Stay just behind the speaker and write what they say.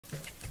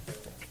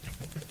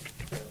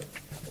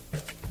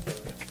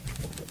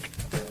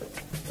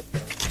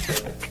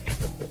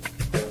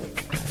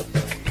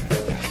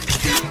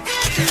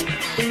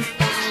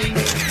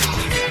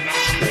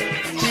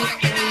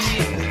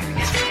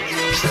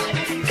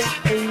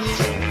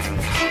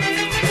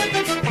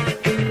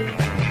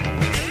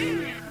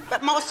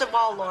of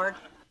all, Lord.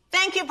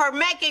 Thank you for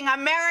making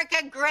America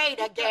great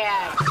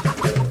again.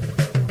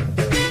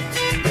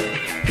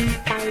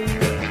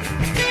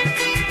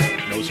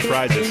 No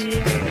surprises.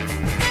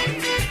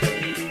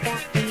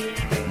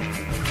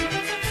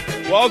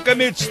 Welcome,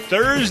 it's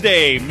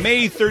Thursday,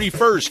 May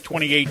 31st,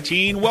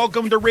 2018.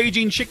 Welcome to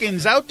Raging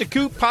Chicken's Out to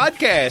Coop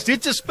podcast.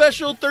 It's a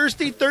special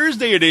Thirsty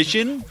Thursday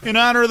edition in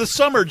honor of the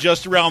summer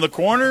just around the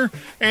corner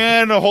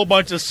and a whole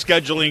bunch of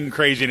scheduling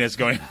craziness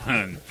going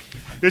on.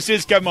 This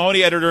is Kevin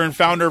Mahoney, editor and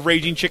founder of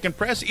Raging Chicken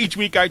Press. Each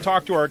week I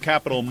talk to our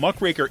Capitol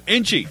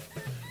muckraker-in-chief,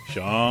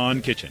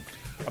 Sean Kitchen,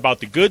 about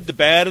the good, the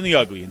bad, and the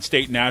ugly in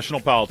state and national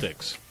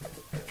politics.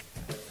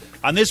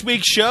 On this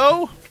week's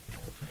show,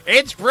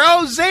 it's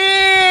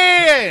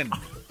Roseanne!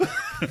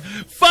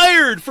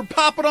 Fired for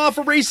popping off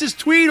a racist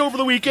tweet over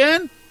the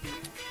weekend.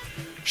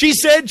 She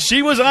said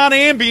she was on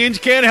Ambien,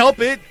 can't help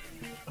it.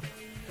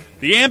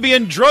 The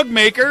Ambien drug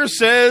maker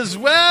says,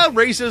 well,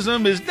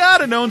 racism is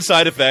not a known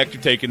side effect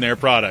of taking their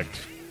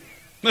product.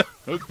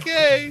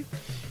 Okay.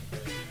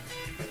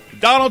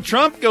 Donald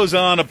Trump goes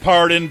on a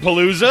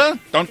Pardon-Palooza.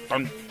 Dun,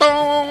 dun,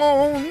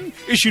 dun.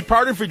 Issued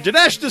pardon for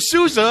Dinesh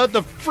D'souza,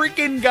 the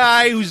freaking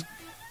guy who's...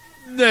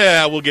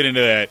 we'll get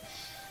into that.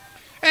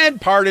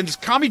 And pardons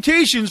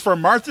commutations for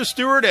Martha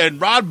Stewart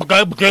and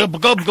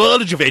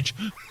Blagojevich.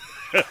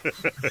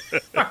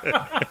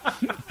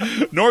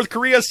 North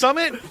Korea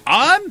summit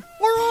on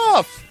or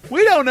off?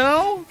 We don't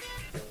know.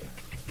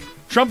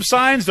 Trump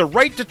signs the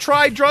right to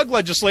try drug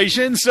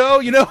legislation,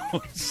 so,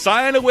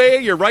 sign away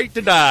your right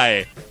to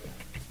die.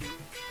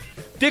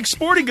 Dick's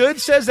Sporting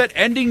Goods says that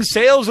ending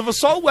sales of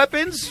assault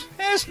weapons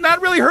has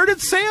not really hurt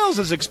its sales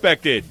as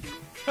expected.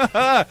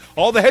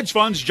 All the hedge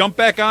funds jump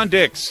back on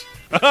Dick's.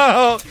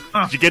 Did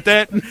you get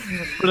that?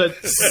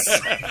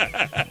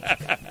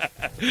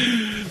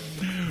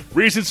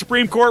 Recent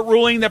Supreme Court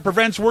ruling that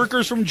prevents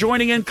workers from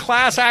joining in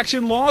class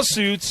action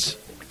lawsuits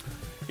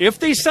if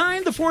they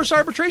sign the forced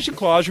arbitration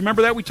clause.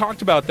 Remember that? We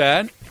talked about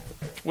that.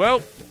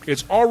 Well,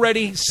 it's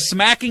already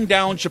smacking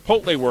down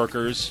Chipotle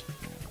workers.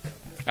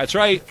 That's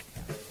right.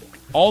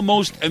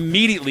 Almost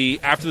immediately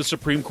after the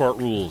Supreme Court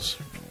rules.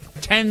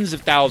 Tens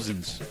of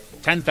thousands,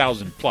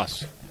 10,000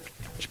 plus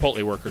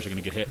Chipotle workers are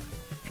going to get hit.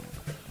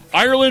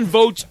 Ireland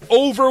votes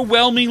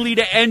overwhelmingly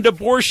to end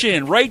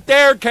abortion. Right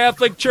there,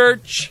 Catholic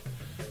Church.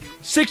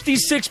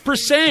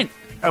 66%.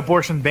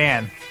 Abortion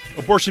ban.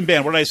 Abortion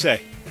ban. What did I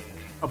say?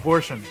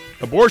 Abortion.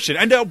 Abortion.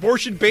 End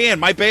abortion ban.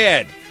 My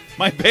bad.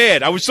 My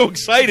bad. I was so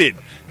excited.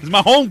 This is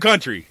my home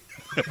country.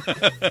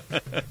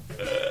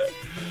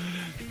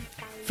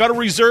 Federal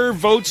Reserve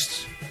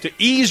votes to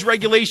ease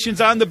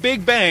regulations on the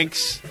big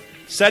banks,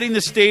 setting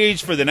the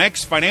stage for the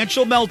next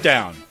financial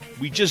meltdown.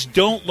 We just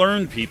don't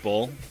learn,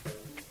 people.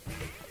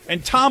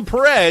 And Tom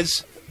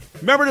Perez,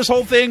 remember this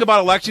whole thing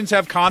about elections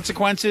have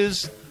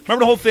consequences?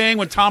 Remember the whole thing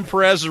when Tom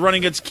Perez was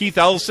running against Keith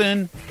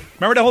Ellison?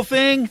 Remember the whole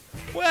thing?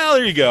 Well,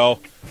 there you go.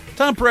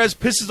 Tom Perez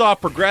pisses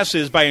off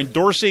progressives by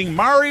endorsing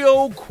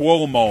Mario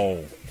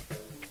Cuomo.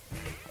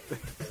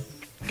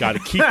 Got to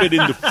keep it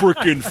in the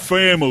frickin'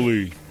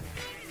 family.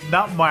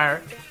 Not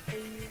Mario.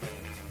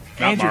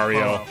 Not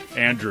Mario.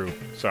 Andrew.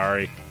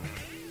 Sorry.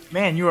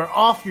 Man, you are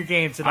off your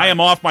game tonight. I am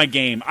off my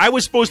game. I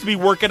was supposed to be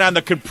working on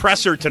the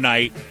compressor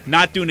tonight,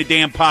 not doing a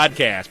damn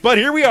podcast. But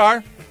here we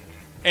are.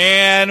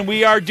 And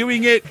we are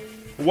doing it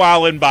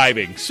while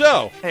imbibing.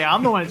 So. Hey,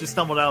 I'm the one that just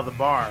stumbled out of the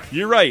bar.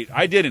 You're right.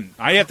 I didn't.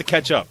 I have to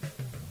catch up.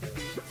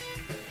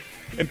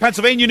 In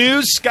Pennsylvania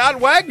news, Scott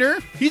Wagner,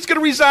 he's going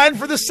to resign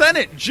for the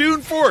Senate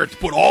June 4th.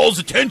 Put all his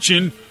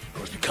attention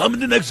towards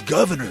becoming the next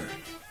governor.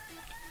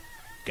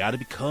 Got to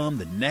become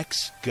the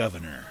next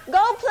governor.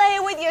 Go play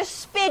with your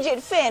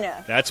spidget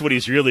finner. That's what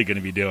he's really going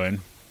to be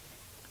doing.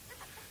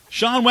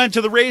 Sean went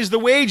to the Raise the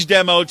Wage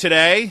demo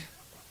today.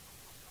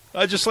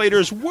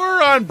 Legislators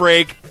were on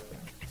break,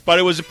 but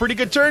it was a pretty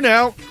good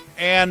turnout.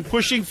 And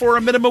pushing for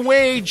a minimum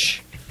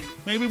wage.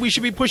 Maybe we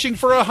should be pushing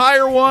for a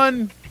higher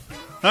one.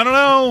 I don't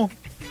know.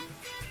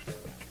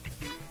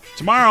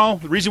 Tomorrow,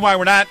 the reason why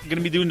we're not going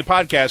to be doing the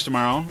podcast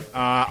tomorrow,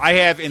 I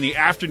have in the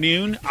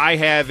afternoon, I'm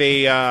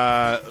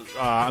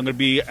going to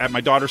be at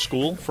my daughter's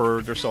school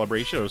for their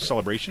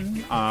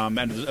celebration,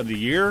 end of the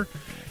year.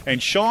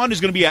 And Sean is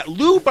going to be at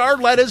Lou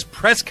Barletta's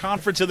press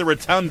conference in the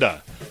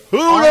Rotunda. Who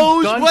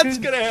knows what's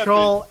going to happen?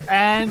 Control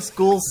and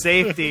school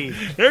safety.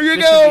 There you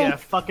this go. Should be a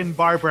fucking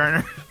bar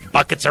burner.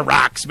 Buckets of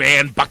rocks,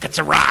 man. Buckets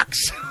of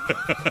rocks.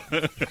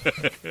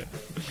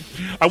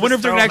 I wonder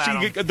if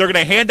they're going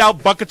to hand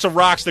out buckets of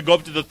rocks to go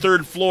up to the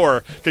third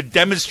floor to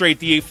demonstrate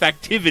the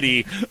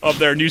effectivity of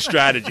their new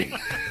strategy.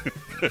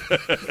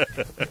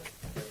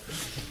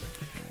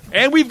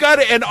 And we've got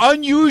an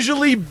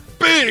unusually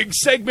big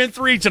segment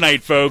 3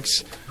 tonight,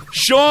 folks.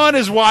 Sean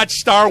has watched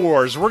Star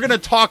Wars. We're going to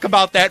talk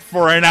about that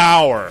for an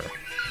hour.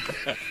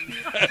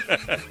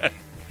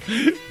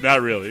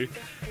 Not really.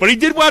 But he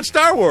did watch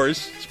Star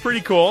Wars. It's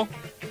pretty cool.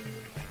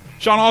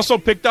 Sean also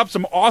picked up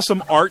some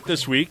awesome art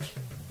this week.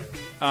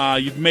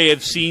 You may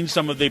have seen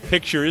some of the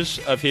pictures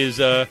of his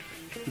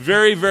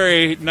very,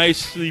 very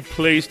nicely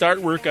placed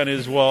artwork on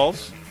his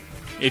walls.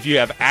 if you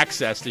have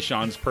access to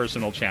Sean's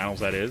personal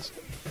channels, that is.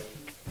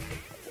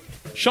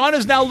 Sean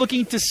is now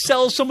looking to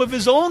sell some of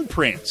his own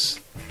prints,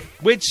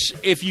 which,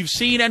 if you've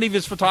seen any of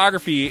his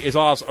photography, is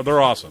awesome.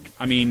 They're awesome.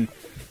 I mean,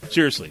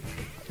 seriously.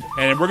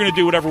 And we're going to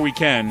do whatever we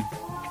can,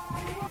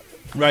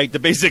 right, to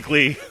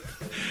basically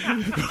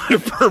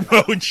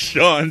promote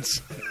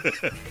Sean's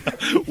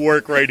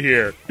work right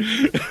here.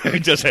 I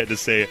just had to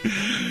say it.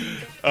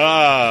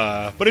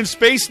 But in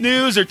space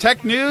news or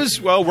tech news,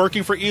 well,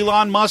 working for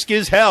Elon Musk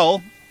is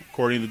hell,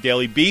 according to the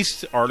Daily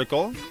Beast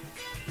article.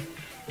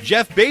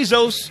 Jeff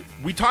Bezos,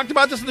 we talked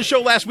about this on the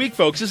show last week,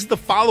 folks. This is the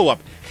follow-up.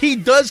 He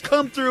does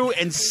come through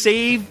and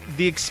save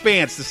The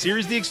Expanse, the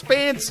series The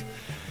Expanse,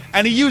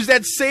 and he used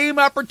that same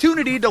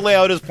opportunity to lay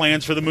out his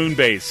plans for the moon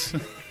base.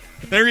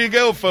 There you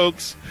go,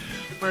 folks.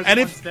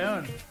 And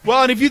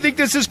if you think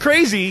this is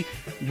crazy,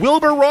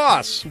 Wilbur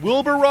Ross, you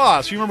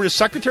remember the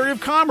Secretary of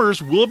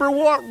Commerce, Wilbur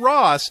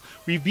Ross,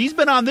 he's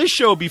been on this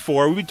show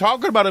before. We've been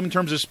talking about him in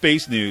terms of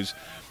space news.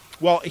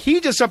 Well, he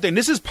did something.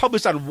 This is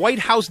published on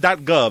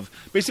whitehouse.gov,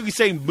 basically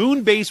saying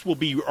moon base will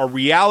be a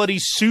reality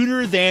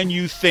sooner than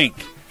you think.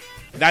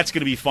 That's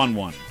going to be a fun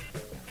one.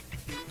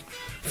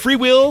 Free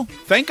Will,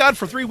 thank God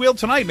for Free Will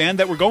tonight, man,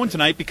 that we're going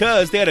tonight,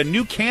 because they had a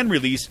new can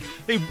release.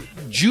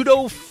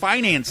 Judo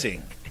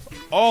financing.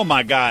 Oh,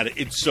 my God,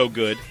 it's so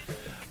good.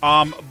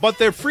 But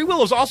their Free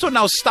Will is also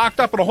now stocked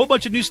up on a whole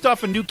bunch of new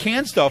stuff and new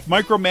can stuff.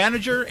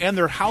 Micromanager and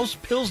their House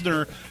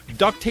Pilsner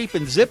duct tape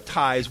and zip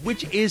ties,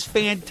 which is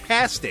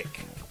fantastic.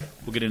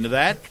 We'll get into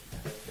that.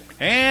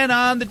 And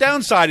on the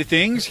downside of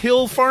things,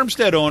 Hill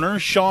Farmstead owner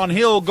Sean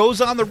Hill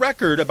goes on the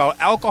record about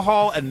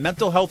alcohol and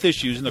mental health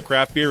issues in the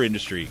craft beer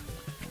industry.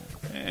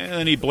 And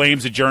then he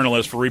blames a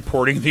journalist for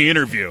reporting the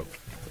interview.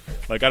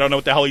 Like, I don't know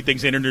what the hell he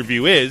thinks an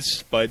interview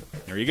is, but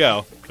there you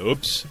go.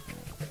 Oops.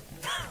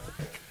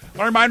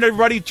 I remind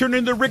everybody, tune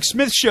in to the Rick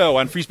Smith Show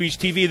on Free Speech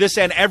TV this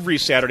and every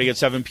Saturday at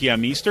 7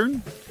 p.m.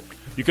 Eastern.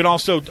 You can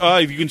also,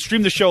 you can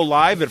stream the show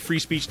live at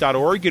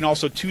freespeech.org. You can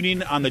also tune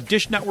in on the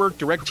Dish Network,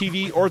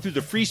 DirecTV, or through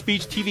the Free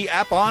Speech TV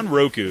app on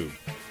Roku.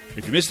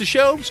 If you missed the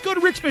show, just go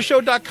to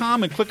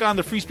ricksmithshow.com and click on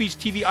the Free Speech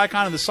TV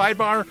icon in the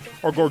sidebar,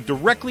 or go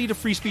directly to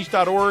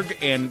freespeech.org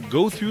and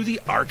go through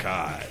the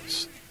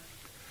archives.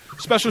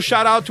 Special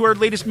shout out to our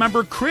latest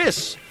member,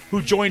 Chris,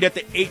 who joined at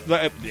the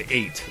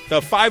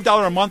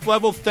 $5 a month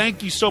level.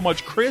 Thank you so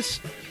much, Chris.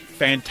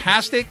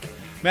 Fantastic.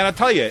 Man, I'll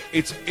tell you,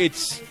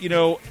 it's you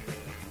know,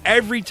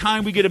 every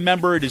time we get a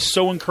member, it is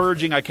so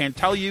encouraging. I can't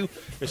tell you,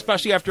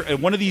 especially after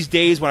one of these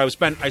days when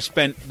I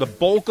spent the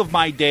bulk of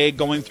my day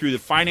going through the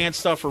finance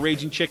stuff for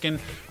Raging Chicken,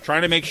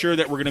 trying to make sure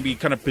that we're going to be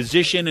kind of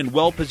positioned and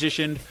well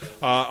positioned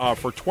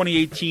for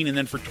 2018 and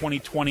then for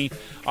 2020,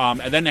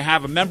 and then to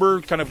have a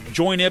member kind of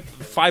join it,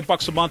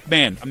 $5 a month,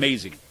 man,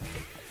 amazing.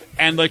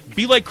 And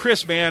be like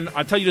Chris, man.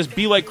 I'll tell you this,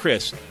 be like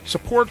Chris.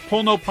 Support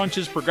Pull No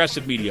Punches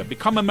Progressive Media.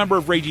 Become a member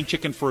of Raging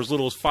Chicken for as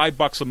little as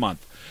 $5 a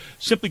month.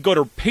 Simply go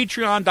to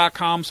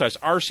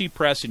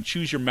patreon.com/rcpress and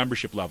choose your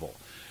membership level.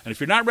 And if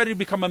you're not ready to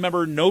become a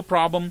member, no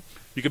problem.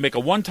 You can make a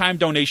one-time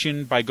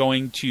donation by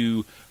going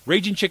to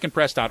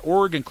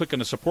ragingchickenpress.org and click on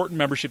the Support and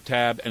Membership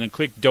tab, and then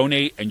click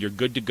Donate, and you're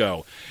good to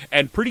go.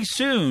 And pretty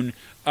soon,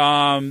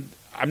 I'm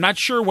not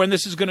sure when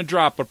this is going to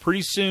drop, but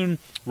pretty soon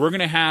we're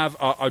going to have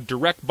a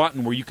direct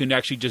button where you can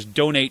actually just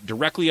donate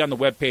directly on the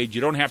webpage.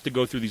 You don't have to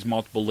go through these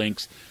multiple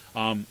links.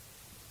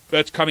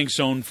 That's coming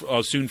soon.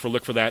 For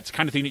look for that. It's the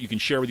kind of thing that you can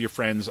share with your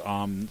friends,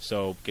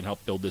 so it can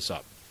help build this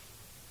up.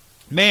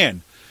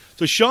 Man,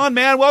 so Sean,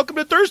 man, welcome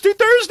to Thirsty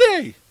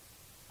Thursday.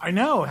 I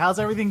know. How's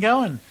everything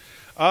going?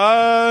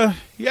 Yeah,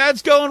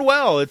 it's going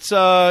well. It's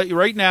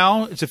right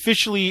now. It's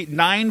officially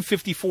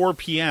 9:54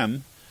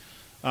 p.m.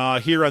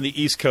 Here on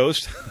the East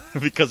Coast,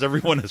 because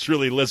everyone is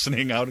really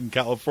listening out in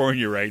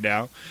California right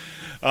now.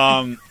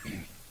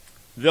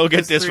 They'll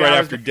get this right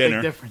after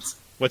dinner.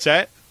 What's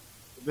that?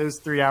 Those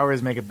 3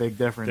 hours make a big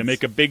difference. They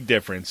make a big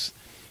difference.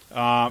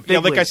 Yeah,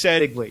 like I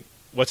said. Bigly.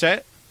 What's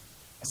that?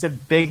 I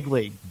said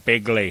bigly.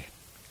 Bigly.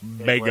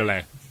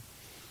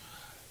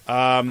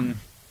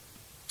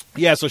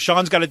 Yeah, so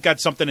Sean's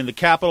got something in the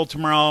Capitol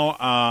tomorrow,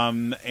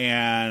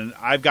 and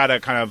I've got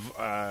a kind of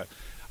I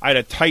had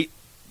a tight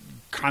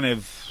kind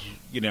of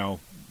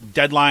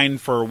deadline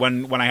for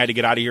when I had to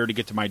get out of here to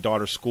get to my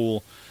daughter's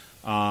school,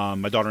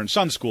 my daughter and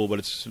son's school, but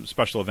it's a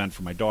special event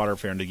for my daughter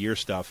for end of the year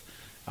stuff.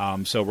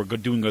 So we're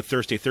doing a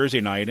Thursday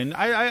night, and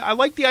I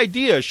like the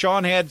idea.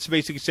 Sean had to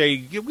basically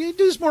say, we do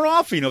this more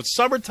often. It's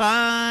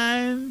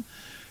summertime.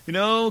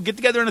 Get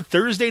together on a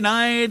Thursday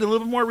night, a little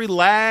bit more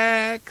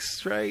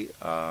relaxed, right?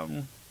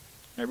 We're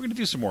going to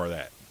do some more of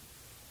that.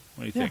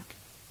 What do you think?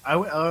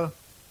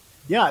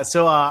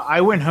 So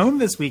I went home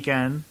this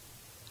weekend.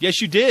 Yes,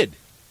 you did.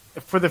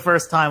 For the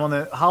first time on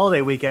the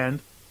holiday weekend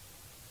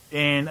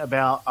in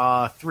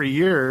about 3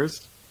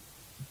 years.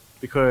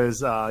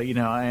 Because, I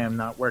am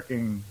not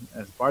working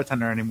as a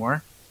bartender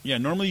anymore. Yeah,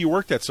 normally you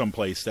worked at some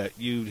place that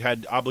you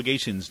had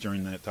obligations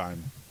during that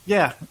time.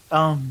 Yeah,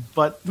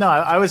 but no,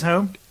 I was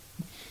home.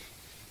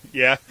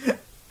 Yeah.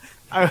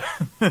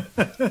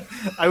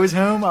 I was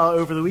home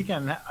over the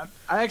weekend.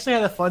 I actually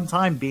had a fun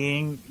time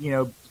being,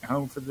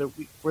 home for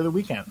the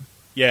weekend.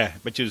 Yeah,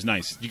 but it was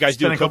nice. Did you guys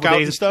do a Spent couple cookout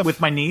days and stuff?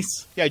 with my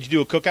niece. Yeah, did you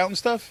do a cookout and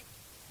stuff?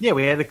 Yeah,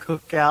 we had a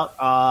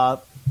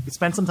cookout.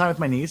 Spent some time with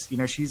my niece.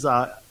 She's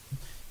going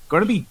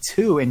to be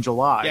 2 in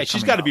July. Yeah,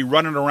 she's got to be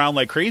running around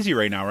like crazy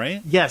right now,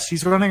 right? Yes,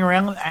 she's running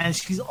around, and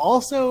she's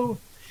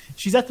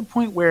at the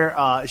point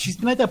where she's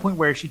been at that point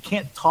where she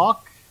can't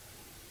talk,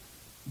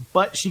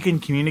 but she can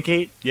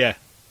communicate. Yeah.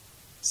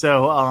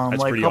 So, That's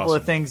like a pretty couple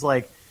awesome. of things,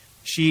 like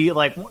she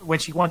when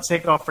she wants to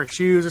take off her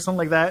shoes or something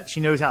like that, she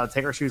knows how to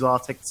take her shoes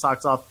off, take the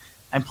socks off,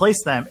 and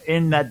place them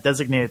in that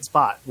designated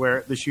spot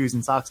where the shoes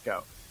and socks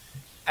go.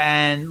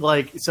 And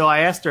so I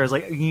asked her, I was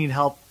like, "You need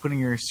help putting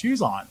your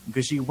shoes on?"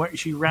 Because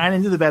she ran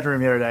into the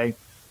bedroom the other day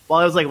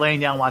while I was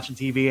laying down watching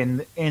TV,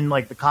 and in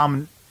the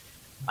common,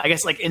 I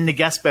guess in the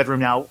guest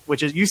bedroom now,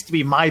 which used to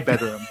be my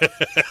bedroom.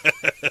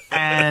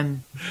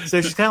 And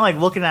so she's kind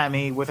of looking at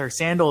me with her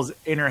sandals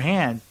in her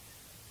hand.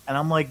 And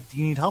I'm like, "Do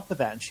you need help with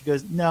that?" And she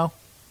goes, "No,"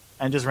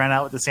 and just ran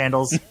out with the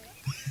sandals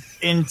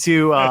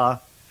into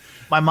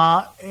my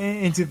mom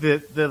into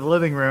the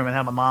living room and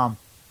had my mom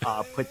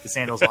put the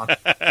sandals on.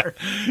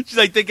 She's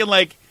thinking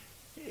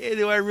hey,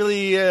 do I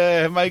really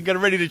am I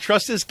ready to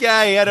trust this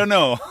guy? I don't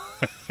know.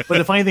 But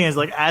the funny thing is,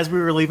 as we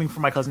were leaving for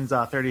my cousin's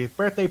 30th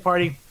birthday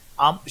party,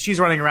 she's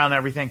running around and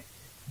everything.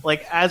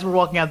 As we're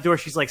walking out the door,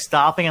 she's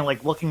stopping and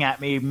looking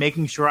at me,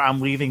 making sure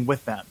I'm leaving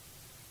with them.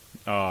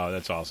 Oh,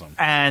 that's awesome.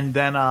 And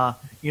then,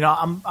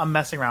 I'm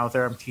messing around with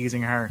her. I'm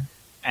teasing her.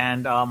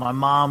 And my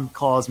mom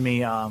calls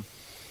me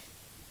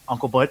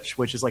Uncle Butch,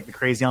 which is the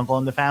crazy uncle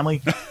in the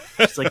family.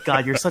 She's like,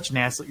 "God, you're such an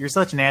ass. You're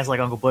such an ass like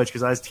Uncle Butch."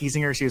 Because I was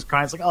teasing her. She was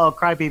crying. It's like, "Oh,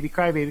 cry baby,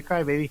 cry baby,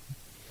 cry baby."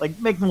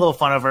 Making a little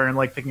fun of her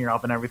and picking her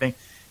up and everything.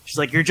 She's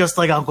like, "You're just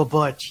like Uncle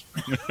Butch."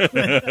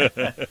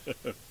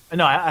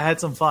 No, I had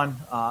some fun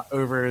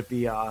over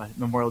the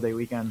Memorial Day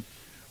weekend.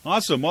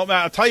 Awesome. Well,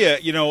 I'll tell you,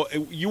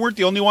 you weren't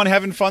the only one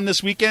having fun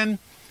this weekend.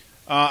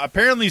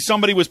 Apparently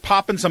somebody was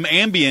popping some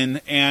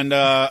Ambien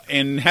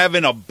and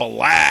having a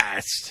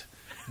blast,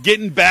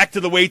 getting back to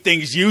the way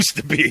things used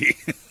to be.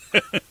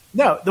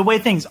 No, the way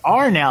things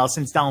are now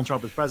since Donald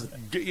Trump is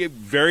president.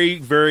 Very,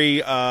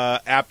 very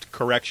apt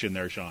correction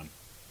there, Sean.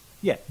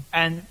 Yeah,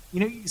 and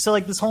so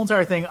this whole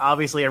entire thing,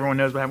 obviously everyone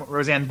knows what happened with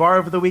Roseanne Barr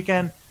over the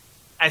weekend.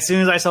 As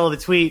soon as I saw the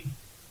tweet,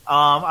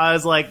 I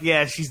was like,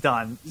 "Yeah, she's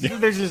done.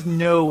 There's just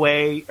no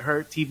way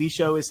her TV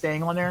show is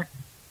staying on there."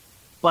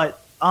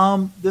 But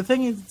the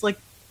thing is,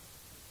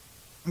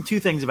 it's two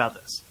things about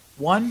this.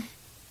 One,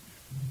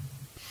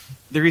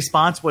 the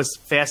response was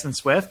fast and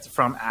swift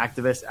from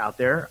activists out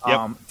there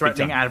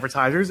threatening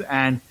advertisers.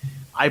 And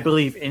I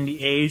believe in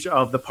the age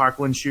of the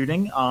Parkland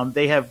shooting,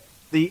 they have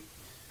the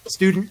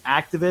student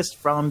activists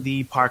from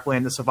the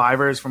Parkland, the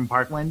survivors from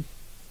Parkland,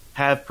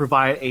 have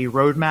provided a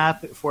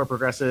roadmap for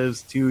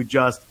progressives to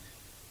just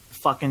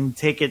fucking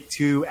take it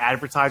to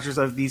advertisers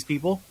of these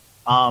people.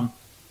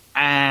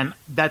 And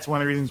that's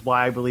one of the reasons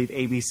why I believe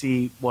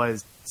ABC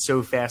was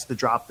so fast to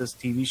drop this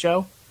TV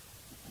show.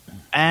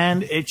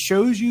 And it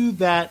shows you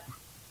that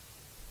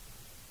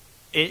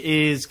it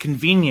is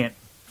convenient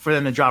for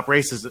them to drop a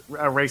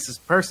racist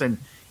person,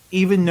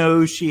 even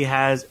though she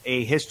has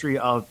a history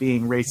of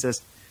being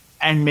racist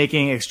and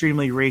making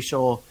extremely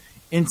racial,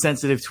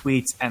 insensitive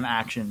tweets and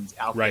actions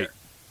out there.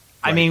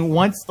 I mean,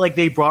 once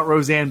they brought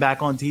Roseanne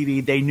back on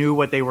TV, they knew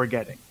what they were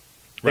getting.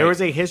 There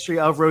was a history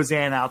of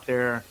Roseanne out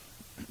there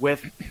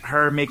with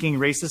her making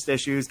racist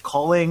issues,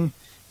 calling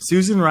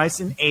Susan Rice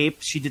an ape.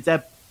 She did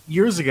that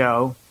years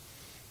ago,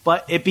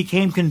 but it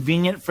became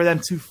convenient for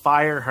them to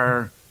fire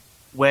her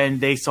when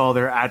they saw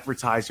their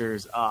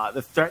advertisers,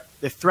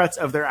 the threats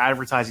of their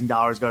advertising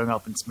dollars going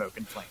up in smoke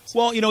and flames.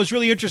 Well, it's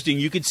really interesting.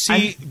 You could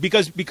see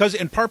because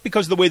in part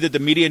because of the way that the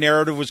media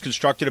narrative was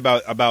constructed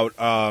about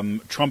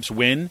Trump's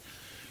win.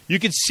 You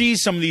could see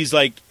some of these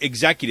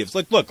executives.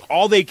 Look,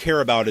 all they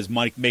care about is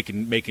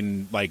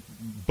making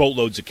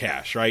boatloads of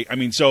cash, right? I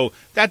mean, so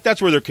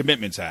that's where their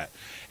commitment's at.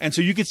 And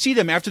so you could see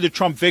them after the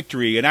Trump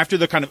victory and after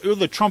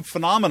the Trump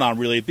phenomenon,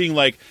 really being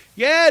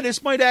yeah,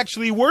 this might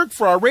actually work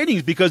for our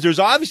ratings because there's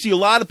obviously a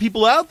lot of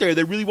people out there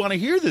that really want to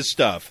hear this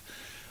stuff.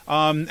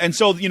 And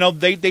so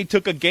they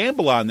took a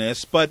gamble on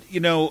this, but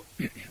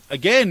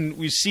again,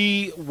 we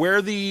see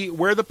where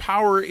the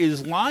power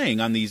is lying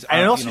on these.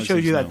 And it also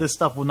shows you that this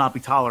stuff will not be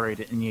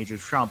tolerated in the age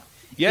of Trump,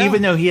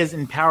 even though he has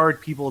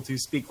empowered people to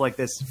speak like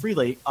this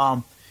freely.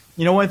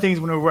 One of the things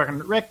when we were working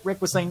with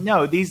Rick was saying,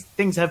 no, these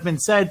things have been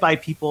said by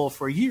people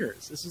for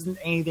years. This isn't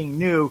anything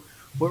new.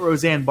 What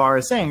Roseanne Barr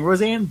is saying.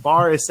 Roseanne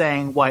Barr is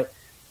saying what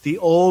the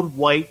old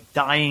white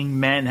dying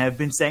men have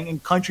been saying in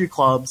country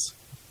clubs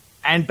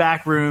and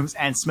back rooms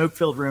and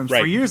smoke-filled rooms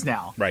for years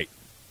now. Right.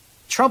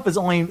 Trump has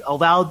only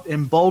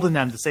emboldened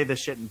them to say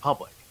this shit in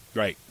public.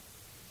 Right.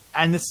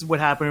 And this is what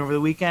happened over the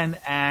weekend.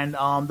 And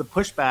the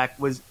pushback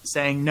was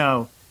saying,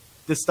 no,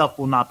 this stuff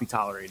will not be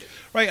tolerated.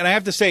 Right. And I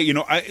have to say,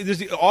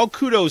 all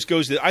kudos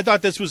goes to, I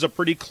thought this was a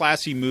pretty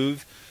classy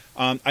move.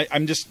 I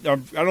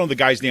don't know the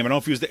guy's name. I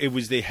don't know if it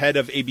was the head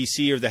of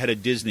ABC or the head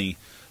of Disney.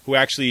 who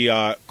actually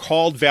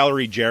called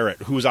Valerie Jarrett,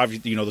 who was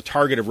obviously the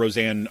target of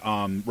Roseanne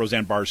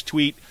Barr's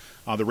tweet,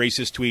 the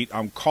racist tweet,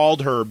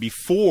 called her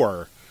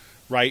before,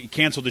 right,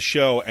 canceled the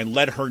show and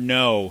let her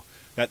know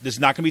that this is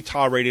not going to be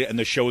tolerated and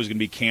the show is going to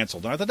be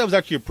canceled. And I thought that was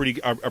actually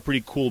a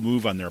pretty cool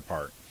move on their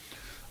part.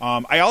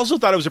 I also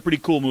thought it was a pretty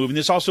cool move, and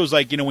this also is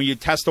like, when you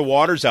test the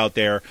waters out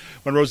there,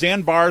 when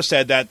Roseanne Barr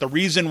said that the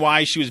reason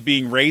why she was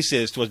being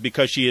racist was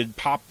because she had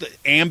popped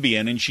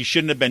Ambien and she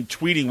shouldn't have been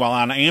tweeting while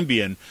on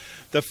Ambien.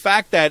 The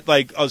fact that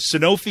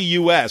Sanofi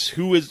US,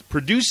 who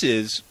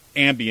produces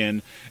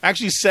Ambien,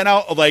 actually sent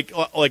out like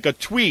a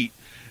tweet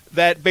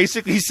that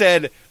basically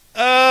said,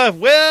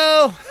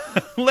 well,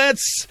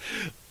 let's...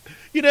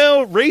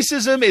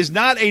 racism is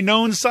not a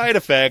known side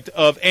effect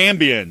of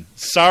Ambien.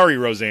 Sorry,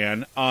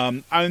 Roseanne.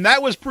 And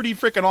that was pretty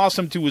freaking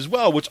awesome, too, as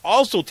well, which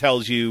also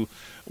tells you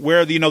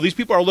where, these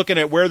people are looking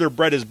at where their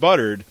bread is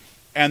buttered,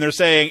 and they're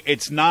saying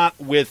it's not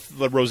with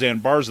the Roseanne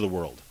Barrs of the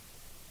world.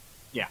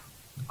 Yeah.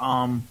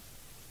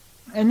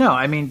 And no,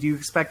 I mean, do you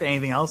expect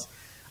anything else?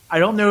 I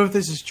don't know if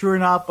this is true or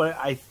not, but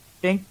I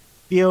think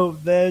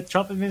the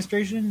Trump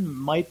administration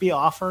might be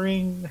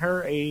offering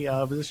her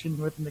a position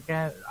within the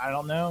cabinet. I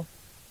don't know.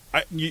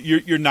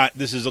 You're not.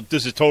 This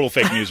is total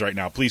fake news right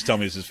now. Please tell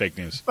me this is fake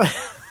news.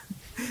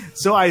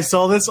 So I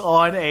saw this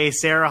on a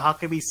Sarah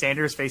Huckabee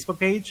Sanders Facebook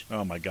page.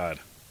 Oh my God!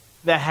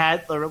 That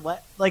had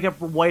like a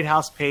White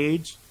House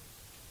page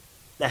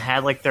that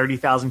had like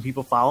 30,000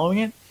 people following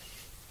it,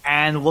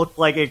 and looked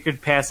like it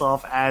could pass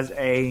off as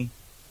a.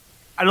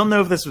 I don't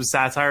know if this was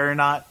satire or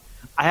not.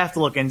 I have to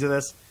look into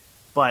this,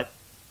 but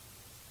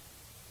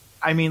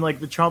I mean,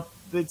 like Trump.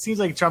 It seems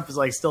like Trump is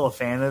like still a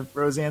fan of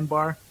Roseanne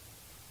Barr.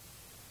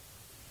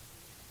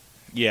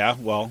 Yeah,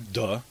 well,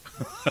 duh.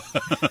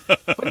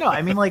 But no,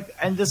 I mean,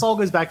 and this all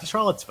goes back to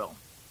Charlottesville.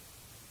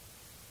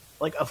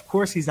 Like, of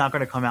course he's not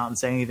going to come out and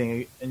say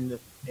anything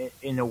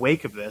in the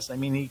wake of this. I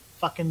mean, he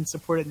fucking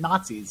supported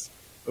Nazis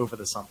over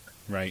the summer.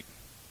 Right.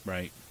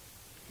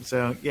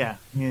 So, yeah.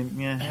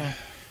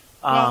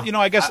 Well,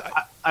 I guess...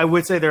 I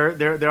would say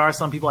there are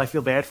some people I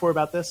feel bad for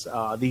about this.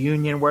 The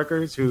union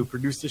workers who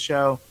produced the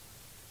show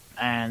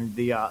and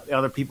the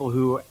other people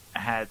who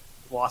had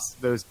lost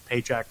those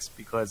paychecks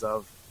because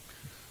of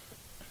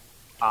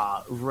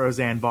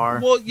Roseanne Barr.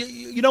 Well,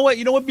 you know what?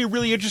 You know what'd be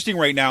really interesting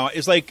right now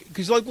is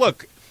because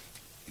look,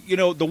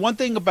 the one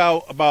thing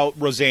about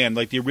Roseanne,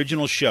 like the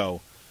original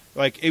show,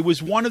 like it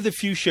was one of the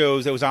few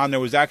shows that was on there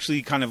was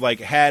actually kind of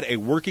like had a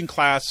working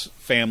class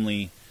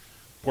family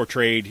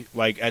portrayed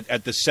like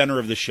at the center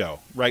of the show,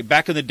 right?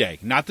 Back in the day,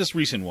 not this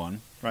recent one,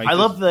 right? I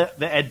love the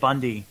Ed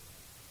Bundy.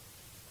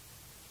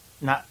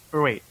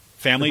 Family.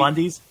 The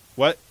Bundys.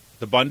 What?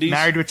 The Bundys?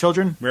 Married with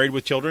Children. Married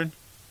with Children.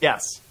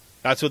 Yes.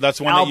 That's the one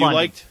Al that you Bundy.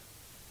 liked.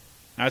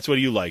 That's what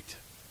you liked.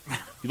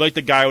 You liked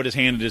the guy with his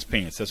hand in his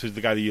pants. That's the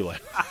guy that you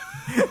like.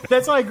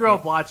 That's what I grew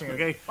up watching.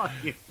 Okay, fuck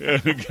you.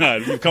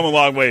 God, you've come a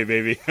long way,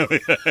 baby.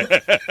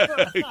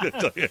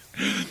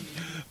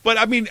 But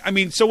I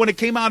mean, so when it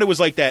came out, it was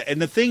like that.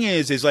 And the thing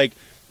is like,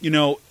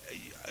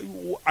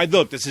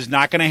 this is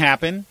not going to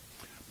happen.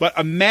 But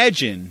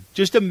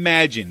just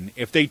imagine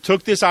if they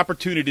took this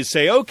opportunity to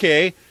say,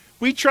 okay,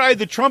 we tried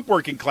the Trump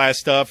working class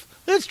stuff.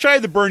 Let's try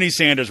the Bernie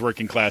Sanders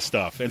working class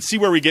stuff and see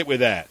where we get with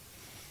that.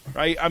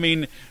 Right? I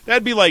mean,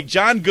 that'd be like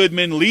John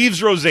Goodman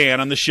leaves Roseanne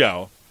on the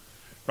show,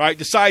 right?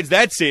 Decides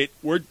that's it.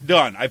 We're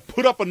done. I've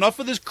put up enough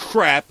of this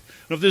crap,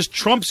 of this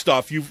Trump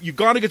stuff. You've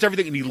gone against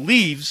everything, and he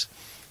leaves,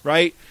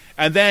 right?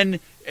 And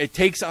then it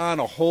takes on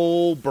a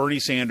whole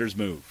Bernie Sanders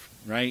move,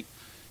 right?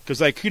 Because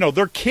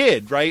their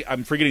kid, right?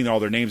 I'm forgetting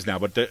all their names now,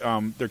 but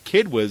their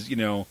kid was,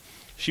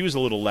 she was a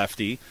little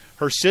lefty.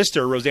 Her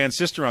sister, Roseanne's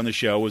sister on the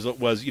show, was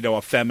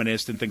a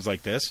feminist and things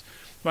like this.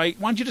 Right?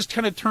 Why don't you just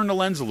kind of turn the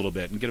lens a little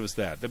bit and give us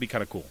that? That'd be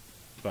kind of cool.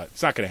 But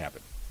it's not going to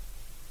happen.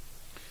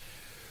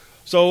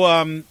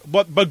 So,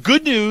 but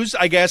good news,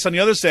 I guess, on the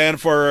other side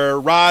for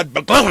Rod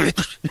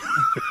Blagojevich.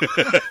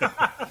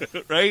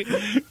 Right?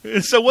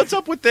 So what's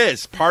up with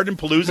this?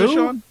 Pardon-Palooza,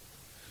 Sean?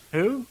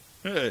 Who?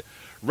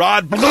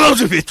 Rod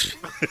Blagojevich.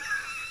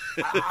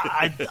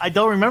 I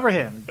don't remember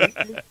him.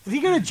 Did he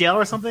go to jail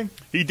or something?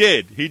 He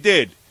did.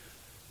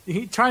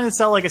 He trying to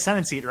sell like a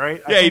Senate seat,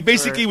 right? Yeah, he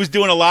basically was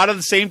doing a lot of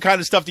the same kind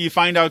of stuff that you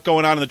find out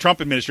going on in the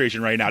Trump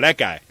administration right now. That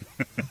guy.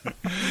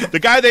 The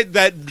guy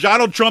that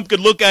Donald Trump could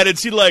look at and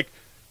see like,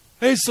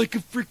 hey, it's like a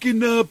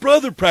freaking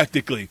brother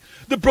practically.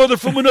 The brother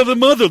from another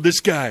mother,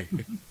 this guy.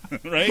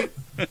 Right?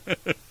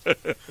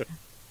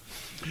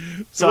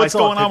 So what's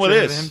going on with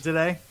this? Of him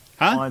today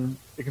huh? On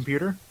the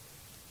computer.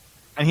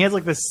 And he has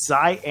like this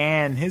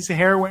cyan. His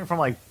hair went from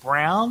like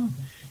brown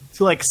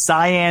to like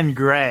cyan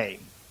gray.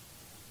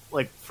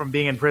 Like from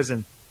being in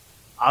prison,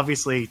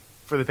 obviously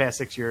for the past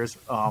 6 years.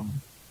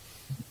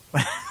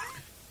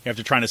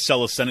 After trying to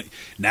sell a Senate,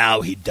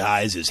 now he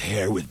dyes his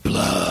hair with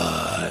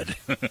blood.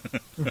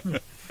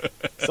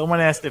 Someone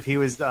asked if he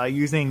was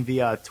using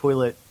the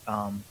toilet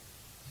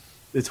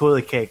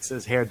cakes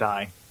as hair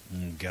dye.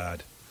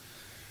 God,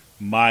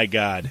 my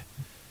God.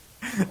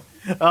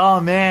 Oh,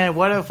 man,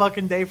 what a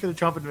fucking day for the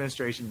Trump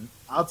administration.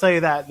 I'll tell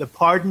you that. The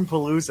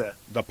Pardon-Palooza.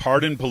 The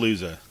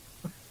Pardon-Palooza.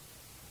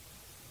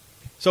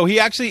 So he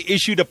actually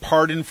issued a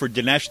pardon for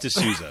Dinesh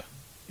D'Souza.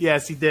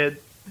 Yes, he did.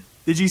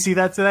 Did you see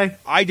that today?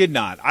 I did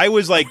not. I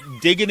was like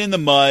digging in the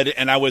mud,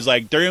 and I was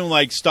like doing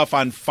like stuff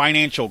on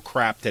financial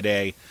crap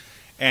today.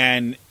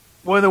 And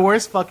one of the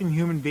worst fucking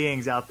human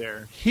beings out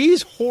there.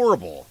 He's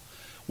horrible.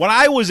 When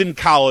I was in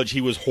college,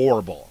 he was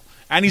horrible.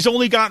 And he's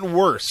only gotten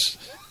worse.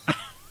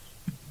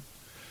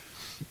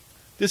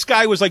 This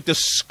guy was like the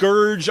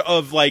scourge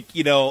of like,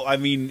 I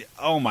mean,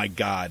 oh my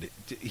God.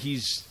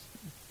 He's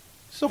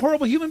a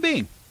horrible human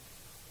being.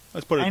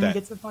 Let's put it at that. And he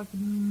gets a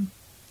fucking...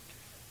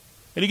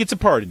 And he gets a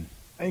pardon.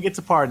 And he gets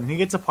a pardon. He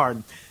gets a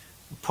pardon.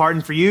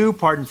 Pardon for you,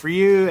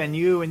 and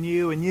you, and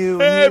you, and you,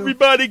 and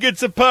Everybody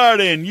gets a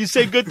pardon. You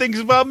say good things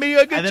about me,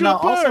 I get you a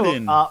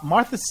pardon. Also,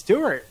 Martha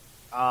Stewart,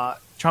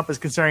 Trump is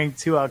considering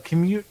to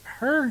commute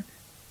her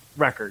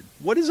record.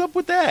 What is up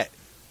with that?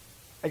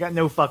 I got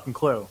no fucking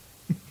clue.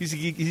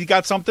 He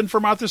got something for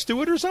Martha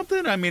Stewart or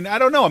something? I mean, I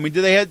don't know. I mean,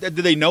 do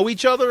they know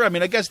each other? I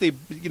mean, I guess they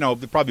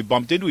probably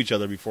bumped into each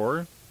other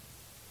before.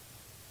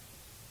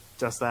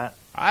 Just that.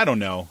 I don't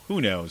know.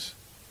 Who knows?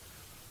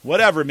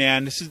 Whatever,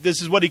 man.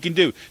 This is what he can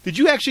do. Did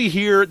you actually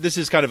hear? This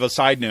is kind of a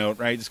side note,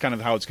 right? It's kind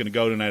of how it's going to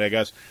go tonight, I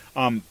guess.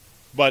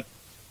 But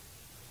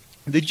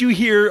did you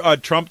hear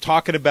Trump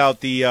talking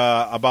about the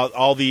about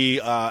all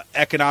the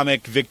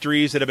economic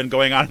victories that have been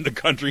going on in the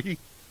country?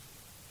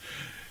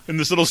 In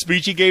this little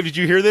speech he gave, did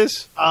you hear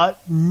this?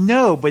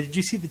 No, but did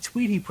you see the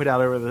tweet he put out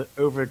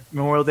over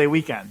Memorial Day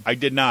weekend? I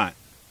did not.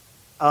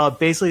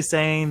 Basically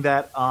saying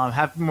that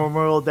Happy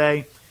Memorial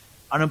Day,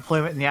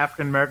 unemployment in the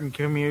African American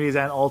community is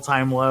at an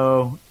all-time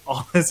low.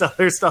 All this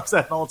other stuff's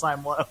at an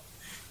all-time low.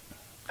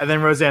 And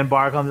then Roseanne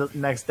Barr comes up the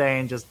next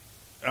day and just...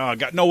 Oh,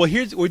 God. No, well,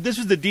 this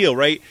is the deal,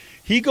 right?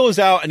 He goes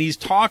out and he's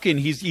talking.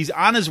 He's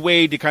on his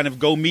way to kind of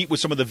go meet with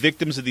some of the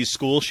victims of these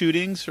school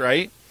shootings,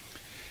 right?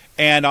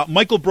 And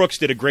Michael Brooks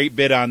did a great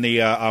bit on the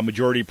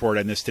Majority Report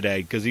on this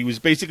today because he was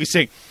basically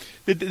saying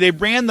that they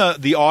ran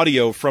the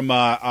audio from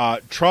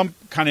Trump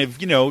kind of,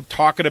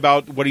 talking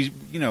about what he's,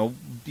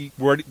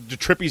 where the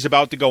trip he's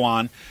about to go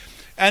on.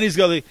 And he's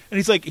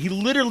like, he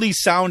literally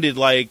sounded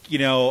like,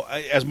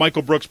 as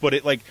Michael Brooks put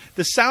it, like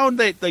the sound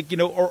that like,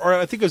 or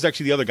I think it was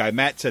actually the other guy,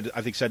 Matt said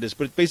this,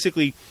 but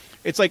basically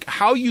it's like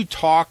how you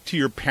talk to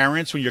your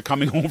parents when you're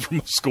coming home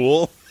from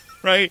school,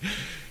 right?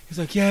 He's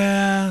like,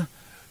 yeah.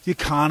 The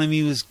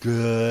economy was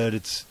good.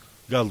 It's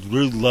got a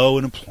really low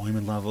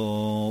unemployment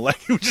level. Like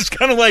he was just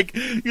kind of like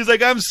he's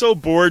like, I'm so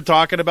bored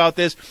talking about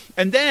this.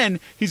 And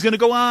then he's going to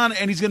go on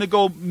and he's going to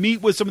go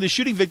meet with some of the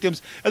shooting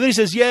victims. And then he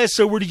says, "Yeah,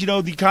 so where did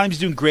the economy's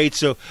doing great.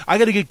 So I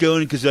got to get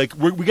going because like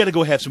we got to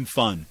go have some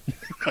fun."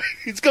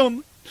 He's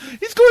going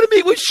to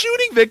meet with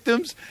shooting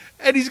victims,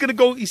 and he's going to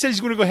go. He says he's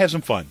going to go have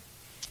some fun.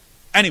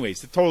 Anyways,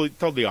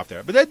 totally off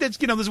there. But that's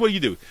this is what you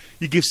do.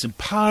 You give some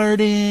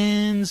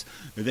pardons,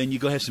 and then you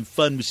go have some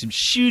fun with some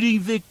shooting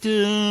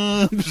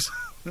victims.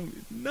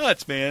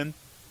 Nuts, man.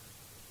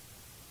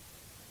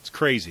 It's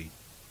crazy.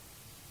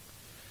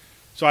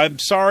 So I'm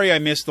sorry I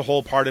missed the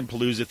whole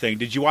Pardon-Palooza thing.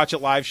 Did you watch it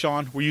live,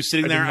 Sean? Were you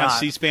sitting there on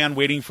C-SPAN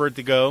waiting for it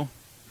to go?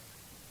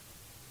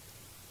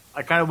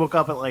 I kind of woke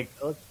up at like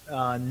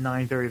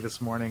 9:30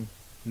 this morning.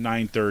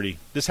 9:30.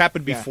 This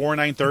happened before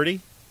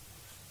 9:30?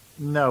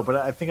 No, but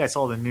I think I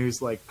saw the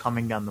news like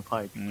coming down the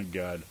pike. Oh my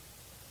God.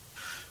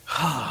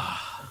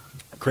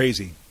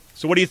 Crazy.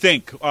 So what do you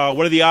think?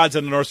 What are the odds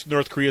on the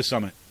North Korea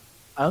summit?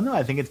 I don't know.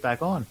 I think it's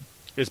back on.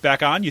 It's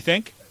back on, you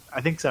think? I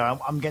think so.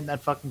 I'm getting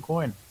that fucking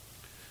coin.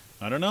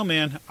 I don't know,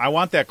 man. I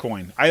want that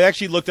coin. I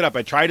actually looked it up.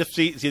 I tried to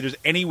see if there's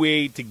any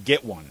way to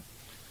get one.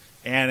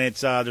 And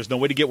it's there's no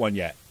way to get one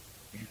yet.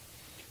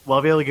 Will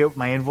I be able to get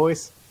my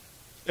invoice?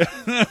 You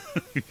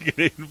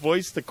can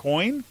invoice the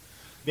coin?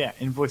 Yeah,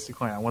 invoice the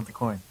coin. I want the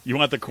coin. You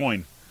want the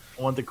coin?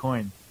 I want the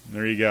coin.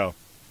 There you go.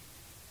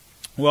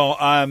 Well,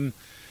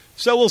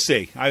 so we'll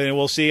see. I mean,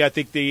 we'll see. I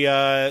think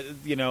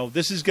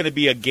this is going to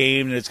be a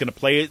game and it's going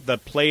to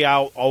play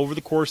out over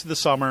the course of the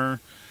summer.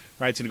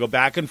 Right? It's going to go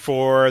back and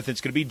forth.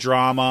 It's going to be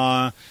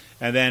drama.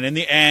 And then in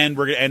the end,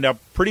 we're going to end up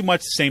pretty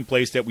much the same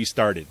place that we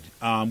started,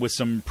 with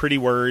some pretty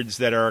words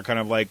that are kind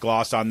of like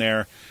glossed on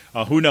there.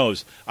 Who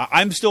knows?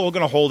 I'm still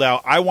going to hold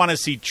out. I want to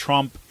see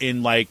Trump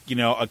in like,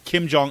 a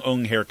Kim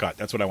Jong-un haircut.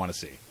 That's what I want to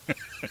see.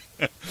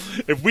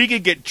 If we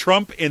could get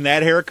Trump in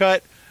that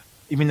haircut.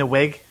 You mean the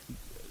wig?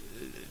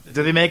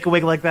 Do they make a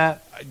wig like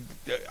that?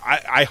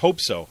 I hope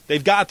so.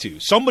 They've got to.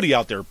 Somebody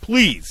out there,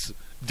 please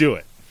do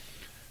it.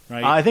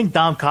 Right? I think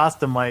Dom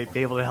Costa might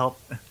be able to help.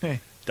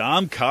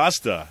 Dom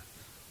Costa.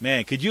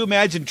 Man, could you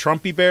imagine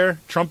Trumpy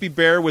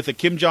Bear with a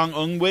Kim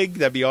Jong-un wig?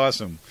 That'd be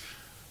awesome.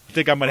 I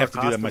think I might have to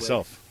do that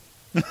myself.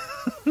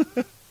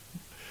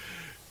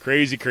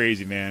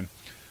 Crazy, man.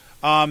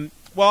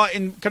 Well,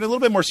 in kind of a little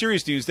bit more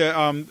serious news,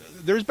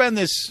 there's been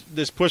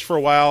this push for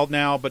a while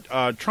now,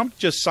 but Trump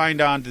just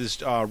signed on to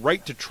this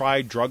right to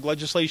try drug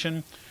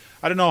legislation.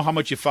 I don't know how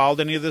much you followed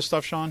any of this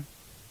stuff, Sean.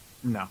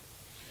 No.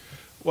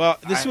 Well,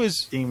 I didn't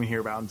even hear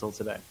about it until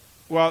today.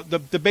 Well, the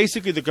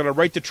basically the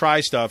right to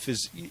try stuff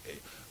is,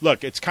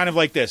 look, it's kind of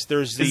like this.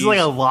 There's This is like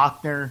a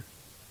Lochner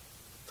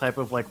type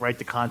of like right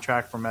to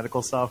contract for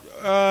medical stuff.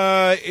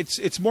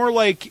 It's more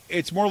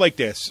like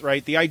this,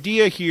 right? The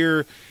idea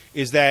here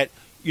is that,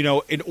 you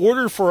know, in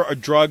order for a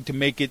drug to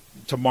make it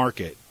to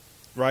market,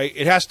 right,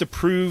 it has to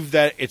prove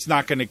that it's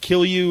not going to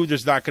kill you.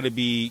 There's not going to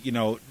be, you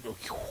know,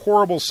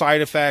 horrible side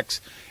effects,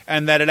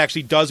 and that it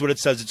actually does what it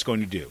says it's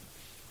going to do,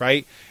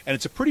 right? And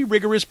it's a pretty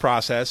rigorous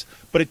process,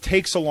 but it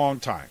takes a long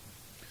time.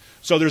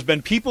 So there's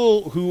been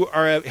people who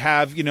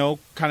have, you know,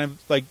 kind of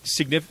like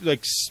significant,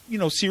 like, you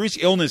know, serious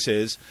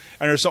illnesses,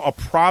 and there's a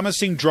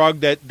promising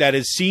drug that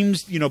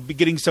seems, you know,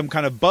 getting some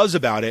kind of buzz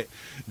about it.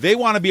 They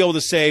want to be able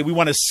to say, we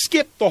want to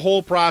skip the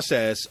whole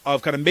process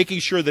of kind of making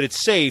sure that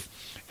it's safe,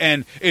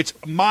 and it's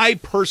my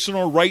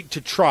personal right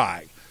to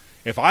try.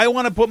 If I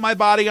want to put my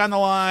body on the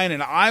line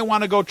and I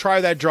want to go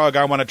try that drug,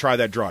 I want to try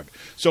that drug.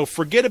 So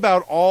forget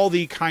about all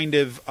the kind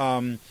of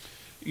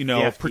you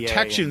know, FDA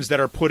protections that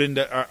are put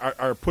into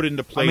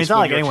place. I mean, it's not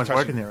like anyone's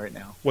working there right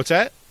now. What's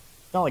that?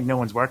 It's not like no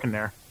one's working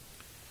there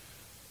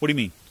What do you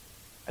mean?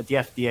 at the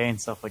FDA and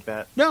stuff like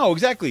that. No,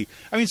 exactly.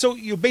 I mean, so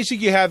you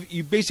basically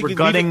We're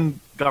gutting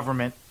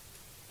government.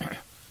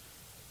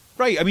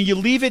 right. I mean, you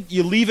leave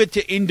it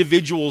to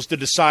individuals to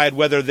decide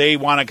whether they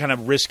want to kind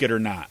of risk it or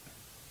not.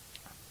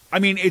 I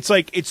mean, it's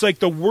like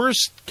the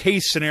worst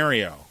case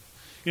scenario.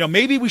 You know,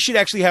 maybe we should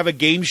actually have a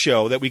game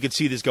show that we could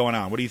see this going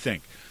on. What do you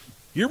think?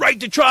 You're right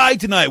to try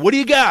tonight. What do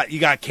you got? You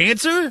got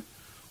cancer?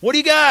 What do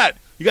you got?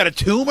 You got a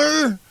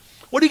tumor?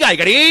 What do you got? You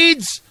got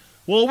AIDS?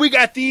 Well, we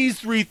got these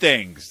 3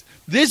 things.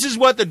 This is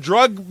what the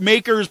drug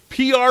makers'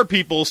 PR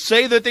people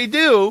say that they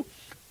do.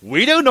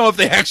 We don't know if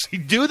they actually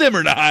do them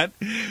or not.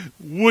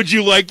 Would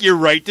you like your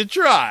right to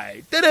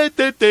try?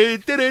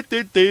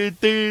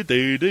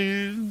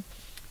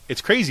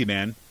 It's crazy,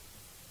 man.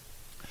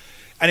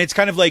 And it's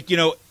kind of like, you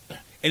know,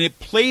 and it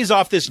plays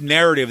off this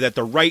narrative that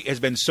the right has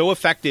been so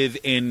effective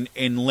in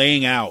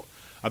laying out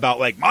about,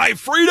 like, my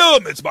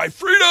freedom, it's my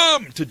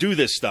freedom to do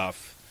this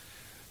stuff,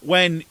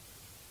 when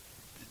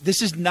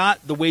this is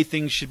not the way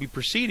things should be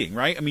proceeding,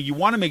 right? I mean, you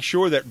want to make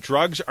sure that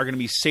drugs are going to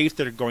be safe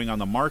that are going on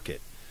the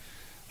market.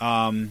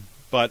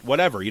 But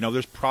whatever, you know,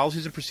 there's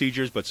policies and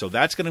procedures, but so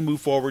that's going to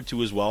move forward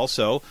too as well.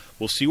 So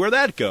we'll see where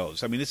that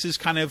goes. I mean, this is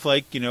kind of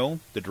like, you know,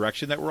 the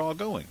direction that we're all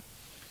going.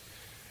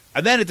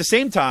 And then at the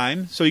same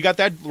time, so you got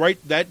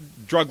that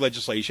drug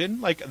legislation,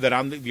 like that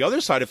on the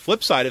other side,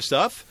 flip side of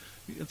stuff.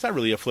 It's not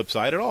really a flip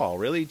side at all,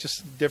 really.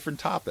 Just a different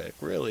topic,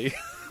 really.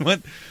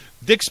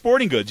 Dick's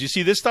Sporting Goods. You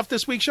see this stuff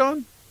this week,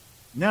 Sean?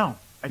 No,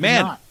 I did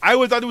Man, not.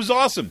 I thought it was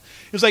awesome.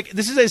 It was like,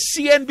 this is a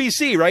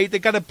CNBC, right? They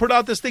got to put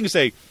out this thing and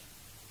say,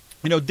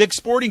 you know, Dick's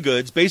Sporting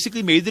Goods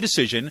basically made the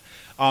decision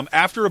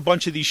after a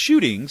bunch of these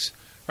shootings,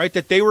 right,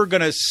 that they were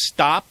going to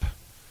stop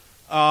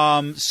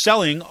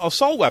selling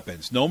assault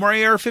weapons. No more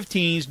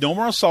AR-15s, no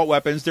more assault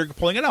weapons. They're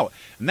pulling it out.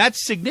 And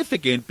that's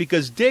significant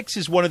because Dick's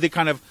is one of the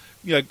kind of,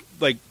 you know,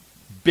 like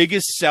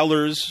biggest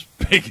sellers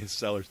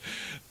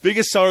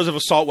of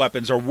assault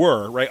weapons, or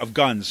were, right, of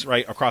guns,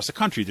 right, across the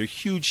country. They're a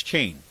huge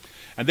chain.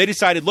 And they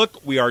decided, look,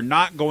 we are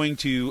not going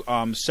to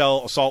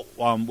sell assault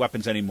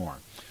weapons anymore.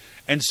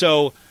 And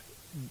so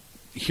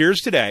here's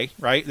today,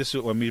 right?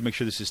 Let me make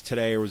sure this is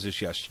today, or was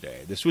this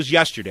yesterday? This was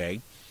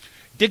yesterday.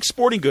 Dick's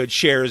Sporting Goods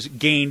shares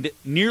gained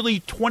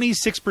nearly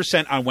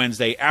 26% on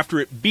Wednesday after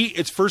it beat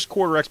its first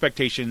quarter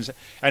expectations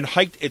and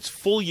hiked its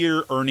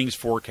full-year earnings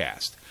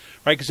forecast.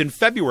 Right, because in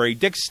February,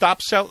 Dick's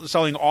stopped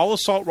selling all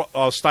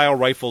assault-style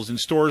rifles in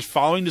stores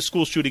following the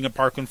school shooting in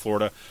Parkland,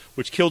 Florida,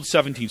 which killed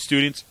 17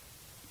 students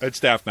and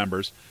staff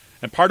members.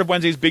 And part of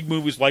Wednesday's big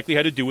move was likely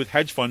had to do with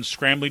hedge funds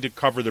scrambling to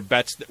cover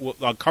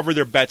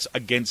their bets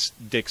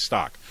against Dick's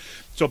stock.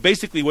 So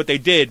basically, what they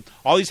did,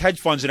 all these hedge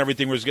funds and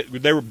everything, was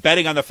they were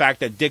betting on the fact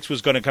that Dick's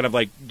was going to kind of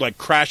like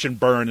crash and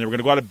burn. They were going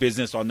to go out of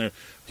business on their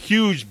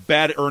huge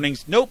bad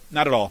earnings. Nope,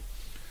 not at all,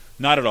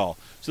 not at all.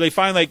 So they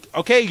find like,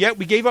 okay, yeah,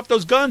 we gave up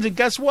those guns, and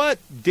guess what?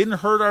 Didn't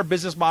hurt our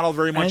business model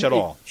very much at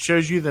all.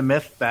 Shows you the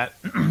myth that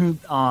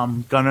gun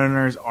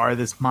owners are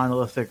this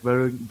monolithic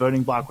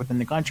voting bloc within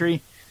the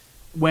country,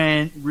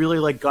 when really,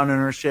 like, gun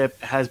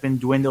ownership has been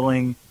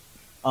dwindling,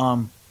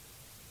 smaller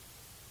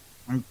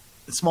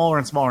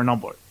and smaller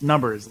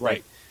numbers.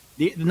 Like,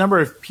 the number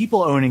of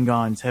people owning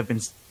guns have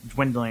been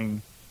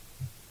dwindling.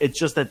 It's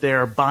just that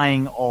they're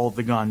buying all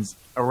the guns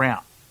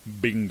around.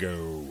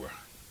 Bingo.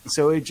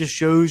 So it just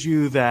shows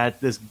you that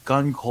this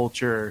gun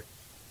culture,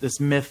 this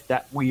myth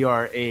that we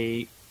are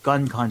a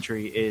gun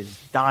country, is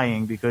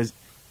dying, because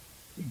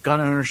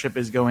gun ownership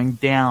is going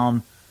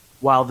down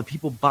while the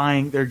people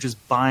buying, they're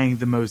just buying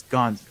the most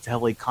guns. It's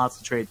heavily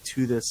concentrated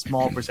to this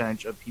small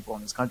percentage of people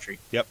in this country.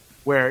 Yep.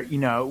 Where, you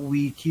know,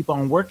 we keep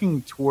on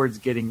working towards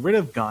getting rid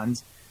of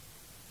guns,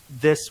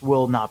 this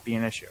will not be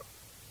an issue.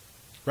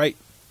 Right.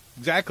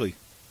 Exactly.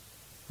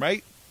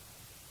 Right?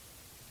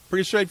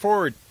 Pretty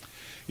straightforward.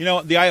 You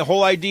know, the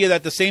whole idea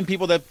that the same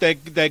people that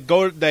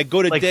go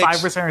to like Dick's,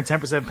 5% or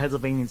 10% of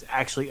Pennsylvanians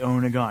actually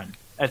own a gun.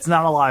 That's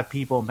not a lot of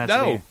people in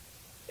Pennsylvania. No.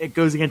 it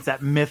goes against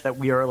that myth that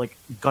we are like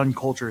gun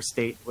culture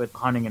state with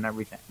hunting and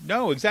everything.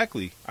 No,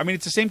 exactly. I mean,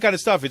 it's the same kind of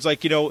stuff. It's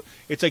like,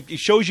 it's like it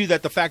shows you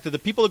that the fact that the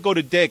people that go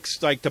to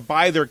Dick's like to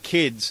buy their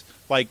kids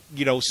like,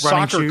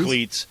 soccer shoes?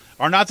 cleats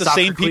are not the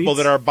same people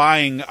that are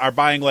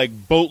buying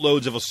like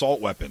boatloads of assault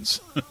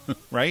weapons,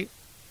 right?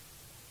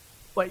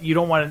 But you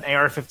don't want an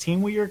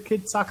AR-15 with your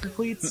kids' soccer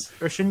cleats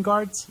or shin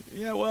guards?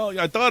 Yeah, well,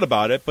 I thought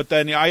about it, but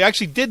then I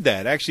actually did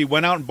that. I actually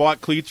went out and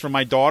bought cleats for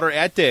my daughter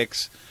at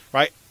Dick's,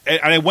 right?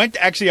 And I went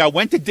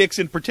to Dick's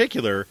in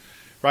particular,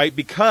 right,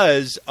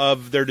 because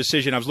of their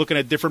decision. I was looking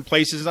at different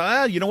places.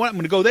 You know what? I'm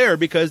going to go there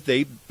because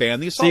they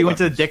banned the assault So you went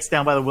weapons. to the Dick's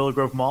down by the Willow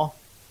Grove Mall?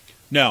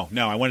 No.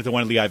 I went to the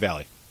one in Lehigh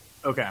Valley.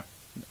 Okay.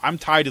 I'm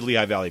tied to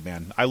Lehigh Valley,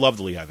 man. I love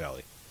the Lehigh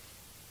Valley.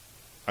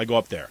 I go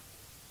up there.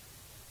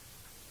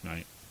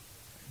 Right?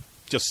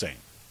 Just saying.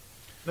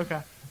 Okay.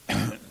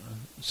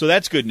 So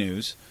that's good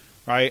news,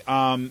 right?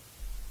 On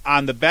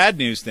the bad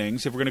news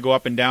things, if we're going to go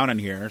up and down on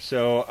here.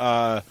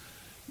 So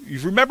you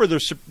remember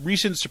the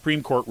recent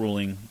Supreme Court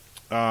ruling,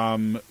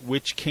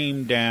 which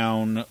came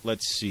down,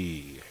 let's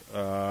see,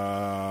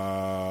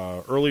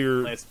 earlier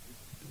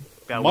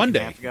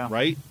Monday,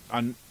 right?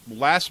 On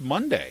last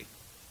Monday.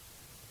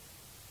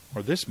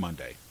 Or this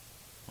Monday.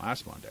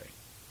 Last Monday.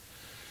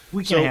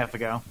 Week and a half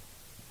ago.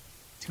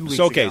 2 weeks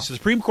So, okay, ago. so the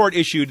Supreme Court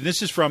issued, and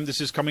this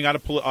is coming out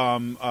of,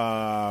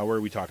 where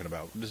are we talking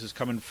about? This is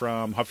coming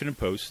from Huffington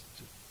Post,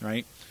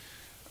 right?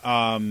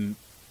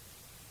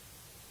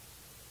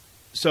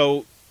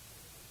 So,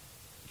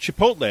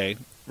 Chipotle,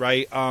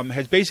 right,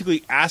 has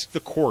basically asked the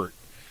court,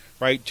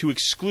 right, to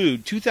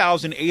exclude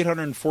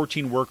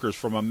 2,814 workers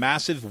from a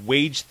massive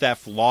wage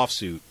theft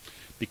lawsuit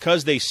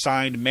because they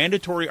signed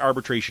mandatory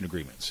arbitration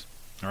agreements,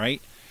 all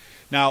right?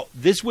 Now,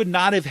 this would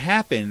not have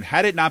happened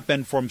had it not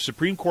been from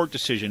Supreme Court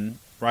decision,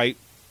 right,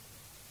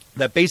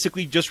 that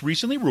basically just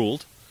recently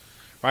ruled,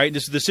 right?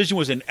 This decision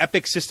was in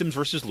Epic Systems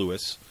versus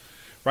Lewis,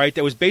 right,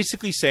 that was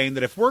basically saying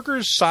that if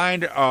workers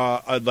signed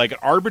like an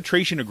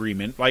arbitration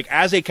agreement, like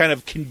as a kind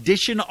of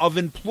condition of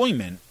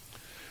employment,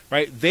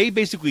 right, they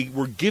basically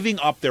were giving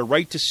up their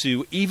right to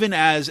sue even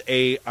as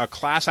a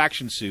class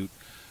action suit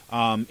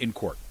in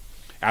court.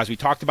 As we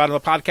talked about on the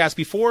podcast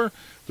before,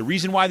 the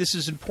reason why this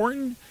is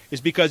important is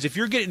because if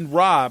you're getting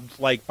robbed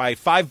like by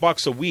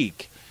 $5 a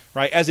week,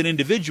 right, as an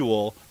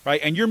individual,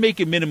 right, and you're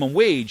making minimum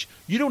wage,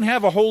 you don't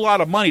have a whole lot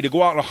of money to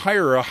go out and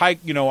hire a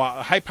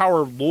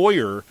high-powered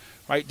lawyer,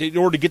 right, in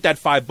order to get that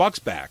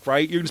 $5 back,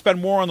 right? You're going to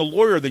spend more on the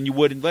lawyer than you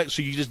would,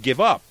 so you just give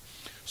up.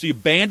 So you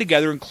band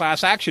together in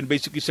class action,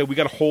 basically say we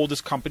got to hold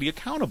this company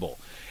accountable.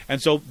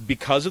 And so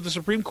because of the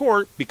Supreme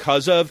Court,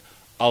 because of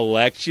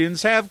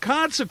elections have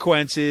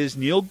consequences,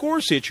 Neil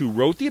Gorsuch, who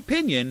wrote the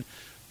opinion,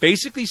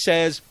 basically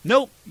says,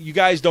 nope, you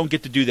guys don't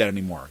get to do that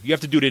anymore. You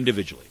have to do it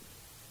individually.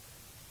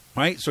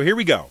 Right? So here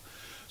we go.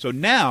 So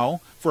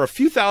now, for a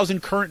few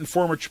thousand current and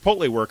former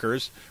Chipotle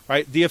workers,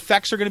 right, the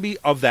effects are going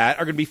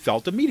to be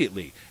felt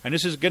immediately. And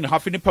this is, again,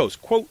 Huffington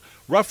Post. Quote,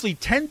 roughly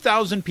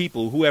 10,000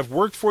 people who have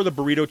worked for the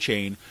burrito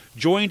chain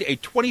joined a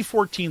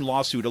 2014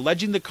 lawsuit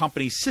alleging the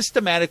company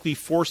systematically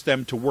forced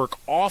them to work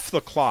off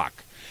the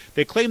clock.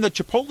 They claim that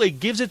Chipotle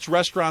gives its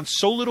restaurants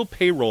so little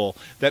payroll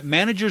that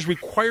managers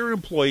require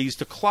employees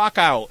to clock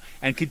out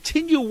and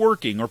continue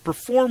working or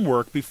perform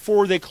work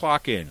before they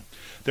clock in.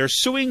 They're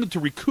suing to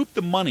recoup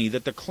the money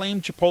that they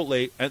claim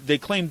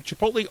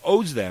Chipotle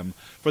owes them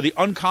for the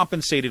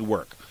uncompensated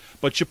work.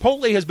 But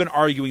Chipotle has been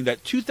arguing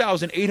that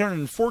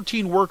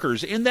 2,814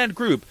 workers in that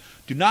group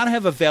do not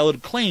have a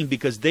valid claim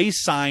because they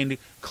signed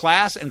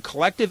class and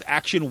collective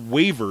action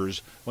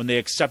waivers when they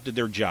accepted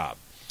their job.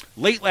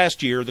 Late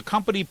last year, the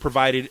company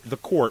provided the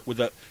court with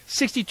a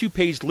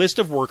 62-page list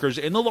of workers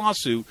in the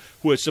lawsuit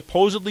who had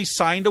supposedly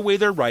signed away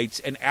their rights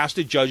and asked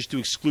a judge to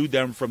exclude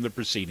them from the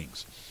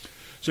proceedings.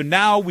 So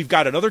now we've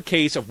got another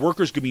case of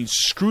workers being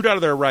screwed out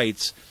of their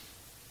rights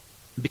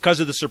because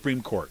of the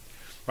Supreme Court,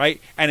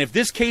 right? And if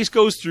this case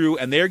goes through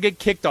and they get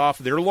kicked off,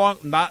 they're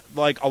not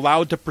like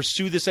allowed to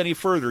pursue this any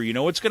further, you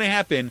know what's going to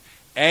happen?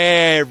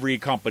 Every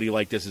company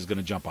like this is going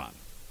to jump on.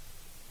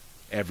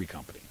 Every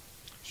company.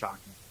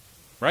 Shocking.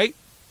 Right?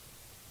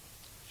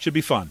 Should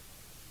be fun.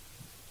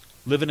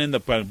 Living in the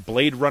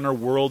Blade Runner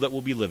world that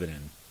we'll be living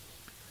in.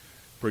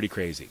 Pretty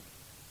crazy.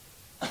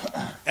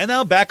 And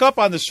now back up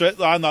on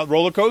the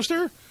roller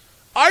coaster.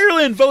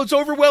 Ireland votes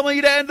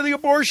overwhelmingly to end the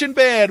abortion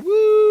ban.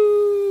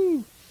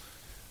 Woo!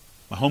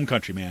 My home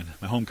country, man.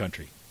 My home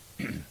country.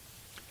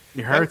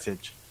 Your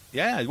heritage.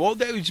 Yeah, well,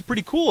 that was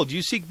pretty cool. Do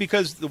you see,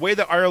 because the way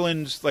that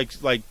Ireland's like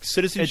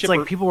citizenship, it's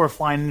like people were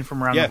flying in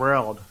from around the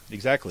world,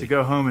 exactly, to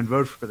go home and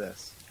vote for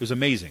this. It was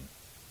amazing.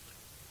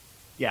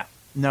 Yeah.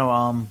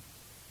 No.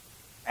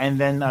 And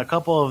then a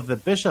couple of the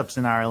bishops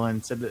in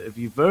Ireland said that if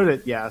you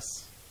voted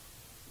yes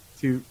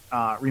to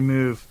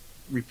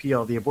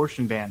repeal the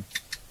abortion ban,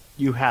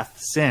 you have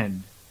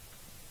sinned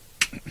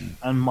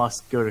and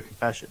must go to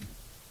confession.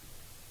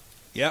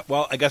 Yeah,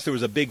 well, I guess there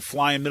was a big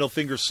flying middle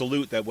finger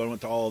salute that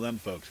went to all of them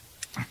folks,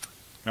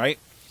 right?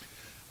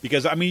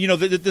 Because, I mean, you know,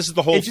 this is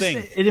the whole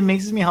thing. It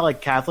amazes me how,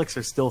 like, Catholics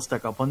are still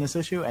stuck up on this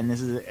issue, and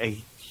this is a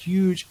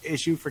huge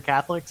issue for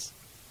Catholics.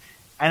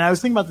 And I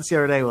was thinking about this the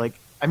other day. Like,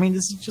 I mean,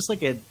 this is just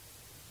like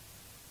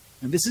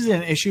this is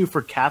an issue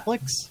for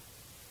Catholics,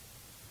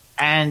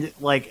 and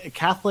like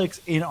Catholics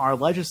in our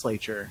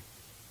legislature,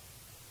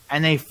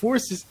 and they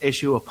force this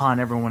issue upon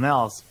everyone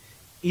else,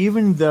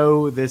 even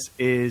though this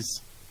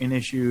is an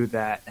issue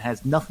that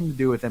has nothing to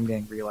do with them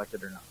getting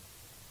reelected or not.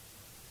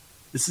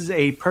 This is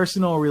a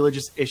personal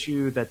religious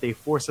issue that they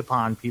force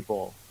upon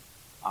people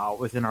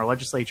within our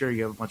legislature.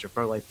 You have a bunch of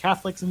pro-life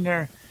Catholics in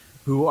there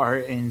who are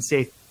in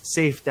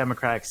safe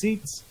Democratic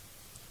seats.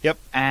 Yep.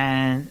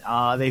 And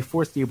they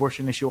force the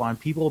abortion issue on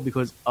people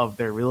because of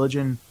their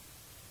religion.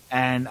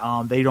 And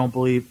they don't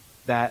believe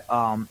that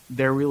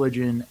their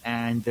religion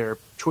and their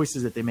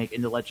choices that they make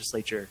in the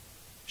legislature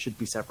should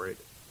be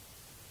separated.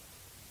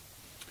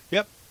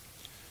 Yep.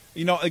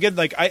 You know, again,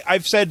 like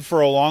I've said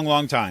for a long,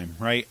 long time,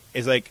 right,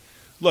 is like,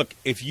 look,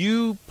 if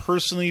you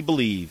personally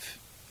believe,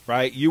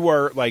 right, you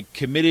are like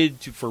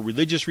committed to, for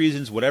religious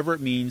reasons, whatever it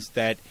means,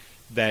 that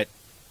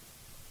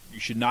you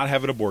should not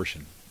have an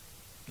abortion,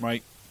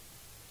 right?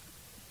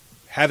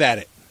 Have at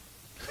it.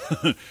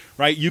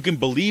 Right? You can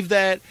believe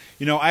that.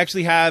 You know, I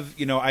actually have,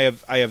 you know, I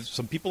have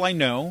some people I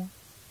know,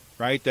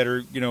 right, that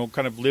are, you know,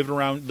 kind of live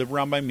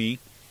around by me,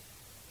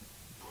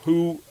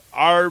 who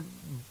are,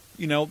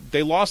 you know,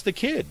 they lost a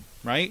kid,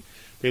 right?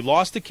 They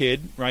lost a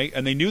kid, right?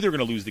 And they knew they were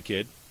going to lose the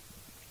kid.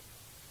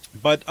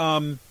 But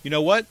you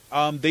know what?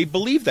 They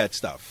believe that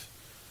stuff,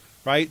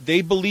 right?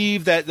 They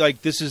believe that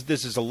like this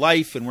is a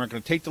life, and we're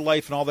going to take the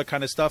life and all that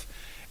kind of stuff.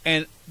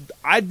 And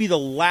I'd be the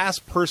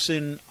last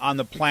person on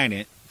the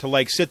planet to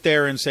like sit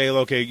there and say,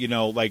 okay, you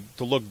know, like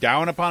to look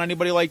down upon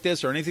anybody like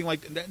this or anything like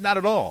that. Not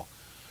at all,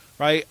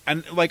 right?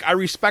 And like I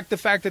respect the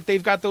fact that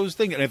they've got those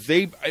things, and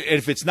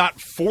if it's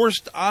not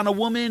forced on a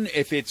woman,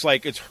 if it's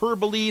like it's her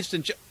beliefs,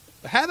 and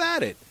have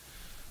at it.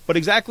 But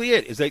exactly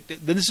it is like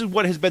this is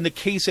what has been the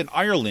case in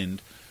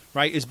Ireland.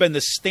 Right, has been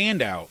the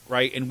standout,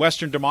 right, in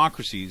Western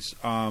democracies,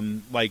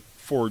 like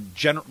for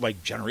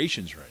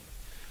generations, right?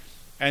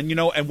 And you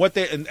know,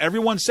 and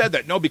everyone said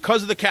that no,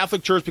 because of the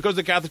Catholic Church,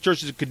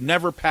 it could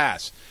never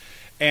pass.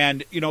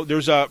 And you know,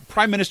 there's a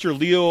Prime Minister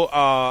Leo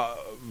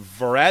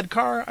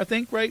Varadkar, I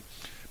think, right,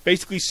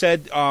 basically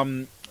said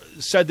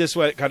this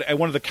at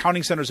one of the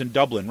counting centers in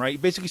Dublin, right? He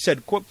basically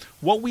said, quote,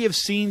 "What we have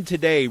seen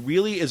today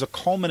really is a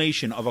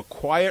culmination of a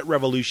quiet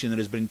revolution that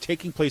has been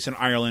taking place in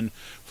Ireland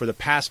for the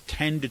past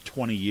 10 to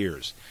 20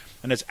 years."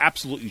 And that's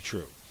absolutely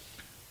true.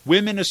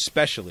 Women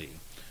especially,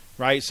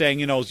 right, saying,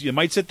 you know, you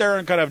might sit there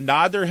and kind of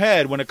nod their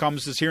head when it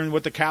comes to hearing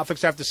what the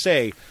Catholics have to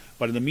say,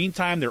 but in the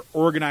meantime, they're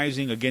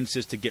organizing against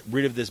this to get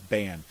rid of this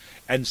ban.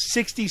 And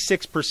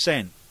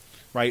 66%,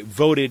 right,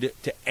 voted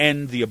to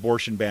end the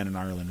abortion ban in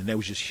Ireland, and that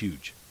was just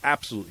huge.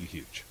 Absolutely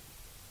huge.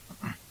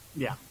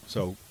 Yeah.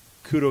 So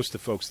kudos to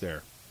folks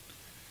there.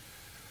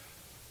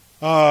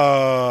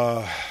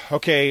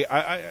 Okay,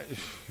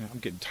 I'm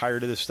getting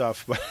tired of this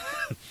stuff, but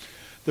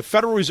the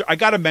Federal Reserve, I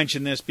got to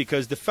mention this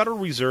because the Federal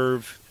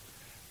Reserve,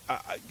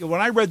 when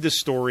I read this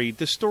story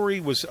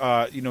was,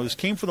 you know, this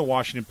came from the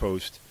Washington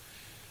Post,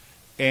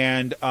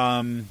 and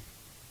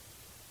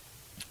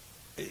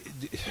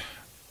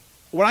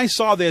when I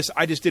saw this,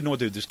 I just didn't know what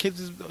to do.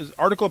 This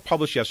article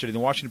published yesterday in the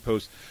Washington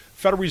Post.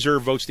 Federal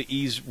Reserve votes to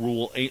ease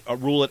a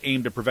rule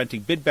aimed at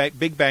preventing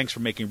big banks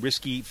from making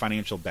risky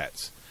financial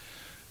bets.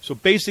 So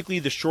basically,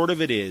 the short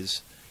of it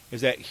is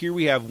that here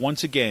we have,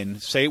 once again,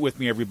 say it with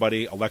me,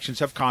 everybody, elections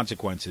have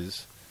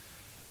consequences,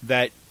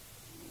 that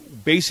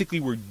basically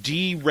we're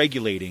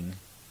deregulating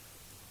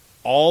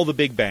all the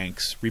big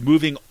banks,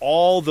 removing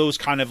all those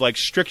kind of like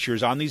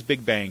strictures on these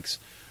big banks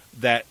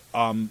that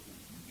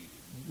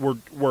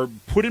were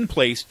put in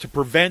place to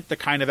prevent the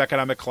kind of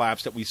economic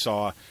collapse that we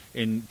saw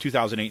in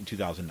 2008 and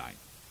 2009.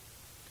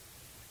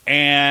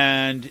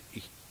 And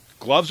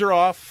gloves are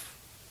off,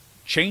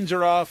 chains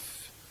are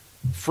off,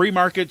 free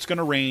market's going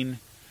to reign.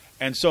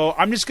 And so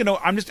I'm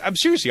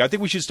seriously, I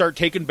think we should start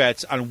taking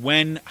bets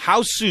on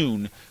how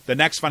soon the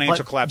next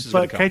financial collapse is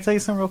going to come. Can I tell you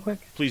something real quick?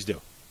 Please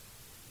do.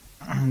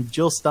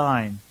 Jill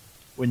Stein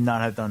would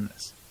not have done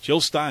this.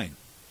 Jill Stein.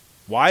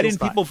 Why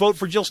didn't people vote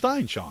for Jill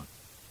Stein, Sean?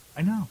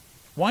 I know.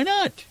 Why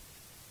not?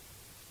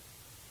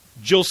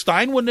 Jill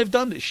Stein wouldn't have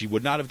done this. She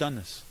would not have done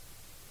this.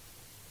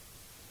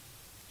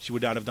 She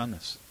would not have done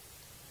this.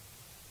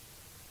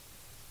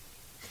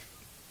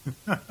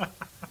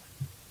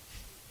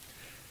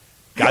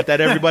 Got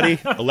that, everybody?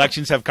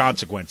 Elections have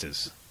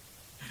consequences.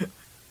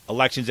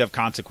 Elections have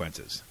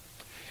consequences.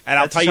 And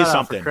I'll tell you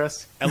something.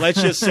 And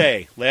let's just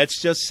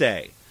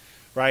say,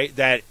 right,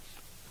 that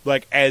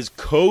like as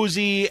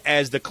cozy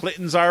as the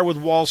Clintons are with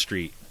Wall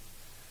Street,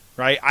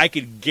 right, I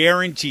could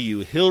guarantee you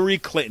Hillary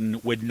Clinton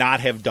would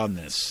not have done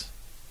this.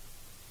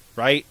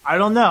 Right? I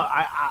don't know.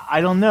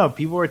 I don't know.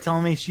 People were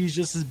telling me she's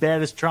just as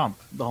bad as Trump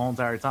the whole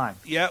entire time.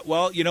 Yeah,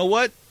 well, you know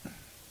what?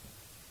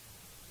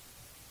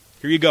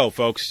 Here you go,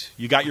 folks.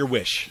 You got your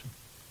wish.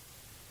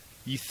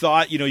 You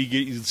thought, you know,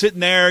 you're sitting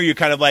there, you're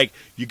kind of like,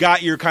 you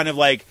got your kind of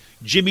like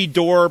Jimmy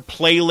Dore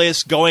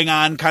playlist going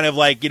on, kind of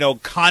like, you know,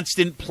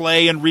 constant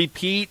play and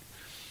repeat.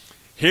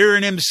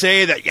 hearing him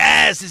say that,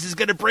 yes, this is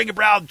going to bring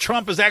about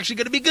Trump is actually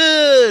going to be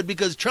good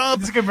because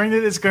Trump. It's going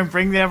to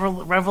bring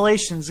the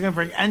revelations. It's going to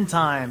bring end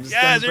times.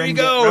 Yeah, there you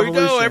go. Here you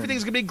go.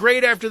 Everything's going to be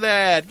great after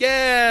that.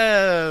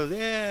 Yeah,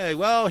 yeah.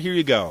 Well, here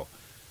you go.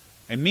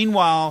 And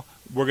meanwhile,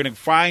 we're going to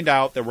find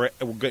out that we're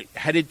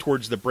headed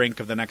towards the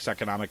brink of the next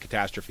economic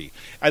catastrophe.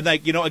 And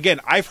like, you know, again,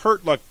 I've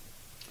heard.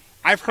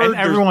 And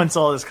everyone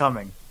saw this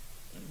coming.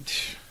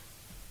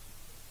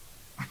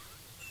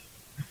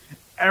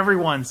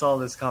 Everyone saw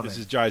this coming.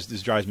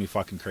 This drives me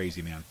fucking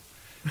crazy, man.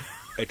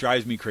 It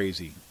drives me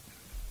crazy.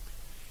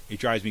 It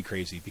drives me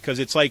crazy because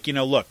it's like, you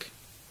know, look,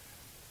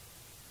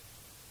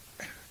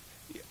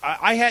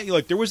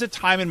 there was a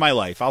time in my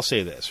life, I'll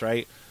say this,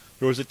 right?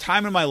 There was a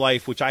time in my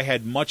life which I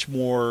had much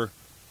more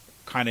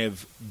kind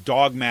of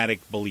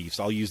dogmatic beliefs.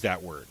 I'll use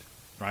that word,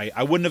 right?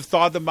 I wouldn't have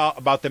thought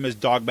about them as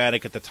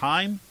dogmatic at the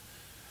time.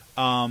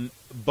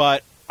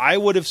 But I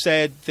would have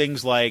said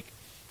things like,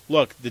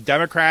 look, the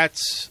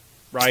Democrats,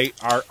 right,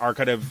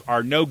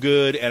 are no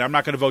good, and I'm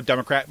not going to vote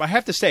Democrat. But I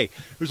have to say,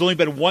 there's only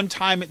one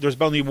time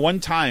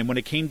when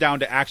it came down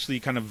to actually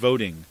kind of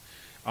voting,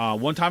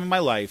 one time in my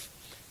life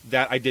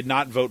that I did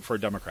not vote for a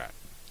Democrat.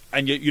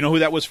 And you know who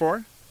that was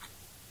for?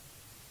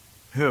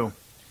 Who?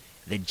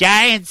 The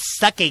giant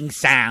sucking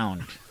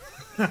sound.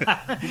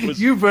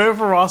 You voted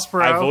for Ross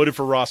Perot? I voted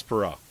for Ross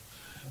Perot.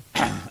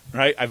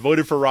 Right? I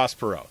voted for Ross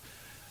Perot.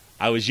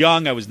 I was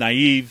young. I was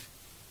naive.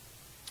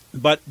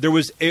 But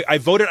I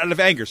voted out of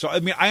anger. So, I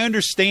mean, I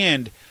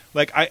understand,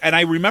 and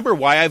I remember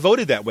why I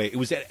voted that way. It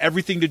was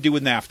everything to do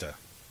with NAFTA.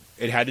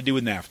 It had to do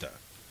with NAFTA.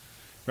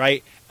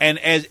 Right? And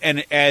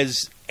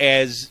as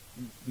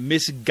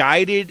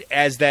misguided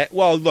as that,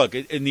 well, look,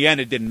 in the end,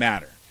 it didn't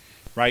matter.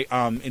 Right?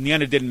 In the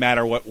end, it didn't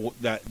matter what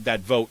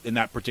that vote in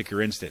that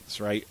particular instance.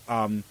 Right?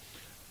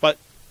 But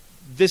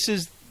this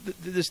is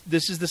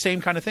the same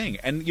kind of thing.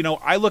 And, you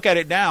know, I look at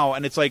it now,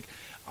 and it's like,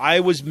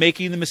 I was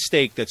making the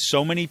mistake that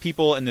so many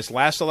people in this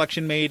last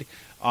election made.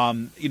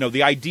 You know,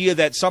 the idea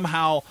that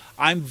somehow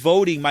I'm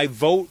voting, my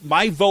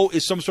vote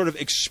is some sort of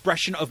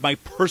expression of my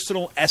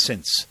personal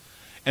essence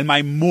and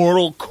my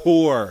moral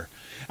core.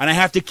 And I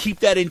have to keep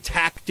that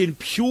intact and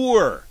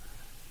pure.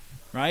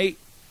 Right?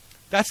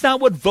 That's not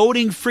what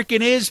voting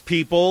freaking is,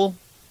 people.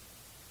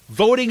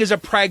 Voting is a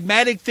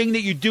pragmatic thing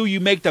that you do. You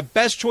make the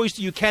best choice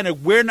that you can.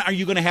 And where are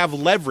you going to have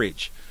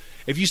leverage?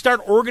 If you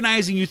start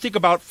organizing, you think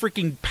about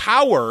freaking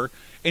power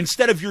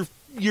instead of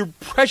your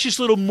precious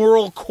little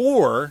moral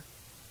core,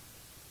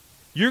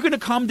 you're going to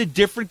come to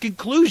different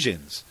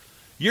conclusions.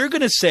 You're going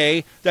to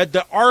say that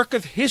the arc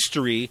of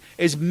history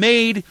is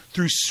made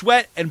through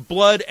sweat and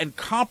blood and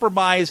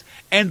compromise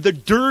and the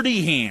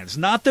dirty hands,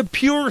 not the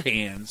pure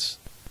hands.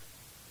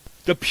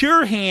 The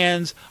pure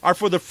hands are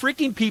for the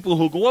freaking people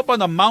who go up on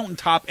the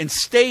mountaintop and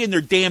stay in their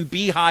damn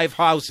beehive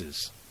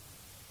houses.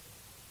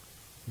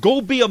 Go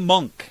be a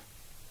monk.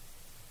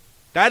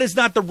 That is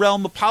not the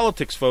realm of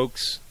politics,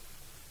 folks.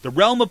 The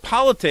realm of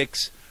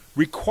politics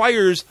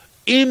requires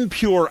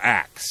impure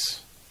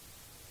acts.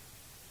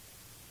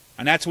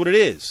 And that's what it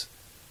is.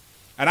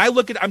 And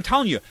I'm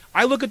telling you,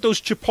 I look at those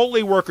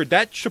Chipotle workers,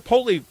 that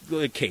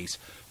Chipotle case,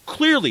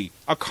 clearly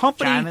a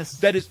company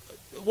that is,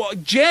 well,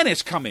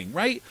 Janice coming,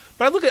 right?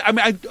 But I look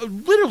at,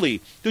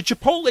 literally, the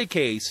Chipotle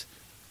case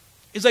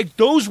is like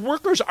those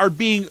workers are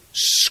being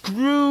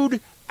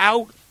screwed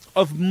out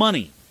of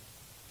money.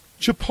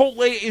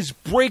 Chipotle is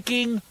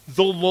breaking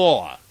the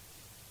law.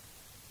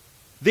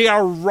 They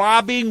are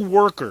robbing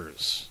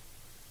workers.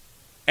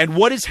 And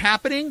what is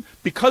happening?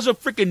 Because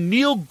of freaking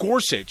Neil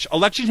Gorsuch,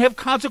 elections have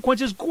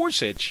consequences,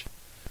 Gorsuch,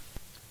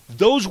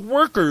 those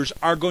workers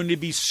are going to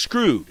be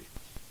screwed.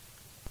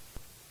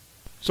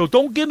 So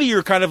don't give me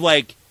your kind of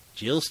like,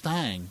 Jill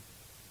Stein.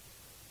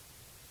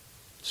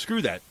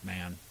 Screw that,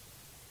 man.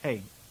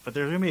 Hey, but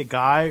there's going to be a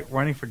guy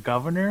running for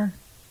governor.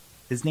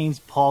 His name's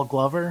Paul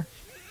Glover.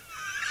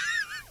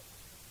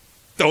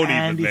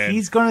 Man.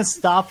 He's going to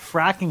stop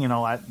fracking and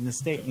all that in the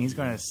state, and he's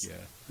going to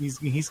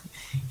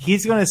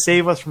he's going to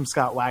save us from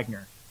Scott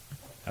Wagner.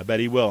 I bet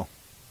he will.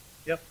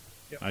 Yep.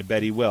 I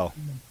bet he will.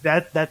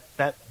 That's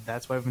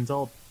what I've been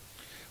told.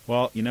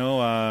 Well, you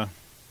know,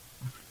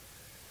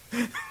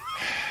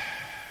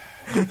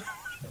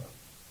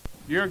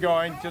 you're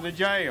going to the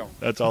jail.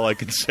 That's all I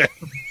can say.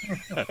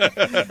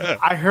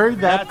 I heard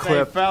that That's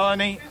clip a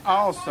felony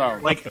also.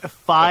 like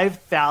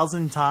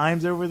 5,000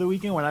 times over the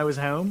weekend when I was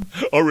home.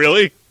 Oh,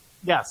 really?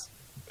 Yes.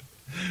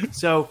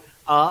 So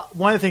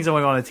one of the things I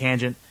want to go on a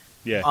tangent.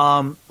 Yeah.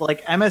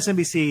 Like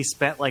MSNBC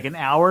spent like an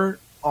hour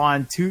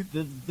on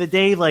the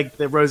day like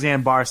the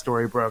Roseanne Barr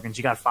story broke and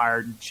she got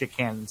fired and shit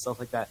canned and stuff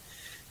like that.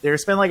 They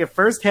spent like a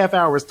first half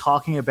hour was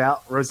talking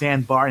about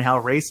Roseanne Barr and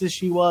how racist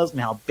she was and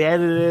how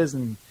bad it is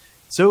and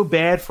so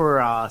bad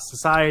for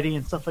society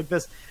and stuff like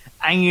this.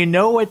 And you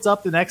know what's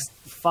up the next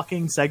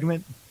fucking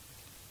segment?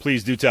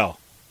 Please do tell.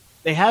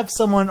 They have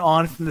someone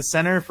on from the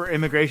Center for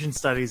Immigration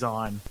Studies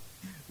on,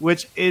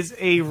 which is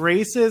a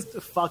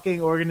racist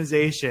fucking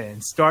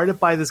organization started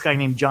by this guy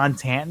named John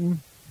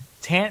Tanton.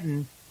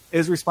 Tanton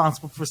is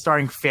responsible for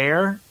starting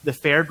FAIR, the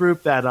FAIR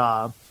group that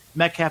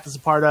Metcalf is a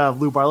part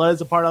of, Lou Bartlett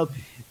is a part of.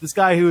 This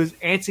guy who is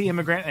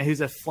anti-immigrant and who's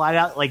a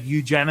flat-out like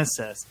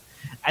eugenicist,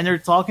 and they're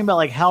talking about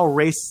like how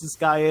racist this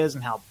guy is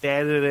and how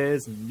bad it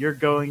is, and you're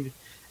going,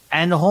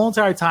 and the whole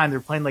entire time they're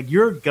playing like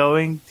you're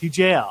going to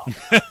jail,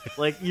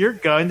 like you're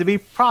going to be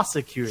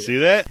prosecuted. See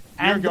that?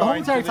 And You're the whole going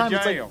entire to the time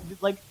it's jail.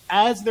 like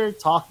as they're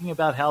talking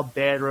about how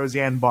bad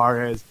Roseanne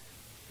Barr is,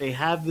 they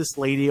have this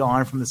lady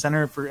on from the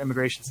Center for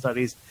Immigration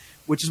Studies,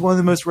 which is one of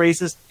the most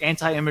racist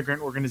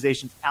anti-immigrant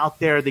organizations out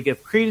there. They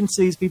give credence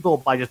to these people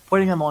by just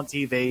putting them on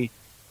TV.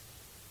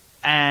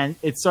 And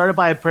it started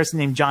by a person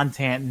named John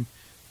Tanton,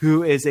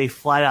 who is a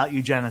flat-out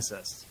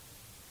eugenicist.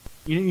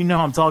 You know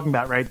who I'm talking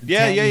about, right?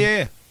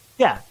 Yeah.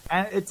 Yeah,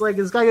 and it's like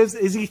this guy goes,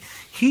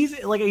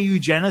 he's like a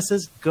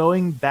eugenicist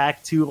going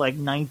back to like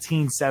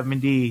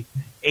 1978,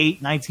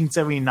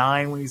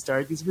 1979 when he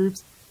started these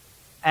groups.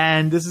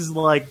 And this is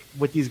like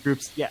with these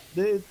groups, yeah.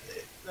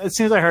 As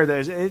soon as I heard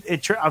those,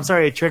 I'm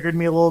sorry, it triggered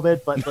me a little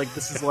bit, but like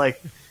this is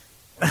like.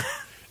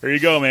 There you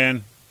go,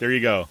 man. There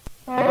you go.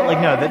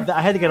 Like no,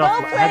 I had to get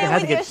off. I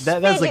had to get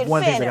that's like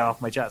one thing finna. I got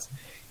off my chest.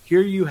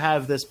 Here you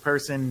have this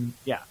person.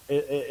 Yeah,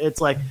 it's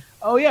like,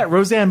 oh yeah,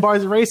 Roseanne Barr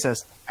is a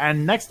racist.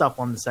 And next up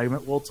on the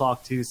segment, we'll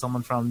talk to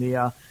someone from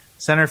the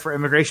Center for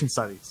Immigration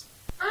Studies.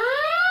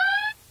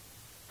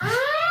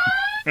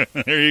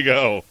 There you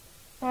go.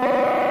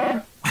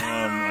 Oh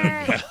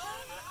my god.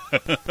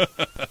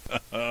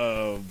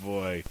 Oh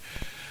boy.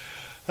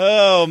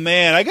 Oh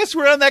man, I guess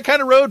we're on that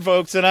kind of road,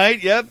 folks,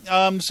 tonight. Yep.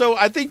 So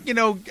I think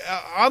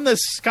on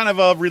this kind of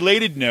a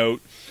related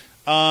note,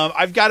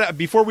 I've got to,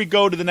 before we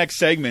go to the next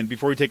segment,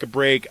 before we take a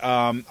break,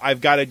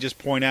 I've got to just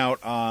point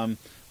out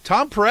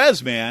Tom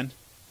Perez, man.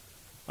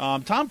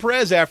 Tom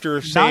Perez,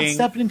 after saying not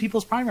stepping in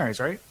people's primaries,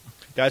 right?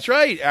 That's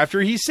right. After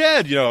he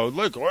said,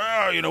 look,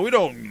 well, we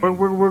don't.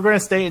 We're going to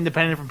stay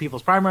independent from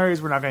people's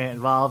primaries. We're not going to get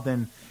involved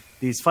in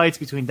these fights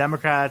between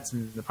Democrats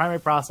and the primary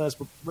process.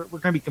 We're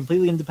going to be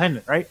completely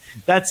independent, right?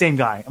 That same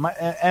guy.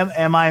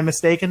 Am I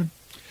mistaken?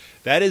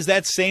 That is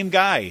that same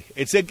guy.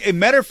 It's a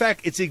matter of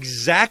fact, it's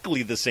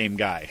exactly the same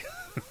guy,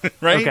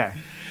 right? Okay.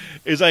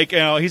 It's like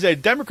he's a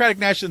Democratic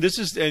national. This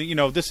is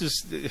this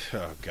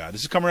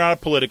is coming out of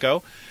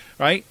Politico,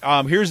 right?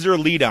 Here's their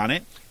lead on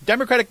it.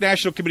 Democratic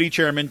National Committee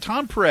Chairman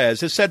Tom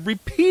Perez has said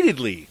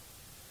repeatedly,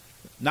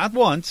 not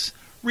once,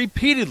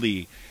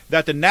 repeatedly,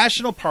 that the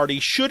National Party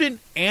shouldn't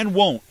and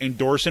won't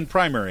endorse in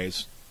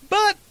primaries.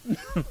 But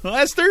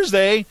last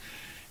Thursday,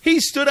 he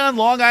stood on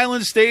Long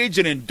Island stage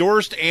and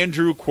endorsed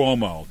Andrew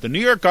Cuomo, the New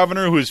York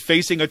governor who is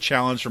facing a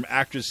challenge from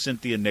actress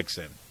Cynthia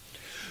Nixon.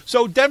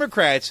 So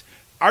Democrats,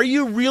 are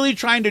you really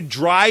trying to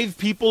drive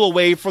people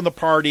away from the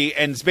party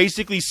and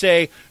basically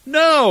say,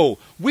 no,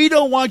 we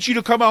don't want you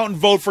to come out and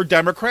vote for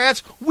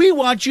Democrats. We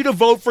want you to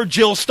vote for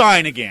Jill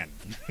Stein again.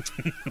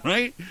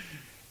 Right?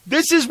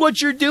 This is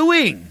what you're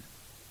doing.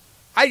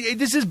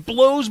 This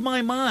blows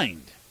my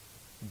mind.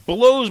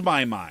 Blows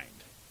my mind.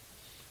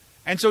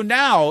 And so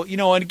now,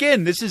 and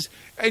again, this is,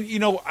 and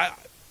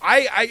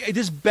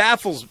this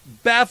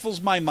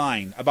baffles my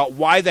mind about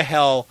why the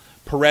hell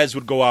Perez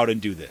would go out and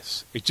do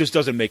this. It just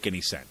doesn't make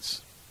any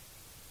sense.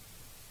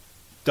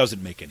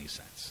 Doesn't make any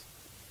sense.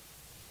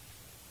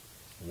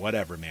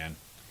 Whatever, man.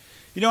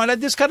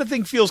 And this kind of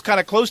thing feels kind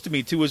of close to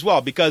me, too, as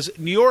well, because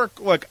New York,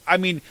 look, I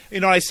mean,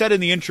 I said in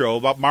the intro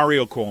about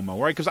Mario Cuomo,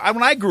 right? Because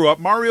when I grew up,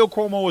 Mario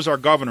Cuomo was our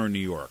governor in New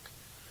York,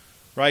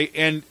 right?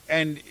 And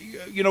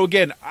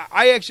again,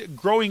 I actually,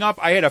 growing up,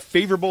 I had a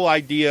favorable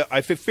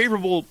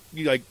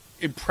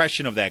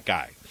impression of that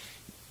guy,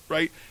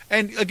 right?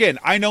 And again,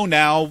 I know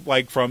now,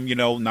 like from,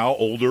 now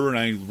older, and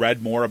I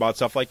read more about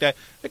stuff like that,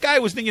 the guy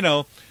was,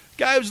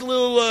 guy was a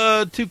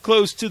little too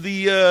close to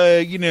the,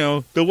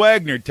 the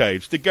Wagner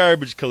types, the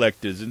garbage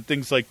collectors and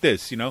things like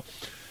this,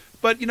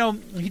 But, he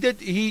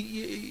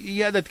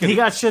had that. He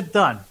got shit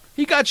done.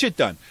 He got shit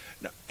done.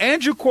 Now,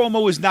 Andrew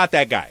Cuomo is not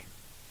that guy.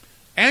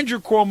 Andrew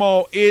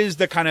Cuomo is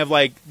the kind of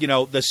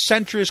the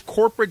centrist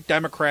corporate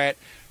Democrat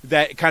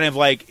that kind of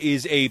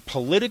is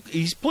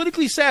he's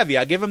politically savvy.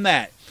 I'll give him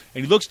that.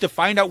 And he looks to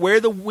find out where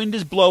the wind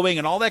is blowing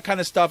and all that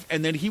kind of stuff.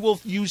 And then he will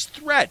use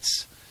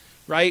threats,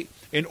 right?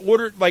 In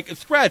order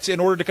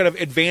to kind of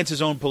advance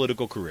his own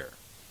political career.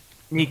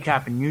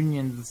 Kneecapping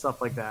unions and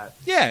stuff like that.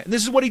 Yeah, and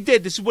this is what he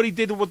did. This is what he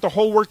did with the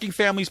whole Working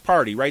Families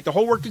Party, right? The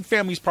whole Working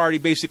Families Party,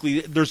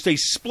 basically, there's a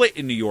split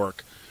in New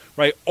York,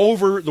 right,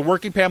 over the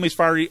Working Families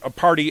Party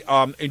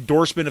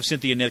endorsement of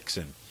Cynthia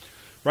Nixon,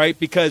 right?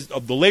 Because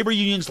of the labor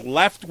unions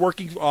left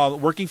Working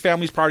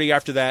Families Party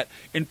after that,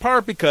 in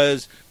part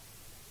because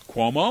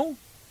Cuomo,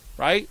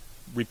 right,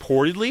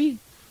 reportedly,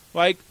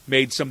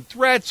 made some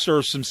threats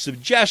or some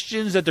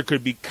suggestions that there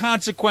could be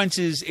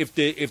consequences if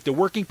the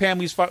Working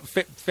Families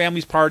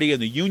Party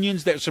and the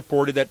unions that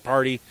supported that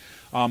party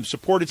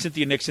supported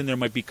Cynthia Nixon, there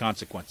might be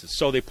consequences.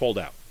 So they pulled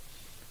out,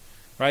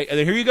 right? And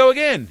then here you go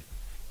again.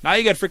 Now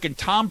you got freaking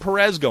Tom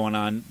Perez going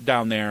on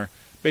down there,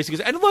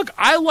 basically. And look,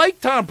 I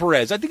like Tom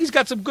Perez. I think he's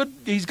got some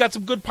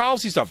good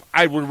policy stuff.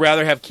 I would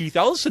rather have Keith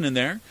Ellison in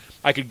there.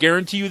 I could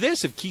guarantee you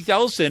this. If Keith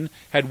Ellison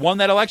had won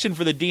that election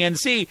for the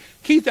DNC,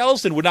 Keith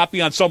Ellison would not be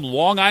on some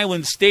Long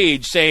Island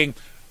stage saying,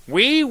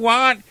 We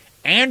want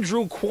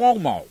Andrew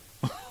Cuomo.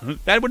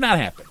 That would not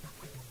happen.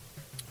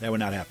 That would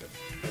not happen.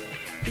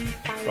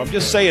 So I'm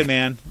just saying,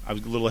 man. I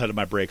was a little ahead of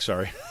my break.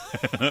 Sorry.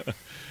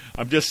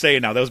 I'm just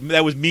saying now.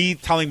 That was me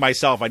telling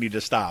myself I need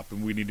to stop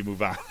and we need to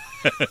move on.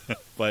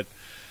 But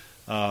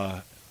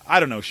I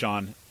don't know,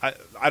 Sean.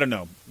 I don't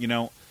know. You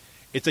know,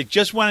 it's like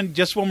just when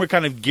we're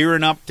kind of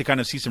gearing up to kind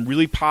of see some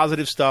really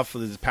positive stuff for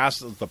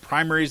the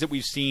primaries that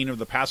we've seen over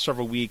the past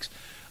several weeks.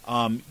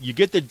 You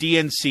get the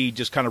DNC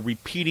just kind of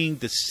repeating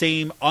the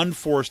same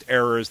unforced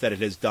errors that it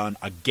has done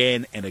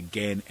again and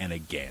again and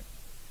again.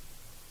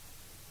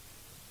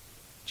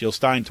 Jill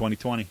Stein,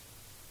 2020.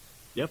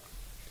 Yep.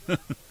 There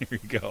you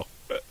go.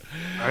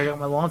 I got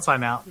my lawn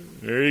sign out.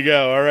 There you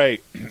go. All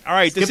right.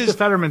 Skip this is the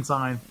Fetterman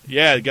sign.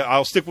 Yeah,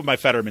 I'll stick with my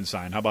Fetterman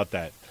sign. How about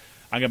that?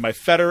 I'm going to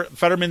have my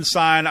Fetterman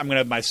sign. I'm going to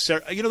have my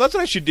that's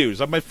what I should do.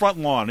 Is I have my front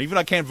lawn. Even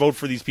I can't vote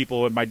for these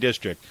people in my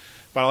district,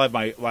 but I'll have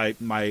my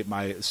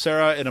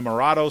Sarah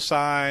Innamorato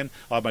sign.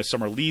 I'll have my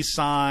Summer Lee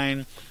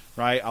sign.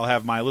 Right. I'll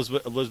have my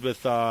Elizabeth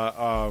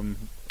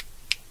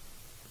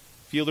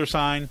Fielder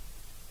sign.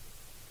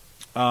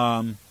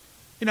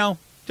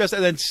 Just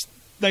and then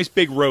nice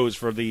big rose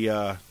for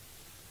the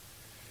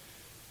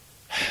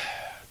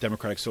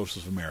Democratic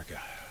Socialists of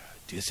America.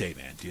 DSA,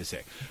 man,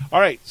 DSA.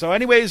 All right. So,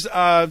 anyways,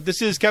 this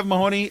is Kevin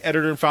Mahoney,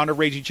 editor and founder of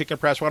Raging Chicken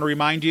Press. I want to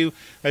remind you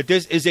that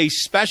this is a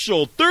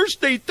special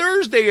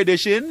Thursday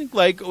edition,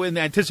 like in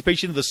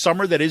anticipation of the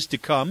summer that is to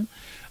come,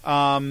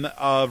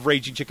 of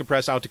Raging Chicken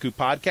Press Out to Coop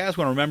podcast. I want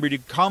to remember to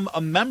become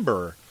a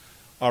member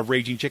of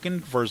Raging Chicken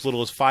for as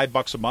little as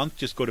 $5 a month.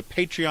 Just go to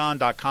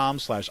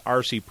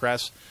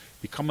patreon.com/rcpress.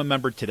 Become a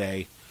member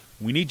today.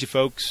 We need you,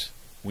 folks.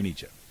 We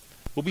need you.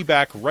 We'll be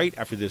back right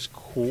after this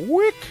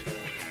quick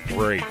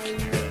break.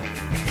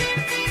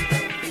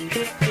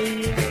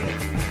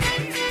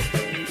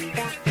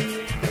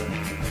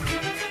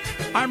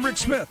 I'm Rick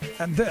Smith,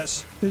 and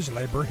this is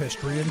Labor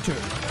History in 2.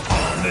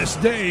 On this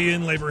day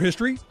in labor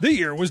history, the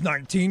year was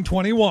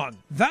 1921.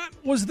 That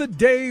was the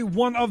day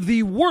one of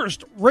the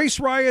worst race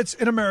riots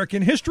in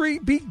American history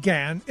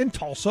began in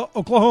Tulsa,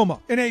 Oklahoma.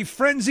 In a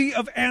frenzy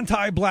of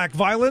anti-black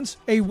violence,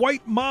 a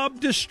white mob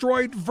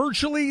destroyed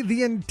virtually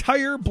the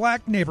entire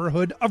black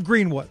neighborhood of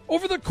Greenwood.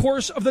 Over the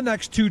course of the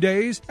next 2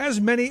 days,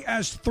 as many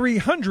as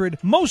 300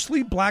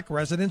 mostly black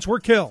residents were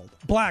killed.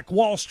 Black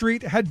Wall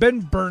Street had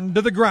been burned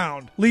to the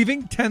ground,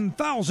 leaving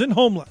 10,000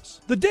 homeless.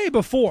 The day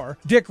before,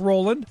 Dick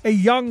Rowland, a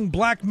young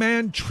black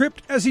man,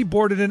 tripped as he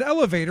boarded an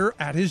elevator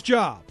at his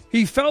job.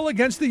 He fell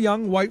against the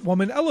young white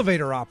woman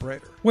elevator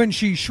operator. When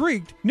she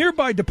shrieked,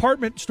 nearby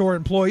department store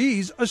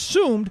employees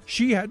assumed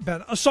she had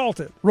been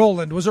assaulted.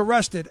 Rowland was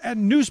arrested,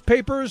 and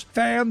newspapers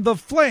fanned the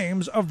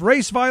flames of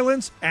race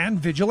violence and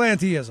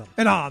vigilantism.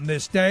 And on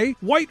this day,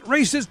 white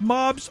racist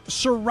mobs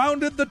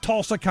surrounded the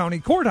Tulsa County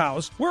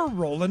Courthouse where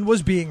Rowland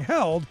was being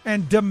held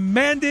and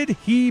demanded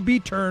he be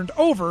turned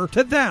over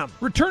to them.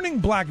 Returning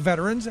black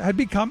veterans had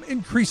become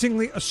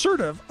increasingly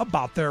assertive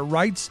about their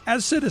rights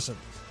as citizens.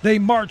 They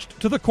marched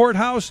to the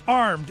courthouse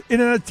armed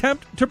in an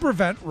attempt to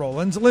prevent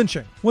Rowland's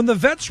lynching. When the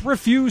vets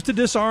refused to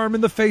disarm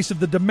in the face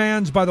of the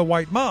demands by the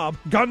white mob,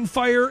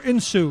 gunfire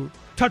ensued,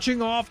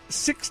 touching off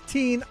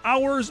 16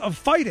 hours of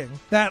fighting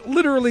that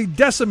literally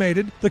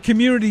decimated the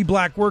community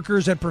black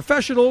workers and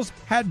professionals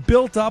had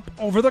built up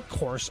over the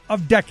course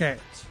of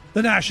decades.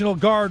 The National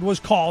Guard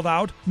was called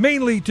out,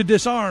 mainly to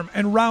disarm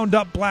and round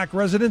up black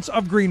residents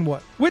of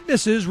Greenwood.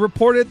 Witnesses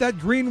reported that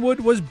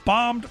Greenwood was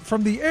bombed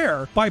from the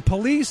air by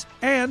police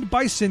and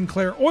by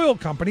Sinclair Oil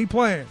Company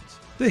planes.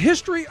 The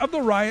history of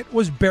the riot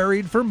was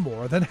buried for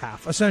more than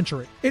half a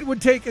century. It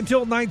would take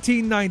until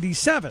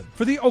 1997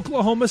 for the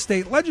Oklahoma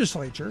State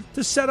Legislature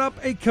to set up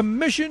a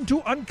commission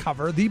to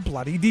uncover the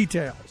bloody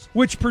details,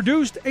 which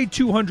produced a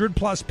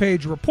 200-plus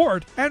page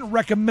report and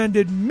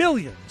recommended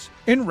millions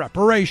in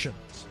reparations.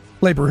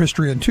 Labor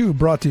History in 2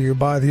 brought to you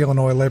by the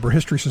Illinois Labor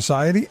History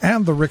Society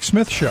and The Rick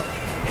Smith Show.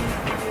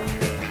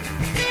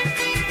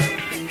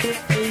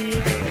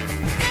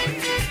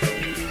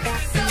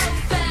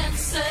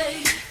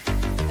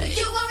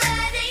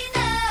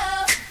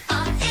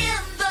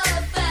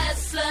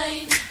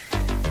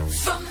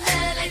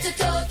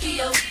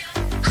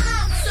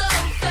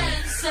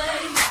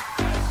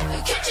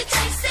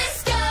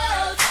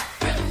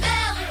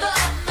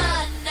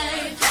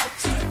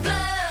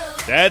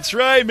 That's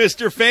right,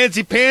 Mr.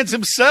 Fancy Pants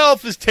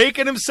himself is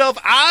taking himself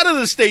out of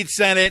the state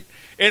Senate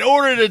in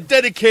order to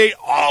dedicate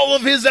all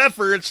of his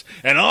efforts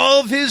and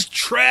all of his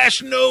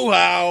trash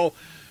know-how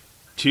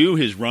to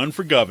his run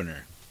for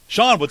governor.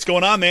 Sean, what's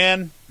going on,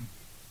 man?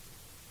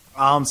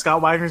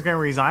 Scott Wagner's going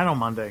to resign on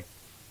Monday.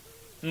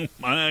 Oh,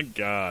 my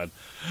God.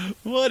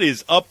 What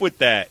is up with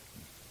that?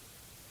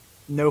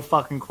 No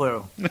fucking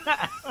clue.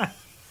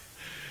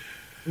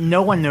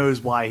 No one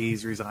knows why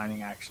he's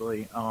resigning,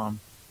 actually.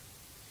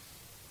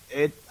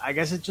 I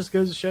guess it just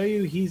goes to show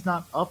you he's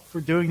not up for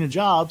doing the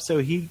job, so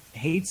he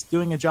hates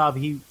doing a job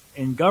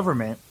in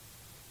government,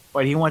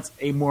 but he wants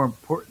a more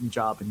important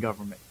job in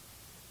government.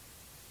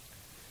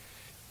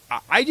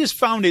 I just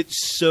found it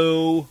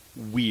so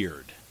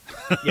weird.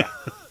 Yeah.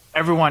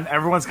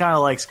 everyone's kind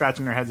of like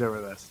scratching their heads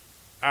over this.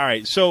 All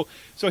right, so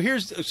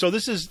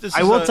this is.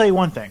 I will tell you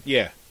one thing.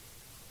 Yeah,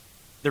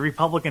 the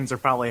Republicans are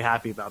probably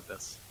happy about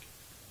this.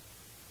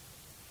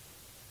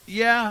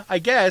 Yeah, I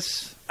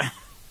guess.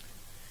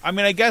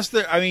 I guess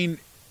that.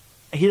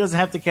 He doesn't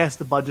have to cast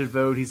the budget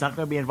vote. He's not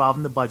going to be involved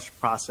in the budget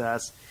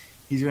process.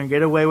 He's going to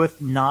get away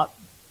with not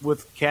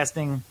with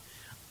casting.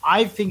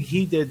 I think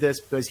he did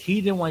this because he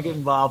didn't want to get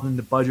involved in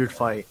the budget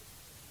fight.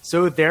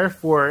 So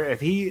therefore,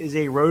 if he is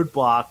a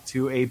roadblock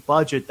to a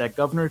budget that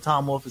Governor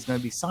Tom Wolf is going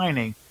to be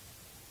signing,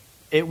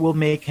 it will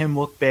make him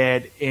look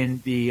bad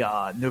in the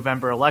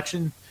November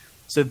election.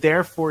 So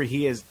therefore,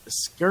 he is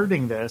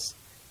skirting this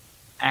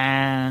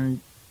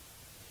and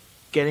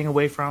getting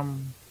away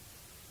from,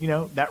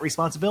 that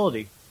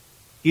responsibility.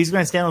 He's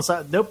going to stand on the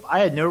side. Nope,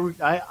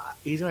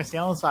 he's going to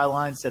stand on the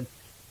sidelines. Said,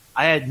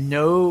 I had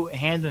no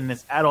hand in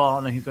this at all,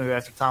 and then he's going to go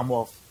after Tom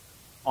Wolf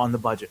on the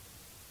budget.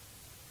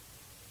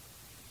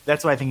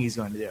 That's what I think he's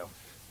going to do.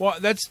 Well,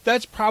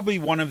 that's probably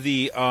one of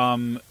the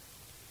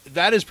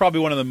that is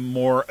probably one of the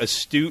more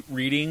astute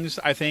readings,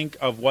 I think,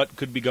 of what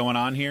could be going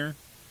on here,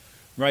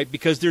 right?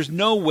 Because there's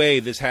no way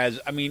this has.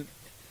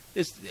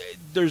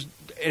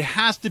 It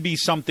has to be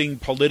something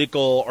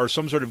political or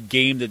some sort of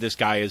game that this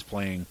guy is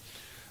playing.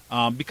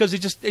 Because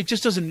it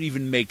just doesn't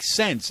even make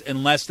sense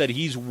unless that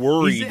he's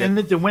worried. He's in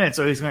it to win it,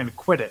 so he's going to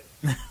quit it.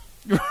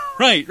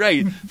 Right.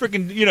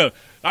 Freaking,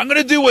 I'm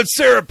going to do what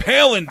Sarah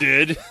Palin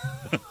did,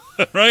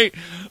 right?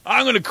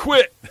 I'm going to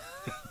quit,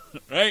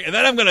 right? And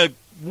then I'm going to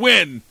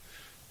win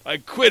by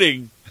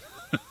quitting.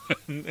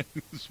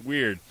 It's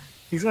weird.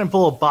 He's going to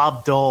pull a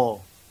Bob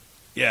Dole.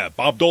 Yeah,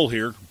 Bob Dole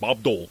here.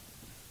 Bob Dole.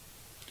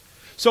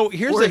 So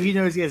here's he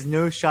knows he has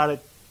no shot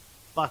at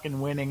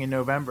fucking winning in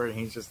November, and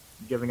he's just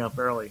giving up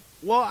early.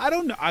 Well, I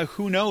don't know.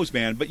 Who knows,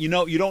 man? But you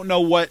don't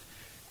know what.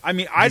 I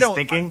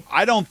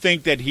don't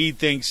think that he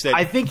thinks that.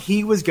 I think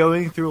he was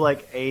going through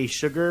like a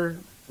sugar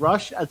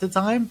rush at the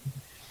time.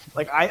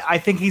 Like I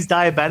think he's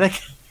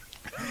diabetic,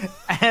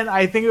 and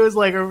I think it was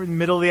like in the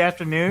middle of the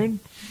afternoon,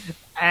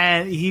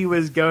 and he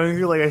was going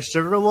through like a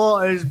sugar lull,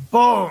 and just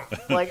boom,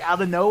 like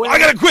out of nowhere. I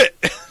gotta quit.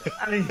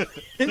 And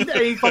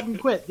he fucking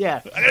quit.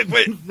 Yeah, I gotta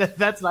quit.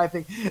 That's what I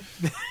think.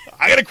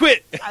 I gotta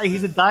quit.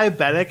 He's a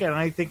diabetic, and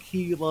I think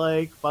he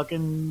like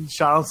fucking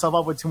shot himself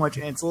up with too much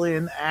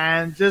insulin,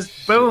 and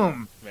just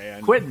boom,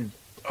 man, quitting,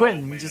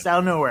 just out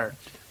of nowhere.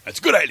 That's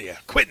a good idea.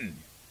 Quitting,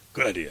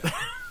 good idea.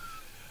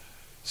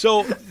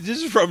 So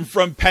this is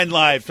from Penn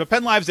Live. So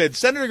Penn Live said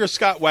Senator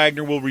Scott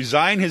Wagner will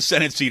resign his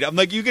Senate seat. I'm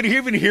like, you can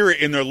even hear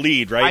it in their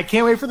lead, right? I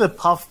can't wait for the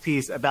puff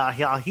piece about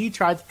how he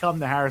tried to come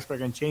to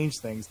Harrisburg and change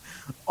things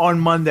on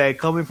Monday,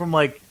 coming from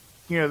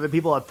the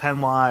people at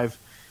Penn Live.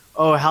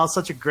 Oh, how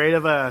such a great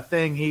of a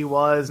thing he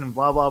was, and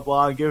blah blah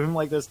blah. And give him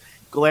like this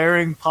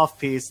glaring puff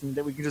piece, and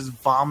that we can just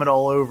vomit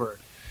all over.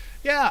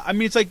 Yeah,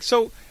 it's like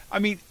so.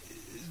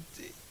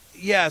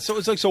 Yeah, so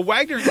it's like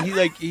Wagner.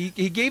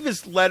 He gave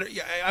his letter.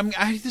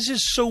 This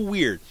is so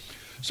weird.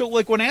 So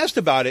when asked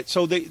about it,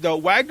 so the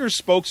Wagner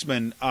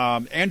spokesman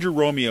Andrew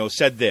Romeo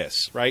said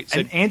this, right?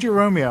 And Andrew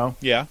Romeo,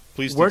 yeah,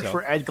 please worked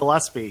for Ed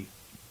Gillespie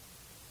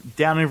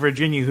down in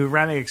Virginia, who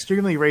ran an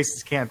extremely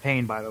racist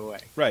campaign, by the way.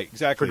 Right,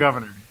 exactly. For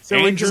governor.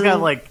 So we just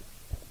got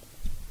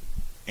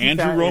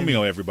Andrew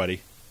Romeo, everybody.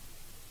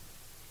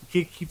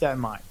 Keep that in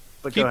mind.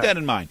 But keep that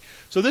in mind.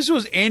 So this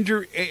was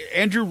Andrew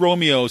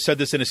Romeo said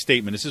this in a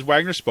statement. This is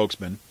Wagner's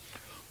spokesman.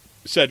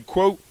 Said,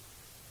 quote,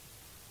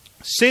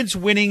 since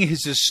winning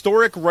his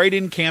historic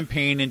write-in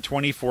campaign in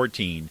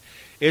 2014,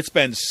 it's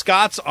been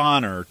Scott's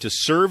honor to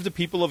serve the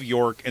people of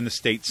York in the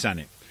state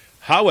Senate.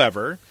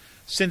 However,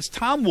 since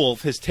Tom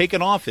Wolf has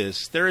taken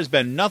office, there has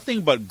been nothing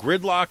but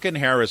gridlock in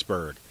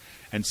Harrisburg.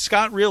 And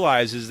Scott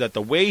realizes that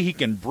the way he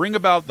can bring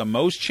about the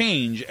most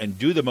change and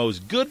do the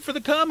most good for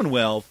the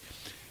Commonwealth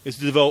is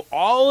to devote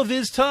all of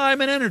his time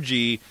and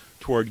energy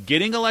toward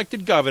getting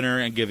elected governor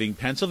and giving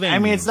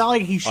Pennsylvania. It's not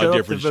like he showed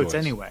up to votes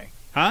anyway.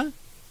 Huh?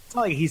 It's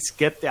not like he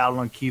skipped out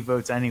on key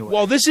votes anyway.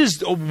 Well, this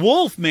is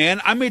Wolf, man.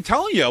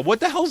 Telling you,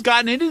 what the hell's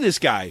gotten into this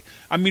guy?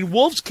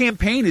 Wolf's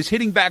campaign is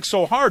hitting back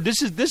so hard.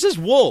 This is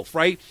Wolf,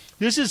 right?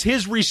 This is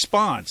his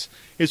response.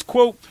 Is,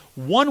 quote,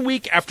 1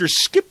 week after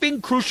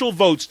skipping crucial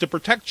votes to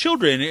protect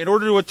children in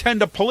order to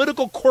attend a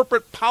political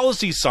corporate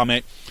policy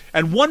summit,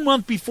 and 1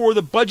 month before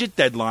the budget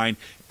deadline,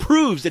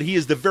 proves that he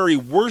is the very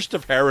worst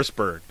of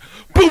Harrisburg.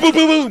 Boom, boom,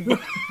 boom, boom.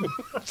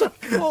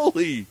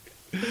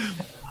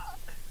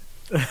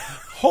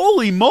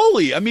 Holy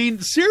moly.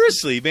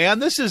 Seriously, man.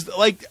 This is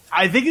like...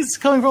 I think it's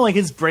coming from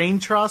his brain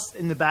trust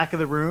in the back of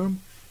the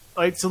room.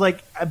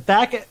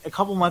 Back a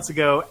couple months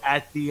ago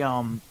at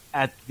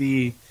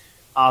the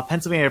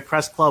Pennsylvania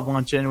Press Club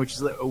luncheon, which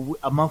is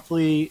a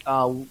monthly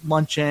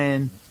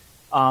luncheon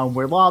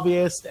where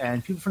lobbyists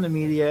and people from the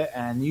media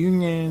and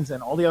unions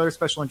and all the other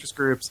special interest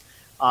groups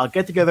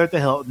get together at the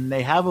Hilton.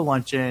 They have a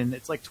luncheon.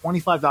 It's like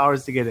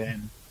 $25 to get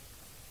in.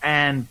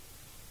 And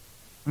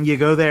you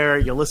go there,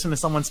 you listen to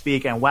someone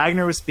speak, and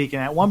Wagner was speaking.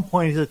 At one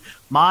point, he said,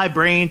 my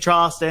brain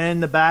trust in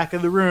the back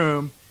of the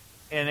room.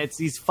 and it's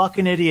these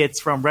fucking idiots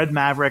from Red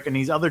Maverick and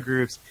these other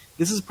groups.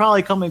 This is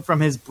probably coming from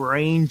his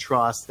brain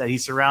trust that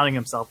he's surrounding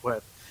himself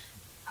with.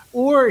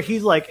 Or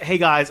he's like, hey,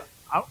 guys,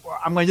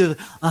 I'm going to do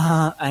this.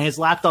 And his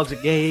lapdog's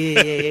like,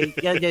 yes,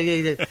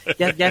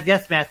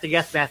 master,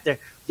 yes, master.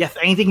 Yes,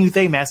 anything you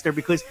say, master,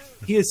 because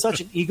he is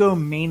such an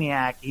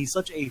egomaniac. He's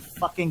such a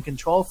fucking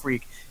control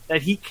freak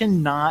that he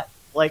cannot,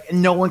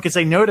 and no one can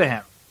say no to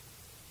him.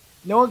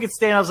 No one can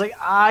stand up and say,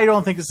 I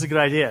don't think this is a good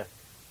idea.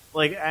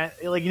 You know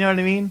what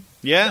I mean?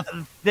 Yeah.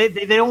 They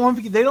don't want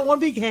to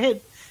be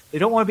hit. They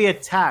don't want to be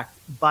attacked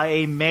by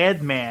a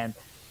madman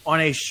on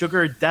a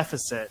sugar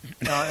deficit,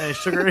 a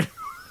sugar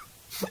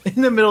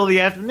in the middle of the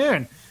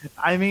afternoon.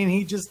 I mean,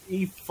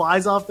 he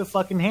flies off the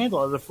fucking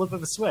handle at the flip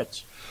of a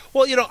switch.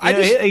 Well,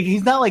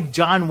 he's not like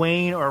John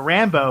Wayne or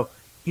Rambo.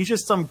 He's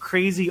just some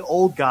crazy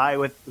old guy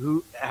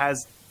who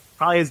has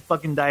probably his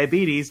fucking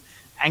diabetes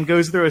and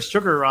goes through a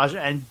sugar rush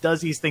and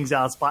does these things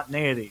out of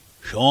spontaneity.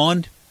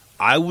 Sean,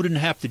 I wouldn't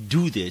have to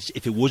do this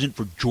if it wasn't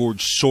for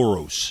George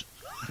Soros.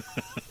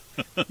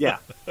 Yeah,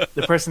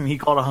 the person he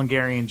called a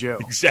Hungarian Jew.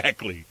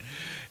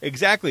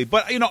 Exactly.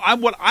 But,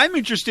 what I'm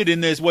interested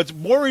in this, what's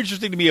more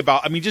interesting to me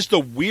about, just the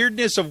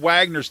weirdness of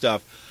Wagner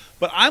stuff,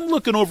 but I'm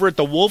looking over at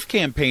the Wolf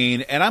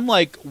campaign, and I'm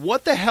like,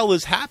 what the hell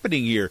is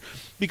happening here?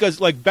 Because,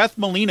 Beth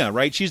Molina,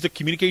 right, she's the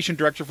communication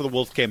director for the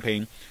Wolf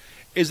campaign,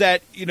 is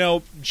that,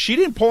 she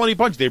didn't pull any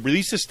punches. They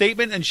released a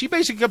statement, and she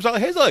basically comes out,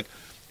 hey, look,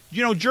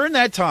 during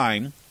that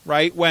time,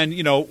 right, when,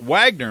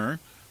 Wagner,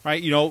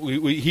 right,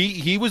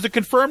 he was the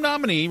confirmed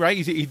nominee, right,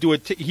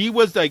 he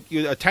was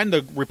attend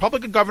the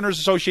Republican Governors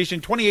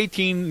Association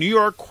 2018 New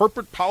York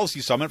Corporate Policy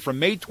Summit from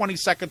May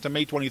 22nd to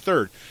May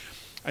 23rd.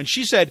 And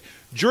she said,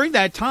 during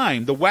that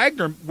time, the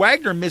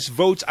Wagner missed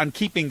votes on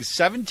keeping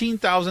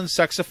 17,000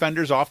 sex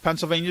offenders off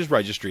Pennsylvania's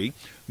registry,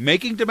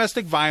 making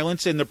domestic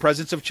violence in the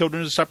presence of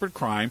children a separate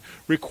crime,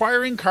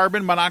 requiring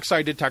carbon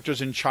monoxide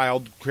detectors in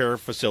child care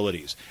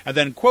facilities. And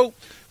then, quote,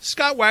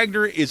 Scott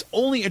Wagner is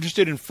only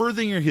interested in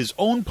furthering his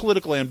own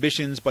political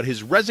ambitions, but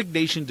his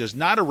resignation does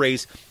not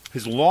erase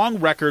his long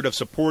record of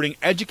supporting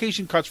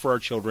education cuts for our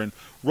children,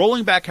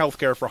 rolling back health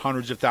care for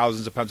hundreds of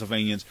thousands of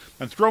Pennsylvanians,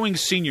 and throwing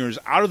seniors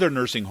out of their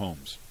nursing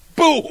homes.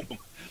 Boom!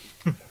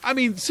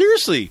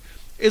 Seriously.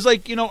 It's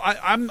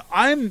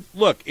I'm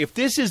look, if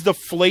this is the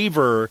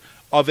flavor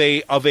of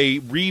a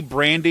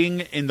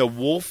rebranding in the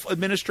Wolf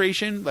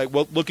administration,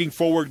 going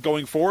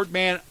forward,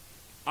 man,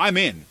 I'm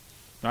in.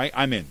 Right?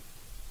 I'm in.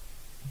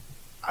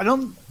 I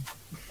don't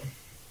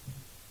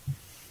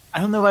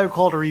know if I would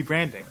call it a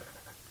rebranding.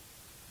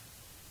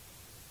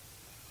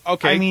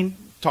 Okay.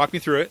 Talk me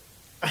through it.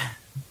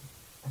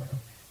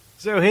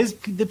 So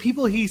the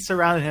people he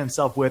surrounded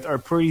himself with are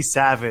pretty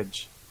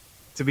savage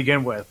to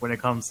begin with when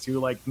it comes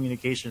to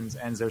communications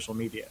and social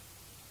media.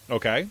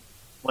 Okay.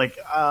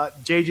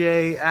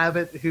 JJ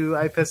Abbott, who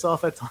I piss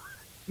off at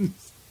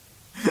times.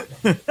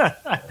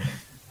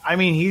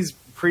 He's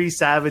pretty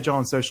savage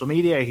on social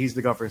media. He's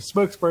the governor's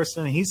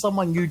spokesperson. He's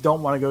someone you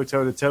don't want to go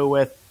toe to toe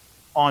with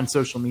on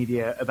social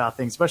media about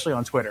things, especially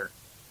on Twitter.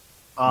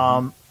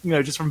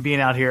 Just from being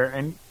out here,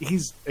 and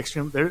he's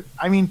extremely.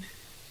 I'm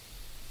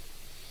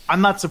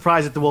not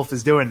surprised that the Wolf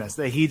is doing this.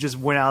 That he just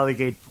went out of the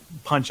gate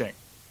punching.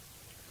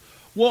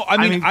 Well,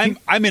 I'm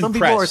impressed. Some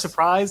people are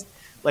surprised,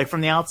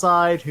 from the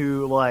outside,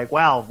 who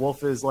wow,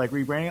 Wolf is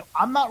rebranding.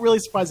 I'm not really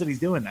surprised that he's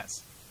doing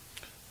this.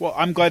 Well,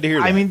 I'm glad to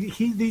hear that.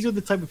 These are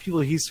the type of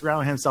people he's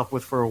surrounded himself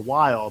with for a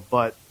while,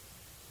 but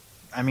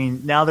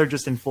now they're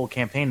just in full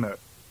campaign mode.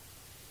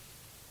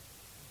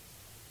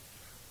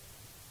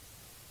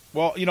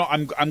 Well,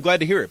 I'm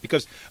glad to hear it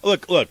because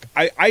look,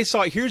 I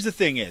saw. Here's the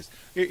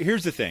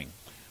thing,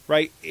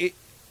 right?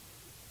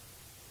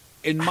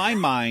 In my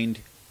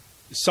mind,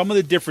 some of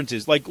the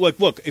differences,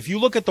 look, if you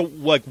look at the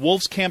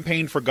Wolf's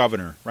campaign for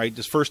governor, right,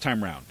 this first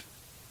time round,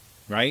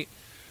 right,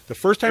 the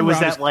first time it was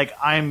round that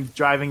I'm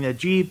driving the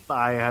Jeep,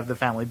 I have the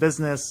family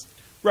business,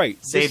 right,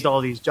 saved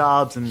all these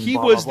jobs, and he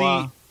blah, was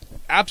blah, blah.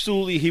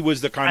 Absolutely, he was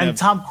the kind of. And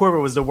Tom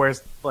Corbett was the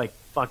worst,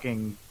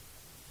 fucking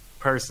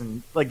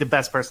person, the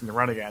best person to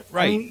run against.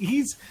 Right.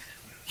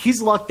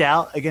 He's lucked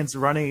out against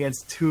running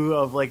against two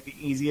of the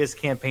easiest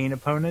campaign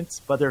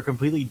opponents, but they're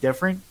completely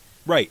different.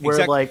 Right. Where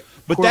exactly.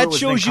 But Corbett that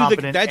shows you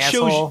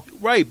asshole.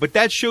 Right. But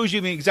that shows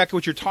you exactly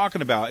what you're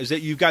talking about. Is that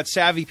you've got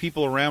savvy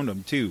people around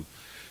him too,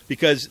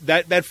 because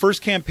that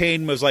first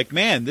campaign was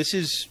man, this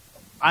is.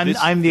 I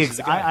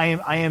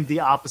am the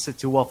opposite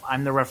to Wolf.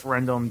 I'm the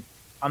referendum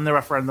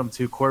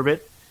to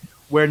Corbett,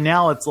 where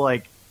now it's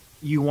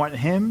you want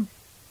him.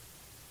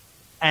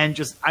 And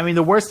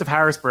the worst of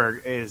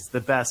Harrisburg is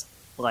the best,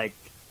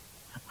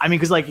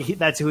 because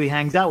that's who he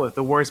hangs out with,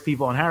 the worst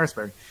people in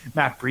Harrisburg.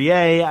 Matt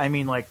Brier,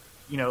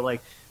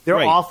 their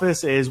right.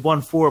 office is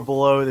 1 floor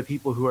below the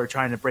people who are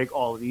trying to break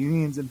all of the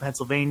unions in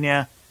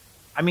Pennsylvania.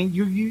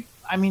 You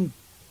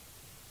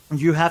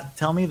have to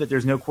tell me that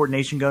there's no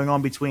coordination going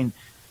on between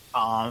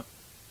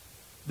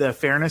the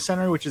Fairness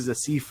Center, which is a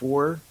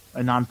C4,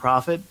 a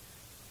nonprofit,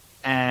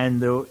 and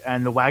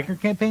the Wagner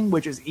campaign,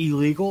 which is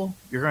illegal.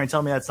 You're going to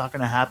tell me that's not going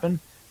to happen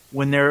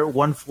when they're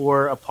 1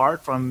 floor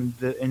apart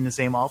in the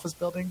same office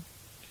building?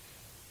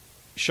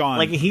 Sean,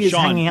 Like he is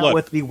hanging out look.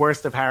 with the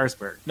worst of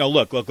Harrisburg. No,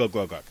 look.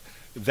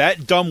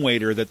 That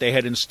dumbwaiter that they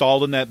had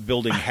installed in that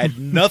building had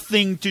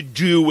nothing to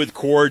do with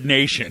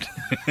coordination.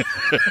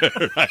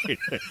 Right?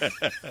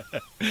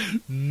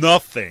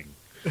 Nothing.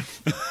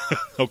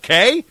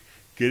 Okay?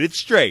 Get it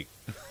straight.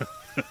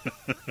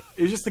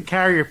 It was just a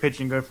carrier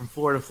pigeon going from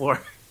floor to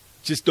floor.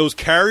 Just those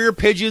carrier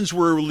pigeons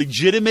were a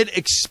legitimate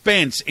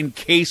expense in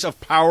case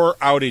of power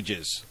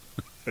outages.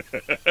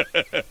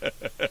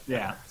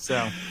 Yeah,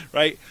 so.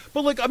 Right?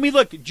 But look,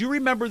 do you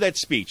remember that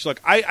speech? Look,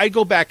 I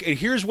go back, and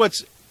here's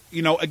what's,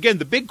 again,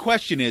 the big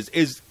question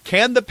is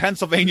can the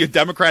Pennsylvania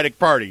Democratic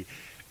Party,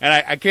 and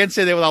I can't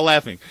say that without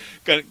laughing,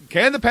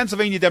 can the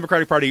Pennsylvania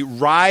Democratic Party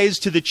rise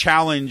to the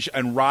challenge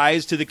and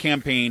rise to the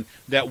campaign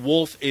that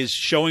Wolf is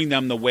showing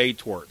them the way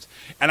towards?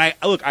 And I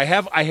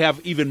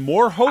have even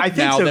more hope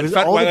now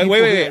that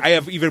wait. I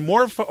have even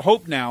more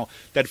hope now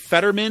that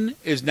Fetterman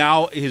is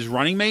now his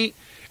running mate,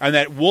 and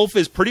that Wolf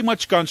has pretty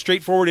much gone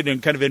straight forward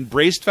and kind of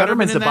embraced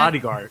Fetterman. Fetterman's the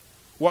bodyguard.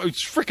 Well,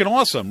 it's freaking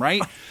awesome,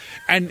 right?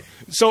 And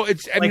so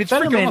it's it's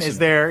Fetterman freaking awesome. is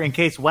there in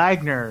case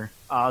Wagner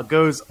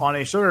goes on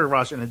a sugar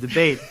rush in a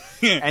debate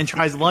and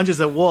tries lunges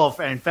at Wolf,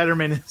 and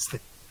Fetterman is there.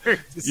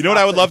 You know what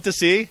I would love to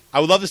see? I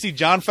would love to see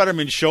John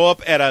Fetterman show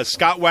up at a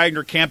Scott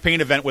Wagner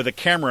campaign event with a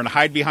camera and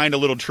hide behind a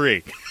little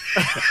tree.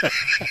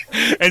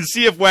 And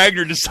see if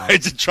Wagner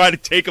decides to try to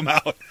take him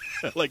out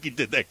like he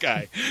did that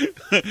guy.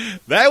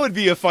 That would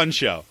be a fun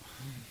show.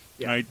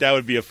 Yeah. Right? That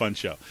would be a fun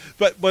show.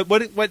 But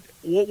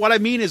what I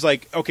mean is,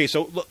 like, okay,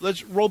 so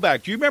let's roll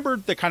back. Do you remember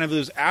the kind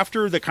of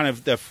after the kind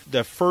of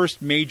the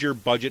first major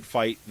budget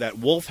fight that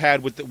Wolf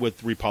had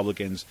with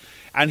Republicans,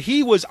 and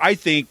he was, I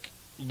think,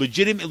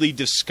 legitimately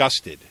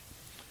disgusted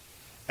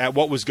at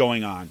what was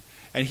going on,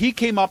 and he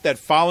came up that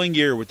following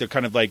year with the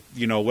kind of like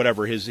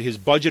whatever his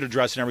budget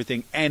address and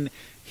everything, and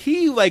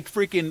he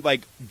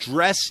freaking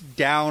dressed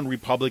down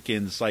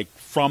Republicans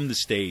from the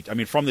stage. I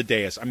mean, from the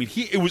dais. I mean,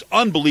 it was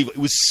unbelievable.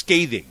 It was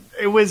scathing.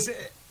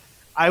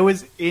 I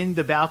was in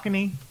the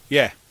balcony.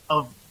 Yeah.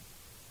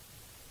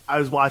 I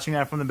was watching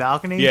that from the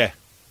balcony. Yeah.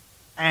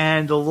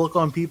 And the look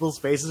on people's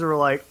faces were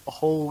like,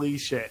 holy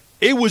shit.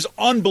 It was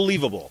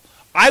unbelievable.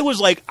 I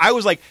was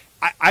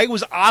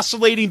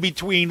oscillating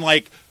between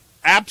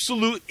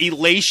absolute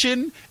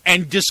elation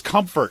and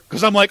discomfort,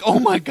 because I'm like, oh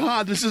my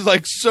God, this is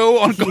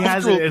so uncomfortable. He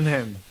has it in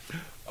him.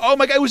 Oh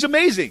my God, it was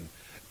amazing.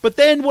 But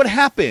then what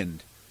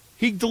happened?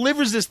 He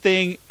delivers this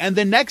thing, and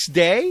the next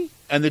day,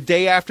 and the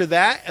day after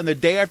that, and the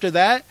day after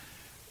that,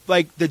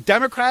 the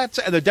Democrats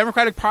and the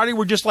Democratic Party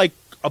were just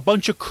a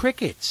bunch of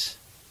crickets.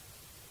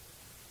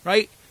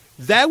 Right?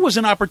 That was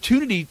an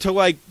opportunity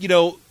to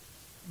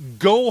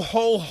go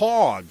whole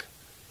hog.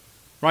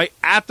 Right,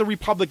 at the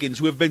Republicans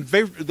who have been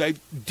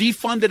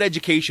defunded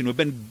education,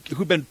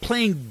 who've been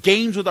playing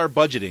games with our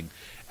budgeting,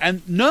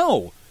 and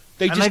no,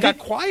 they just got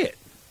quiet.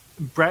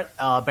 Brett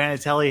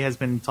Banatelli has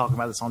been talking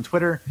about this on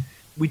Twitter.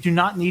 We do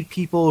not need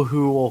people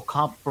who will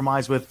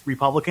compromise with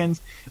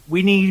Republicans.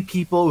 We need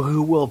people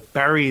who will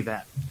bury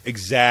them.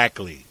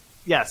 Exactly.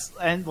 Yes,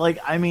 and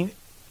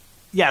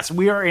yes,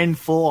 we are in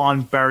full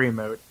on bury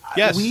mode.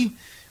 Yes,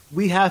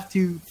 we have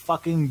to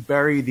fucking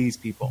bury these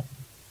people.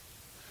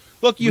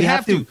 Look, you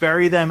have to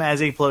bury them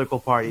as a political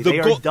party. They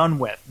are done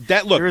with.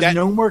 There is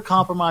no more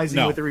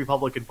compromising with the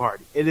Republican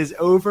Party. It is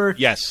over.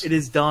 Yes. It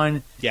is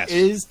done. Yes. It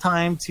is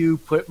time to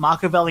put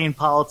Machiavellian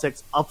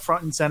politics up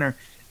front and center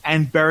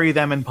and bury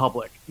them in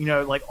public.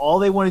 All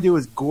they want to do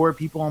is gore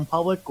people in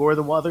public, gore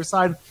the other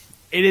side.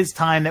 It is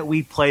time that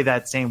we play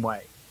that same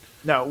way.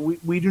 No,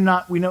 we do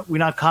not. We're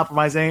not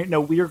compromising. No,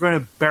 we are going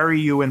to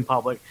bury you in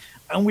public,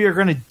 and we are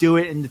going to do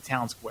it in the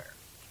town square.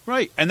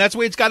 Right, and that's the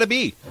way it's got to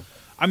be.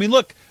 I mean,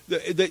 look.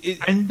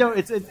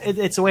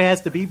 It's the way it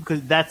has to be,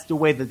 because that's the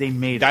way that they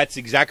made it. That's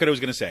exactly what I was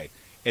going to say.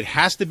 It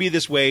has to be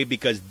this way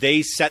because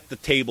they set the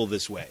table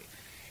this way.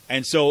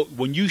 And so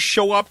when you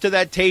show up to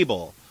that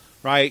table,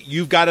 right,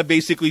 you've got to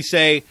basically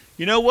say,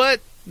 you know what?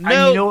 No.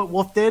 And you know what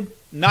Wolf did?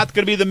 Not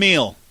going to be the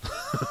meal.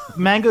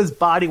 Mango's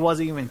body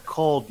wasn't even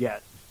cold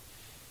yet.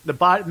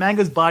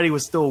 Mango's body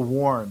was still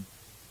warm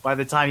by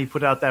the time he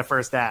put out that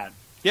first ad.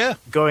 Yeah.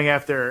 Going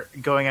after.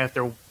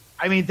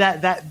 I mean,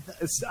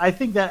 I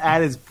think that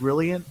ad is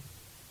brilliant.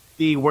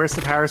 The Worst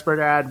of Harrisburg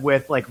ad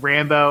with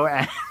Rambo,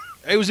 and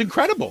it was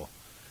incredible.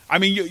 I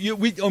mean,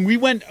 we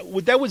went.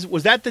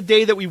 Was that the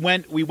day that we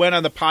went? We went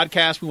on the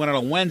podcast. We went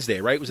on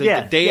Wednesday, right? Was it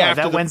the day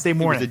after that Wednesday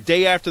morning? It was the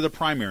day after the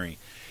primary,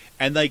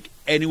 and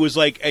it was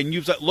and you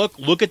was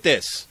look at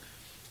this.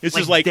 This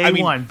is day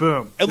one,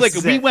 boom. And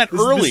we went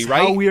early,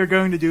 right? How we are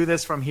going to do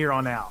this from here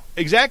on out.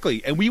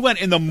 Exactly, and we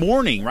went in the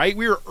morning, right?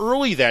 We were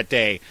early that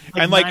day,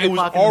 and it was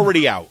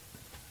already out.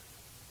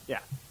 Yeah,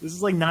 this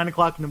is 9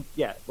 o'clock.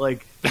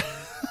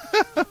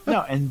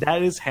 No, and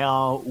that is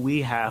how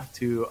we have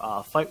to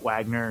fight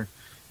Wagner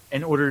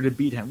in order to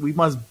beat him. We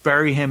must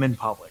bury him in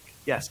public.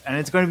 Yes, and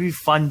it's going to be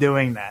fun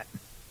doing that.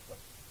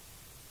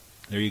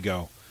 There you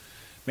go,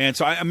 man.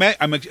 So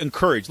I'm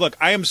encouraged. Look,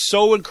 I am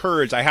so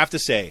encouraged. I have to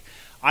say,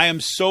 I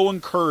am so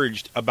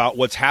encouraged about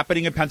what's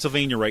happening in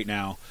Pennsylvania right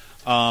now.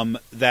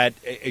 That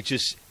it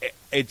just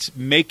it's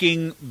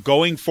making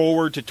going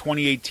forward to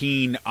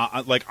 2018.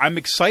 Like, I'm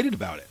excited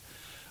about it.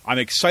 I'm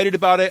excited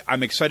about it.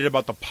 I'm excited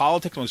about the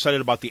politics. I'm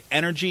excited about the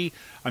energy.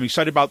 I'm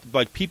excited about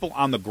like people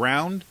on the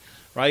ground,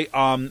 right?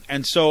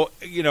 And so,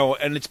 you know,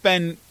 and it's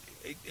been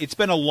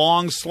a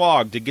long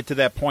slog to get to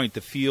that point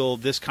to feel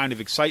this kind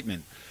of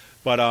excitement.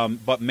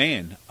 But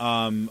man,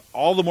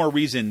 all the more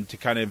reason to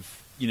kind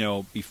of, you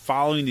know, be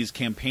following these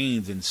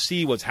campaigns and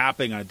see what's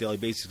happening on a daily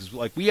basis.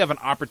 Like, we have an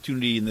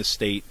opportunity in this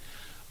state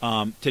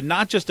to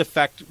not just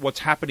affect what's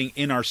happening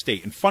in our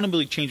state and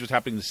fundamentally change what's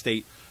happening in the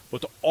state,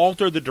 but to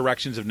alter the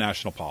directions of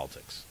national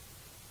politics.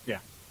 Yeah.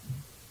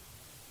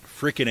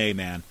 Frickin' A,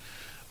 man.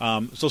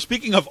 So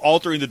speaking of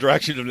altering the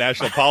direction of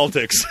national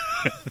politics,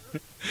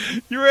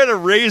 you were at a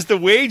Raise the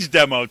Wage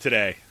demo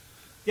today.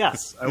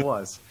 Yes, I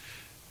was.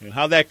 And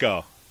how'd that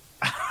go?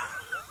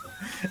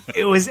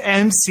 It was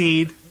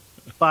emceed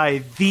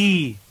by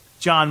the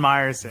John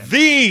Meyerson.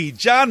 The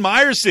John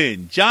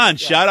Meyerson. John,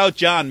 shout out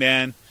John,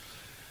 man.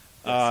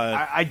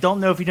 I don't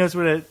know if he knows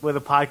what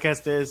a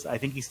podcast is. I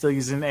think he's still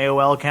using an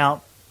AOL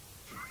account.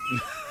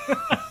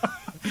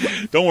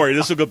 Don't worry,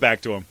 this will go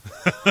back to him.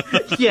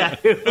 Yeah,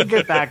 we'll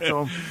get back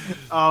to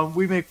him.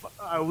 We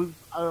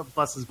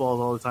bust his balls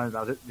all the time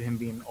about him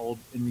being old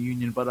in the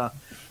union, but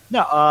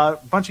a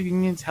bunch of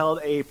unions held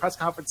a press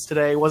conference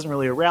today. It wasn't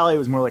really a rally; it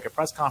was more like a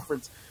press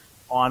conference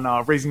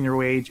on raising their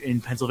wage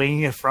in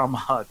Pennsylvania from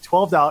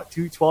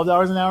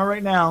 $12 an hour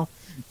right now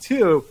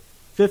to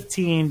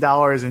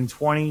 $15 in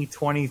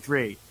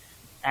 2023.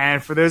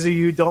 And for those of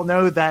you who don't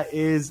know, that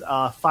is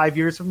 5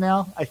 years from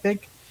now, I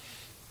think.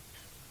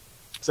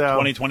 So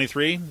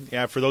 2023,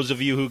 yeah. For those of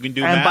you who can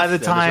do and math,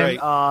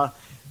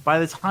 by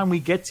the time we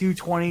get to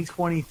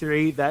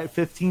 2023, that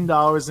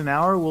 $15 an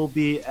hour will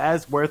be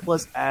as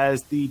worthless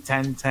as the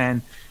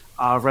 1010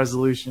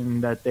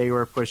 resolution that they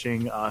were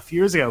pushing a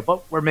few years ago.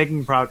 But we're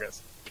making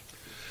progress.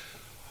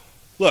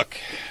 Look,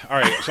 all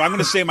right. So I'm going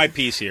to say my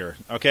piece here.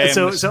 Okay.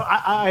 So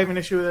I have an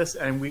issue with this,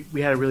 and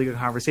we had a really good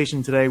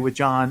conversation today with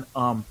John.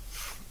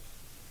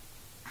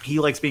 He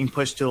likes being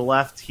pushed to the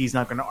left. He's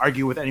not going to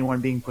argue with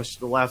anyone being pushed to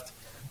the left.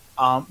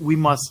 We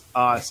must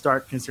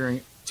start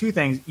considering two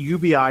things: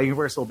 UBI,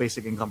 universal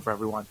basic income for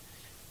everyone,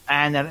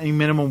 and that a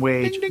minimum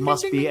wage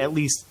must be at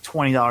least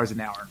 $20 an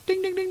hour.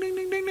 Ding ding ding ding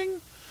ding ding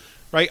ding.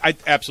 Right?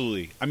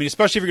 Absolutely. I mean,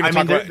 especially if you're going to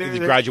talk about the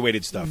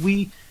graduated stuff.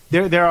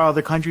 There are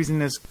other countries in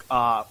this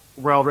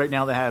world right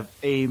now that have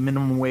a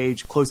minimum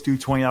wage close to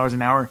 $20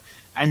 an hour,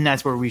 and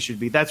that's where we should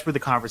be. That's where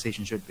the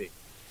conversation should be.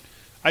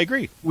 I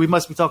agree. We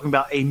must be talking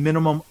about a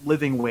minimum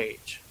living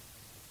wage.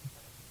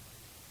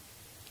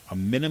 A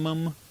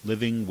minimum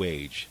living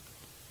wage.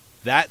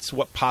 That's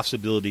what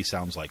possibility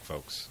sounds like,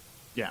 folks.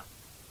 Yeah.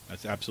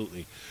 That's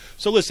absolutely.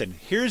 So listen,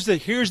 here's the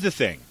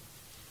thing.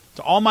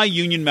 To all my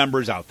union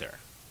members out there,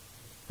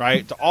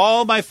 right? To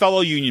all my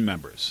fellow union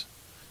members.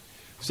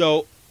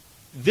 So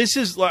this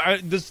is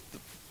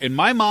in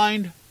my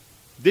mind,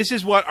 this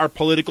is what our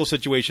political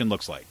situation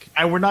looks like.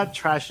 And we're not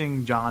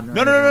trashing John.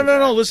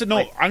 No. Listen,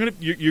 no.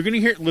 You're gonna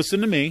hear.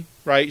 Listen to me,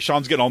 right?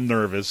 Sean's getting all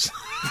nervous.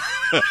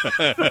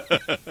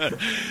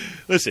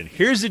 Listen,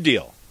 here's the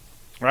deal,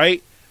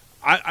 right?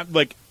 I'm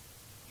like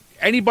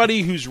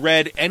anybody who's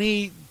read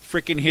any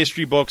freaking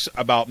history books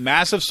about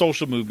massive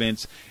social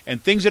movements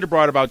and things that have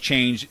brought about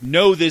change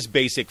know this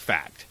basic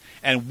fact,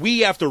 and we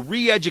have to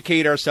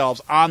re-educate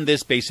ourselves on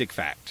this basic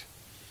fact.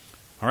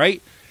 All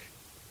right,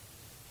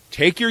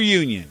 take your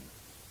union.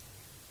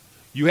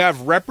 You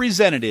have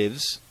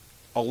representatives,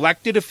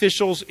 elected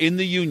officials in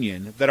the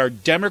union that are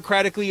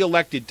democratically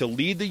elected to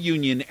lead the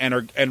union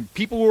and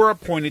people who are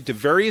appointed to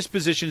various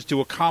positions to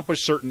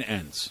accomplish certain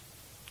ends.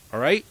 All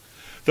right?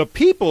 The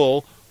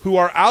people who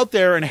are out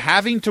there and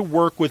having to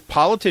work with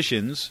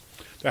politicians,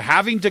 they're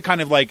having to kind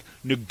of like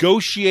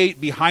negotiate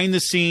behind the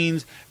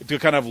scenes, to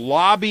kind of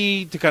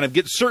lobby, to kind of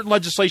get certain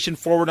legislation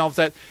forward and all of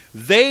that,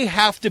 they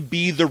have to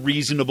be the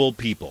reasonable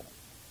people.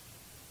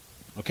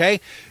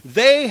 Okay?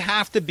 They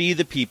have to be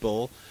the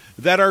people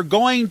that are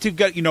going to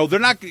get, they're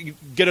not going to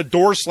get a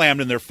door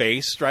slammed in their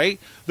face, right?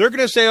 They're going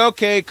to say,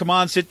 okay, come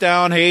on, sit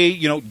down. Hey,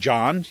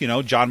 John,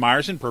 John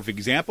Meyerson, perfect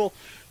example.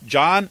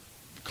 John,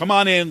 come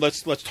on in.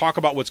 Let's talk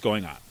about what's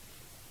going on.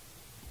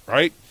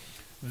 Right?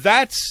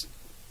 That's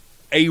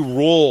a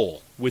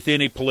role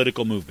within a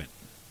political movement.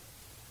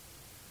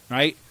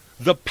 Right?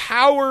 The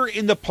power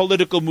in the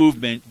political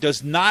movement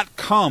does not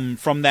come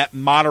from that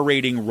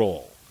moderating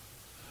role.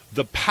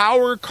 The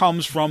power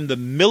comes from the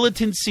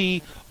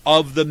militancy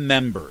of the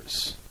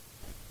members,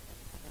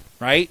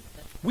 right?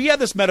 We had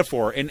this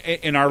metaphor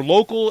in our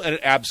local at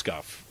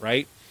ABSCUF,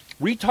 right?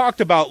 We talked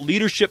about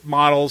leadership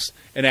models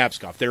in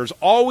ABSCUF. There's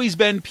always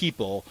been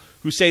people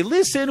who say,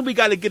 listen, we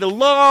got to get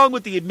along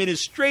with the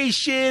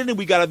administration and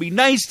we got to be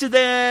nice to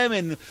them.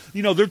 And,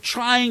 they're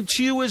trying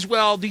to as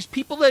well. These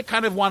people that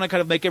kind of want to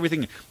kind of make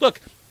everything look.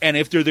 And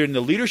if they're in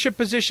the leadership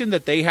position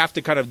that they have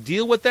to kind of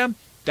deal with them,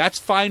 that's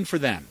fine for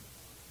them.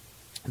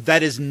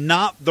 That is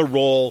not the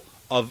role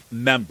of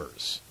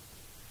members.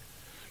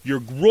 Your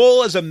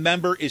role as a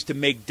member is to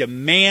make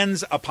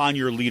demands upon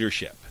your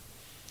leadership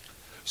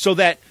so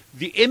that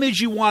the image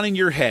you want in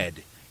your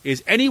head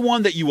is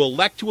anyone that you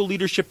elect to a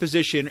leadership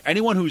position,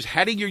 anyone who's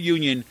heading your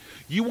union,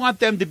 you want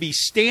them to be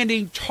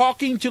standing,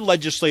 talking to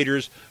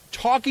legislators,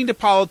 talking to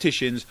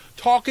politicians,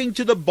 talking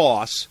to the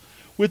boss,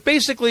 with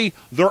basically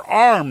their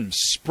arms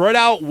spread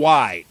out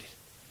wide.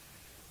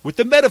 With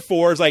the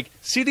metaphors like,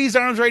 see these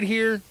arms right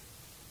here?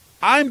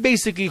 I'm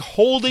basically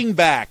holding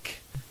back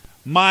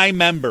my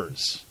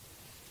members.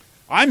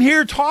 I'm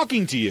here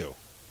talking to you.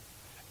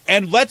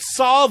 And let's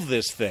solve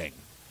this thing.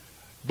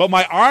 But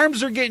my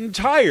arms are getting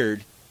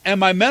tired and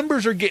my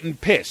members are getting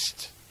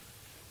pissed.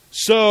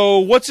 So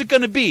what's it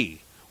going to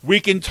be? We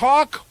can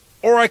talk,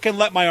 or I can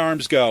let my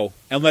arms go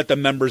and let the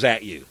members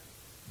at you.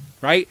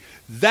 Right?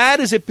 That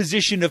is a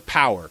position of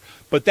power.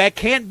 But that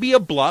can't be a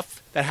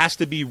bluff. That has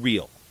to be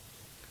real.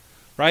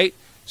 Right?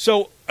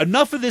 So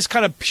enough of this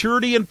kind of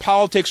purity in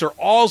politics, or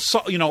all,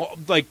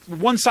 like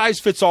one size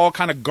fits all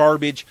kind of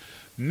garbage.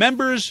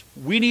 Members,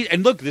 we need,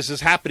 and look, this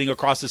is happening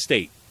across the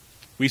state.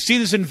 We see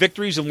this in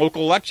victories in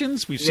local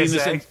elections. We've seen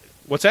this in,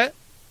 what's that?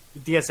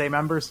 DSA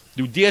members.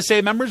 Do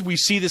DSA members? We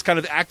see this kind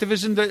of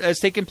activism that has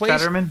taken place.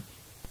 Fetterman.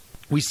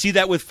 We see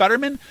that with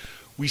Fetterman.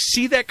 We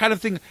see that kind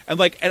of thing. And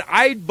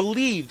I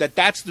believe that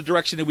that's the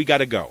direction that we got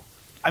to go.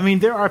 I mean,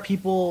 there are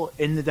people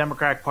in the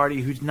Democratic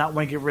Party who do not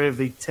want to get rid of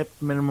the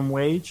tipped minimum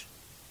wage,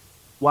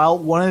 while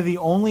one of the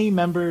only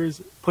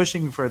members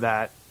pushing for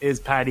that is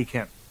Patty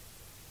Kim.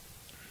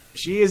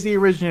 She is the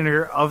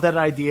originator of that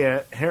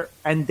idea. Her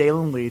and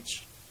Dalen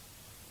Leach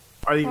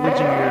are the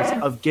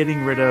originators of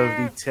getting rid of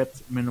the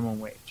tipped minimum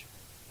wage.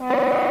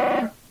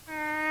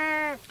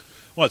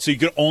 What, so you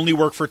could only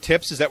work for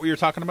tips? Is that what you're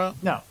talking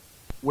about? No.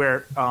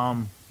 Where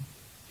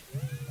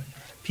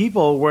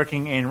people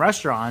working in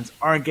restaurants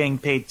aren't getting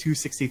paid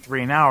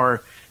 $2.63 an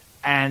hour,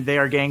 and they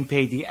are getting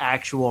paid the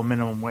actual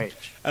minimum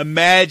wage.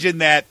 Imagine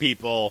that,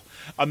 people.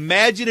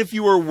 Imagine if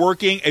you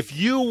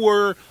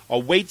were a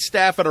wait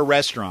staff at a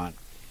restaurant,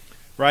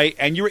 right?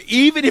 And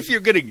even if you're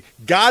getting,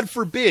 God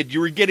forbid, you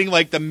were getting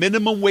like the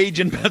minimum wage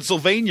in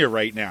Pennsylvania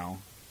right now.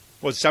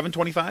 What,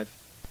 $7.25?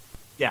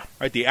 Yeah.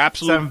 Right, the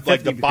absolute,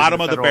 like the bottom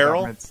of the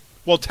barrel. Governments.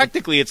 Well,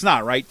 technically it's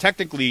not, right?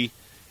 Technically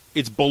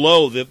it's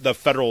below the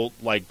federal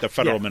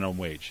minimum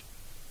wage.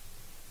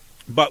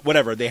 But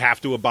whatever, they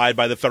have to abide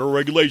by the federal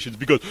regulations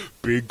because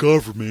big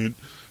government,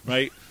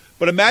 right?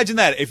 But imagine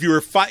that if you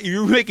were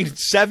making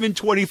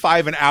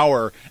 $7.25 an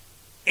hour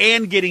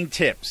and getting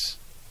tips.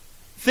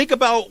 Think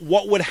about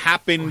what would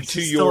happen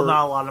to your. Still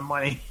not a lot of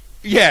money.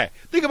 Yeah,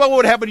 think about what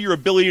would happen to your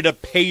ability to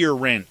pay your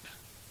rent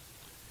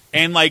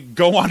and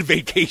go on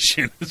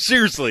vacation.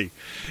 Seriously,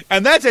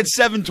 and that's at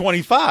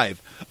 $7.25.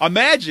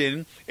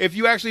 Imagine if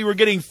you actually were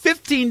getting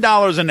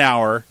 $15 an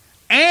hour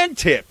and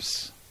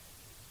tips.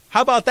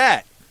 How about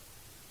that?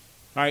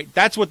 All right,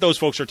 that's what those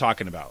folks are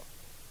talking about.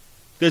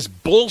 This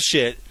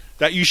bullshit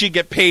that you should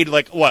get paid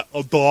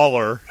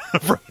 $1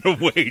 for a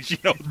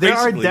wage. There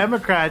are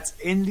Democrats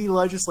in the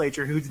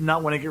legislature who do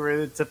not want to get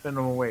rid of the tip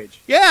minimum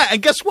wage. Yeah,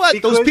 and guess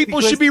what? Those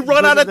people should be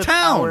run out of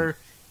town.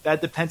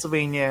 That the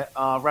Pennsylvania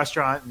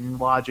Restaurant and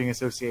Lodging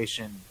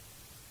Association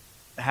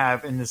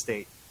have in the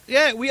state.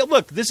 Yeah,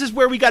 look, this is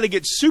where we got to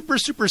get super,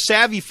 super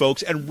savvy,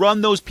 folks, and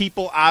run those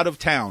people out of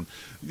town.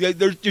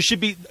 There should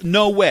be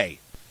no way.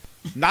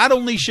 Not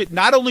only should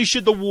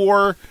the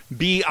war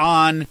be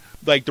on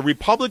the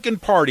Republican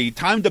Party,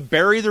 time to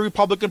bury the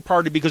Republican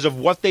Party because of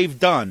what they've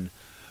done,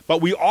 but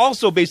we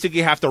also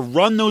basically have to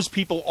run those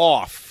people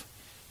off,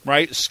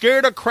 right?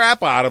 Scare the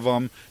crap out of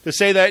them to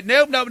say that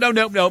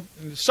nope.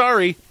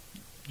 Sorry,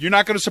 you're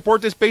not going to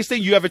support this base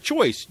thing. You have a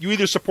choice. You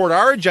either support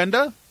our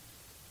agenda,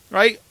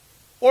 right,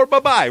 or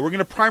bye-bye. We're going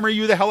to primary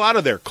you the hell out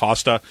of there,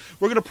 Costa.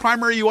 We're going to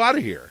primary you out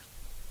of here,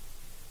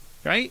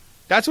 right?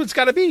 That's what it's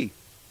got to be.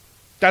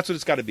 That's what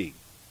it's got to be.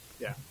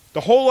 Yeah.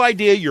 The whole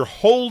idea, you're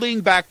holding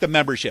back the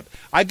membership.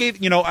 I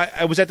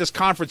was at this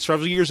conference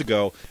several years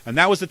ago, and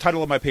that was the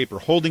title of my paper,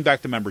 Holding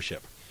Back the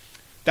Membership.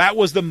 That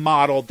was the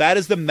model. That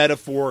is the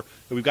metaphor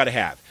that we've got to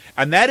have.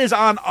 And that is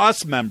on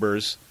us,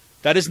 members.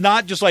 That is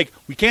not just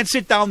we can't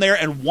sit down there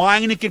and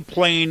whine and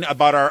complain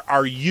about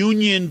our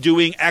union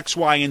doing X,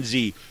 Y, and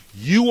Z.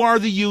 You are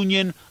the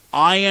union.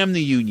 I am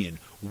the union.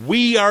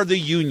 We are the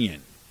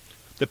union.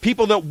 The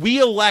people that we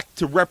elect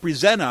to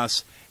represent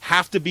us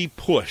have to be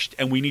pushed,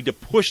 and we need to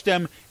push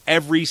them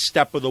every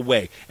step of the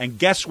way. And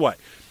guess what?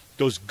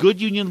 Those good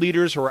union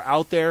leaders who are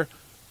out there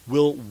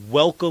will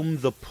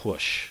welcome the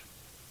push.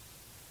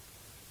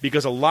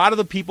 Because a lot of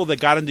the people that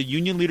got into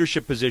union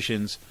leadership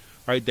positions,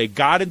 right, they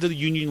got into the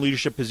union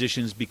leadership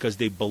positions because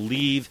they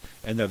believe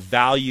in the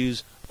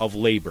values of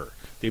labor.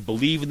 They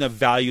believe in the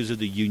values of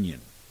the union.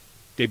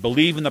 They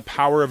believe in the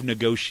power of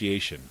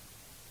negotiation.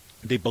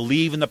 They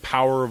believe in the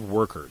power of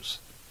workers,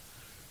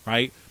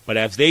 right? But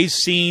as they've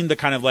seen the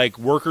kind of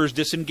workers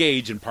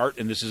disengage in part,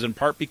 and this is in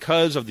part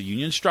because of the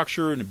union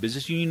structure and the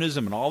business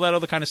unionism and all that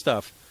other kind of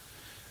stuff,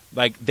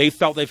 they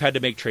felt they've had to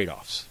make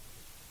trade-offs,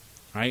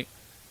 right?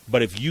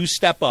 But if you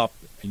step up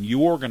and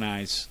you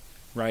organize,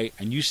 right,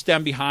 and you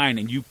stand behind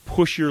and you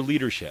push your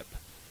leadership,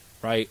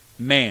 right,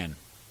 man,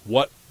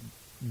 what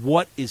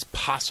is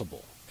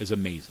possible is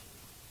amazing.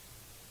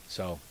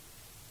 So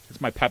That's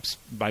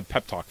my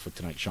pep talk for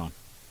tonight, Sean.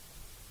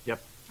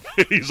 Yep.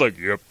 He's like,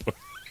 yep.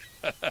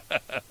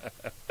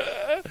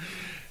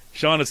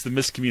 Sean, it's the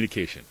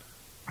miscommunication.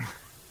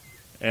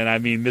 And I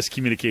mean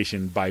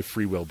miscommunication by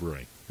Free Will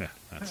Brewing. Yeah,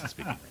 that's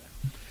speaking right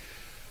now.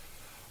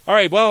 All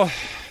right, well,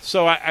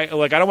 so I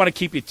don't want to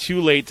keep you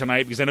too late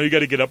tonight because I know you got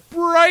to get up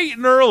bright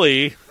and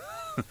early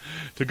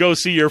to go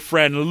see your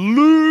friend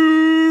Lou.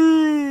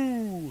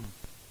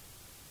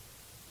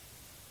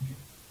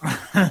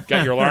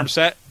 Got your alarm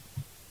set?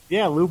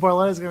 Yeah, Lou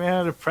Barletta's going to be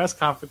having a press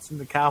conference in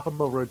the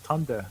Capitol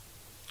Rotunda.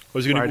 What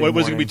was he going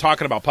to be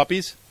talking about?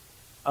 Puppies?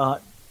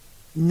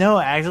 No,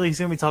 actually, he's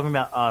going to be talking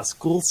about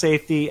school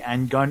safety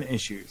and gun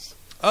issues.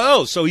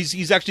 Oh, so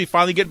he's actually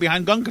finally getting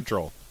behind gun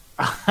control.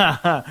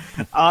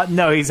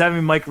 No, he's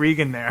having Mike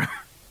Regan there.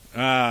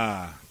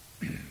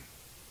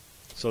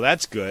 So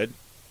that's good.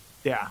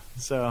 Yeah,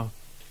 so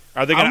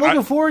I'm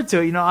looking forward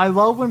to it. You know, I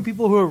love when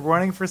people who are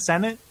running for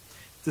Senate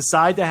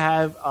decide to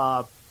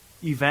have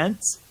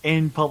events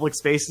in public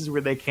spaces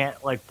where they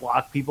can't like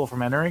block people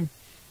from entering.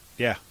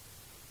 Yeah,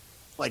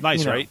 like it's nice,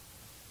 you know. right?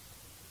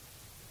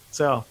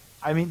 So,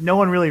 I mean, no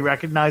one really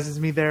recognizes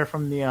me there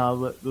from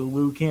the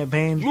Lou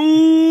campaign.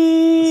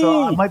 Lou!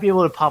 So I might be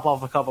able to pop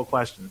off a couple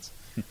questions.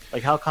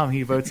 Like, how come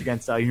he votes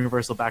against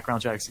universal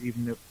background checks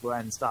even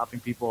when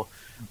stopping people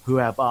who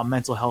have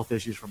mental health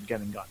issues from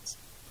getting guns?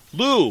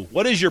 Lou,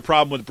 what is your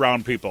problem with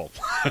brown people?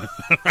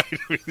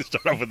 Right, we can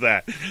start off with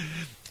that.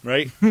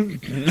 Right?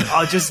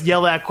 I'll just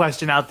yell that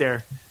question out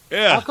there.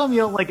 Yeah. How come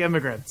you don't like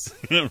immigrants?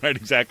 Right,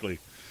 exactly.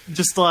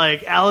 Just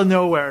like out of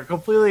nowhere,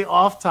 completely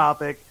off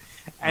topic,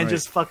 and Right.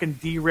 just fucking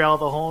derail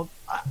the whole.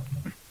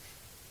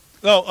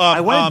 No,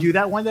 I want to do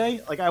that one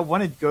day. Like, I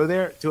want to go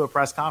there to a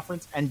press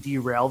conference and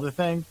derail the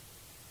thing.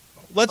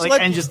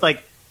 And just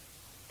like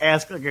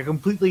ask like a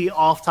completely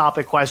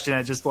off-topic question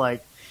that just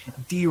like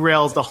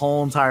derails the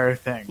whole entire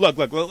thing. Look.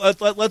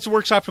 Let's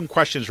workshop some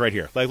questions right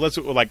here. Let's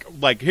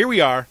here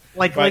we are.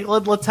 Let's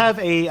have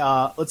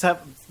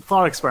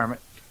thought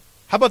experiment.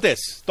 How about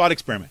this thought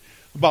experiment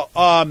about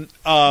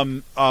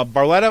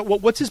Barletta?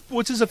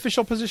 What's his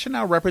official position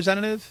now?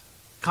 Representative,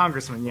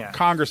 Congressman. Yeah,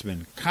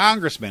 Congressman.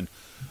 Congressman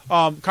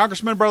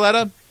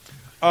Barletta.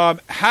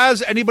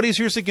 Has anybody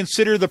seriously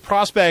considered the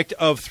prospect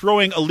of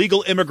throwing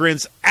illegal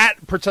immigrants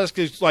at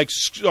protesters like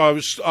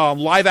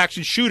live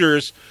action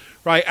shooters,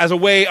 right, as a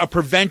way of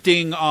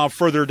preventing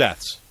further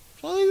deaths?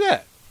 Something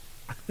like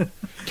that.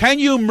 Can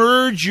you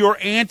merge your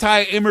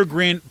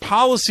anti-immigrant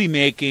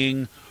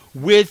policymaking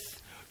with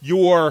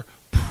your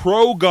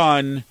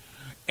pro-gun,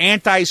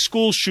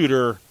 anti-school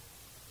shooter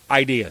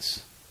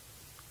ideas?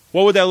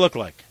 What would that look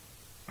like?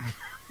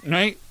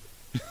 Right?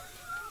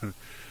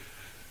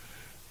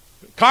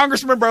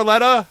 Congressman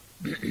Barletta,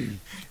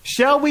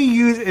 shall we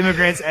use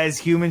immigrants as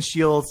human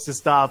shields to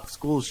stop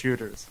school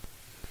shooters?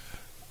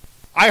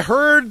 I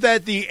heard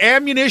that the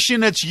ammunition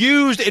that's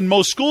used in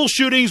most school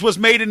shootings was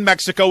made in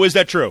Mexico. Is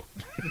that true?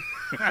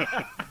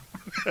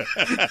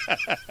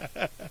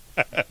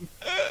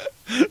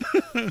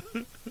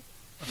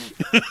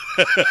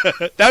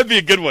 That'd be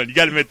a good one. You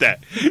got to admit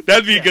that.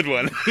 That'd be a good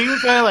one. He would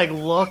kind of like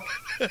look,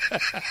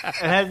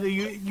 and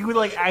you would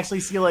like actually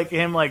see like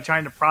him like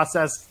trying to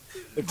process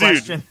the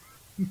question.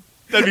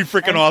 That'd be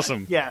freaking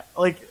awesome. Yeah,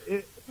 like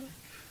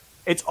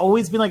it's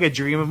always been like a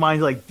dream of mine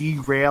to like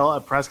derail a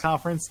press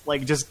conference,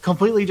 like just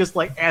completely just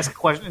like ask a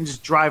question and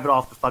just drive it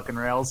off the fucking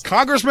rails.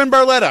 Congressman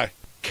Barletta,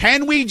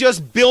 can we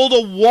just build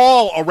a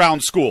wall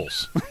around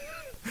schools?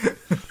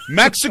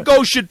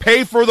 Mexico should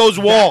pay for those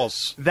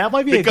walls. That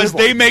might be because a good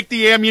one. they make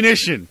the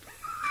ammunition.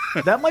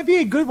 That might be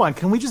a good one.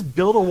 Can we just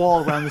build a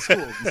wall around the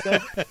schools?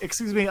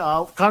 Excuse me,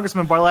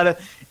 Congressman Barletta.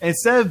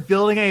 Instead of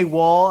building a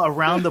wall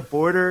around the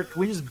border, can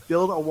we just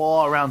build a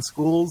wall around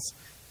schools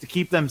to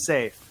keep them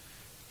safe?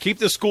 Keep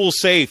the schools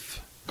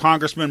safe,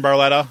 Congressman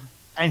Barletta.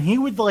 And he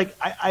would like,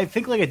 I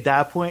think like at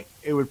that point,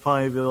 it would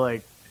probably be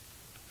like,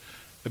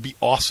 it'd be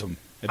awesome.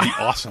 It'd be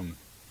awesome.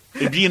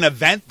 It'd be an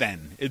event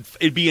then.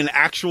 It'd be an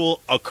actual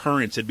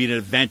occurrence. It'd be an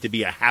event. It'd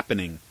be a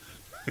happening.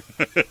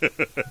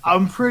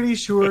 I'm pretty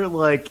sure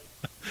like.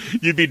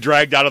 You'd be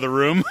dragged out of the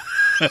room.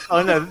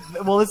 Oh no!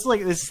 Well, this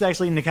is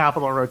actually in the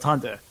Capitol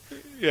Rotunda.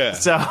 Yeah.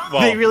 So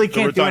they really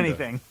can't do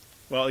anything.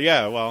 Well,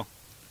 yeah. Well,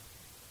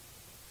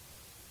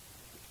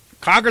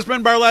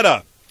 Congressman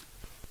Barletta,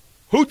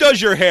 who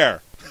does your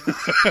hair?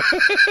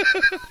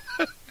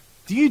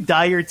 Do you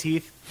dye your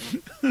teeth?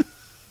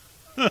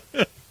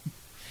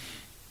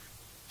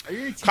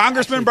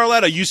 Congressman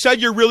Barletta, you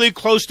said you're really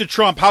close to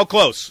Trump. How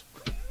close?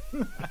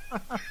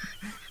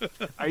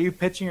 Are you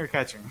pitching or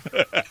catching?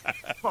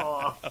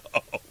 Oh.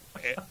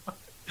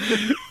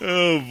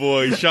 Oh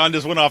boy, Sean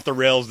just went off the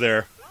rails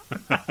there.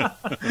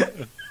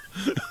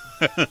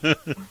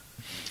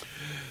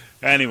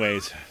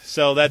 Anyways,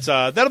 so that's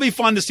that'll be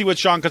fun to see what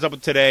Sean comes up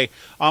with today.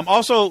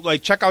 Also,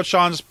 like check out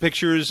Sean's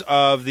pictures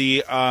of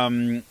the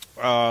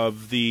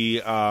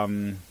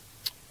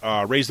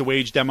raise the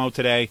wage demo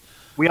today.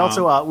 We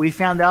also we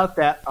found out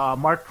that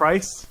Mark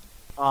Price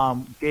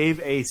gave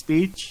a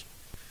speech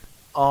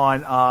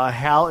on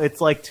how it's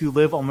like to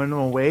live on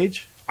minimum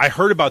wage. I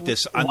heard about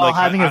this on, while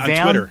having on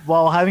Twitter.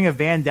 While having a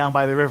van down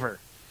by the river.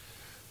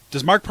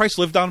 Does Mark Price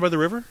live down by the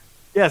river?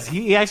 Yes,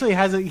 he actually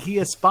has. He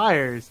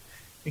aspires.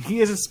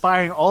 He is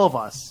inspiring all of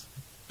us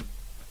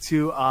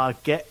to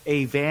get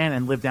a van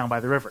and live down by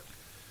the river.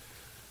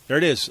 There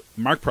it is.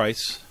 Mark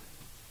Price,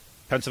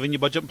 Pennsylvania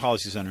Budget and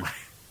Policy Center.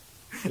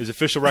 His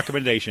official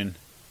recommendation: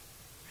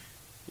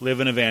 live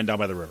in a van down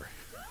by the river.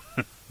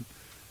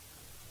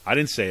 I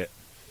didn't say it.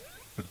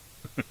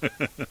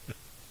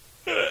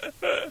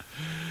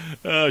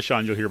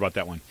 Sean, you'll hear about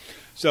that one.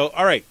 So,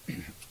 all right.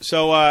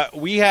 So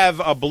we have,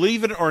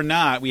 believe it or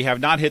not, we have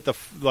not hit the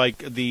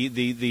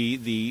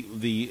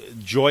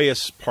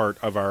joyous part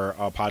of our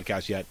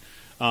podcast yet.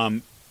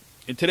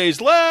 In today's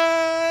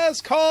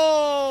last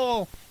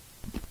call,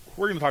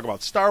 we're going to talk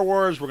about Star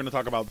Wars. We're going to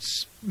talk about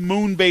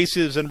moon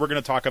bases, and we're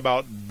going to talk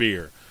about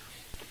beer.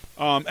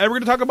 And we're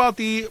going to talk about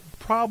the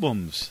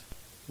problems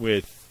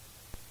with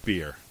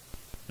beer,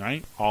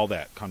 right? All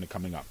that kind of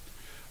coming up.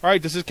 All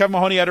right, this is Kevin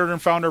Mahoney, editor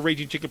and founder of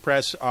Raging Chicken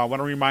Press. I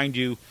want to remind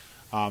you,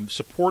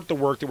 support the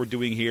work that we're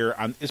doing here.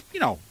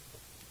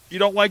 You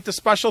don't like the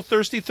special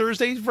Thirsty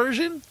Thursdays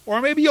version, or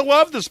maybe you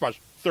love the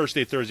special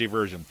Thirsty Thursday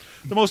version.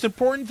 The most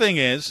important thing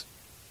is,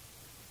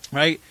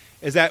 right,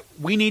 is that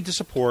we need to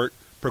support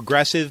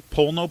progressive,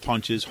 pull no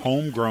punches,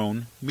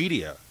 homegrown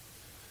media.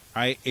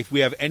 Right? If we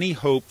have any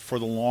hope for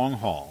the long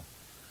haul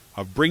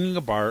of bringing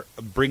Bart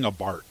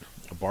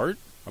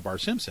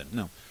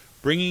Simpson,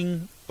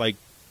 bringing like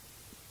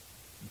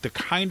the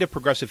kind of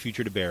progressive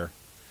future to bear,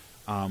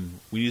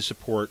 we need to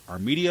support our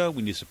media.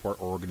 We need to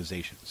support our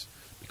organizations.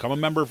 Become a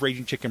member of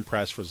Raging Chicken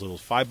Press for as little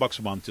as $5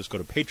 a month. Just go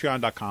to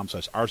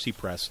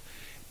patreon.com/rcpress.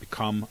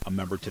 Become a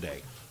member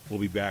today. We'll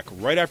be back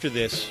right after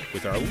this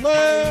with our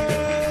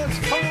Let's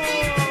Talk.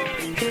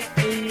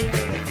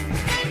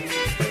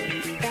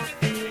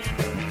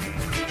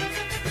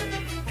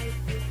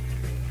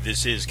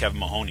 This is Kevin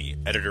Mahoney,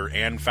 editor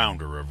and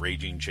founder of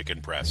Raging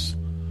Chicken Press.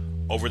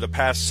 Over the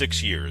past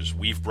 6 years,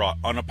 we've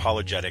brought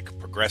unapologetic,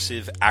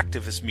 progressive,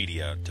 activist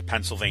media to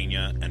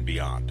Pennsylvania and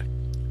beyond.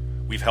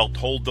 We've helped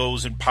hold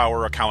those in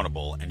power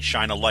accountable and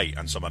shine a light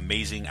on some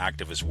amazing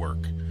activist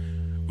work.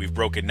 We've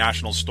broken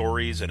national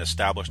stories and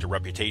established a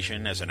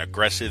reputation as an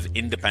aggressive,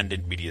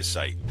 independent media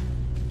site.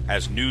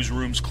 As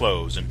newsrooms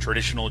close and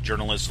traditional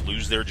journalists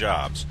lose their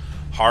jobs,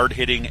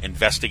 hard-hitting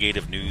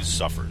investigative news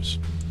suffers.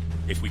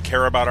 If we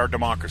care about our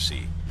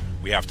democracy,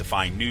 we have to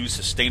find new,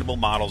 sustainable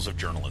models of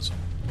journalism.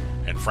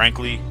 And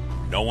frankly,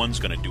 no one's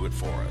going to do it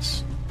for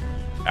us.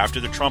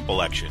 After the Trump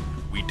election,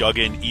 we dug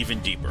in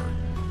even deeper.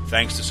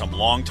 Thanks to some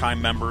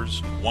longtime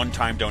members,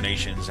 one-time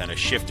donations, and a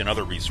shift in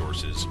other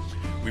resources,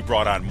 we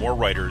brought on more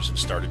writers and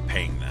started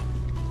paying them.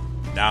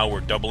 Now we're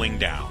doubling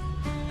down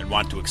and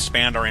want to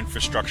expand our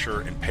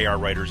infrastructure and pay our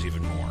writers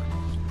even more.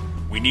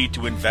 We need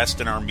to invest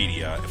in our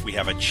media if we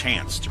have a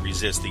chance to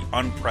resist the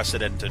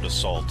unprecedented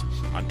assault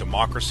on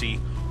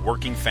democracy,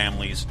 working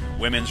families,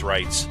 women's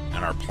rights,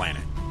 and our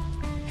planet.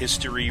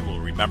 History will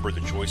remember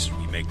the choices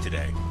we make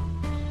today.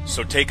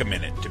 So take a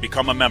minute to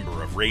become a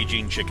member of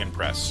Raging Chicken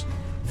Press.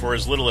 For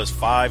as little as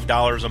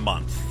 $5 a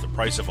month, the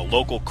price of a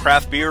local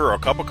craft beer or a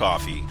cup of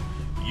coffee,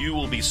 you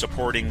will be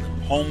supporting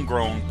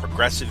homegrown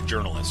progressive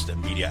journalists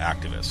and media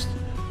activists.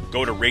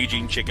 Go to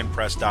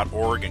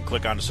RagingChickenPress.org and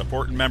click on the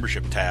Support and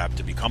Membership tab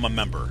to become a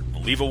member.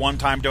 Leave a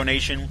one-time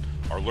donation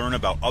or learn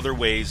about other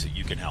ways that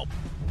you can help.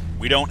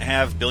 We don't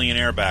have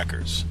billionaire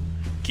backers.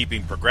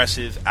 Keeping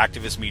progressive,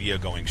 activist media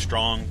going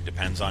strong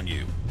depends on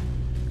you.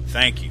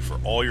 Thank you for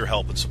all your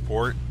help and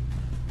support.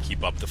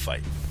 Keep up the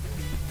fight.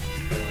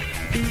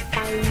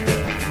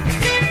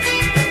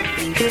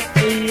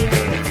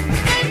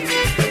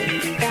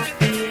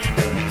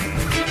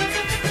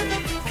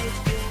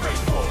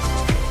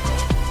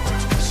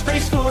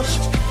 Space Force.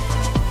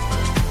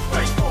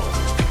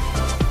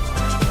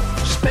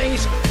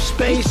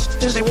 Space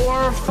is a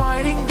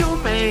war-fighting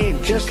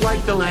domain, just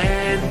like the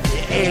land,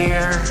 the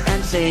air,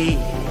 and sea.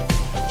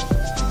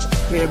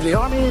 We have the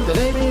Army, the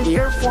Navy, the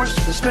Air Force,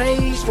 the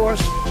Space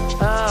Force.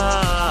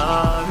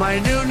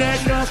 My new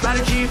national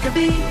strategy could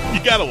be...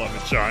 You gotta love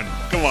it, Sean.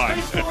 Come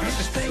on.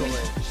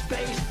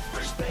 Space.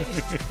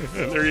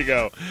 There you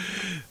go.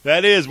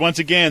 That is, once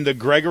again, the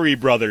Gregory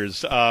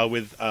brothers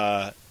with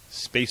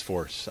Space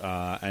Force.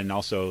 And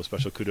also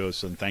special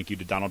kudos and thank you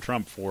to Donald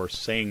Trump for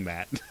saying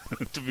that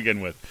to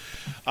begin with.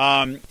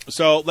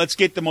 So let's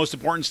get the most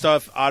important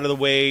stuff out of the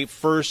way.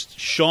 First,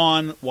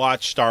 Sean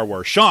watched Star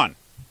Wars. Sean,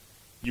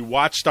 you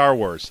watched Star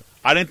Wars.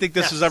 I didn't think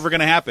this was ever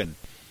going to happen.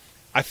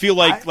 I feel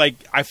like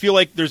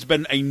there's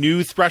been a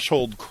new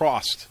threshold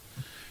crossed.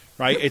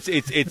 Right,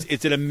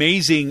 it's an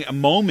amazing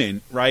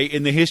moment, right,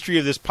 in the history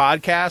of this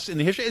podcast. In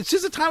the history, it's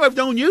just the time I've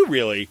known you,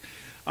 really,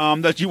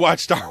 that you watch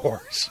Star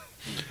Wars.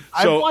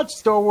 So, I've watched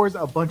Star Wars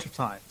a bunch of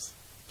times.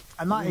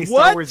 I'm not a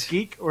Star Wars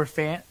geek or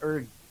fan.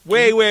 Or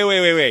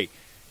Wait.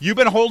 You've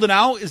been holding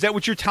out? Is that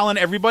what you're telling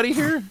everybody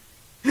here?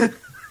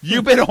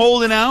 You've been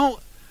holding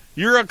out?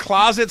 You're a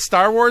closet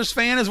Star Wars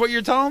fan, is what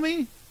you're telling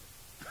me?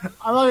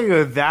 I'm not going to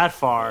go that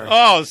far.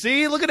 Oh,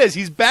 see? Look at this.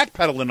 He's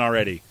backpedaling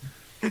already.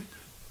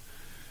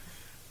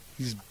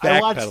 He's I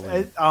watched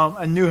backpedaling.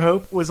 A New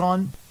Hope was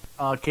on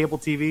cable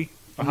TV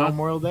on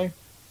Memorial Day,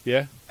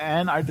 Yeah.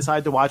 and I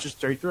decided to watch it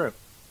straight through.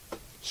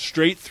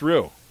 Straight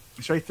through.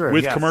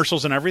 With yes.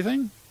 commercials and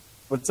everything?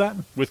 What's that?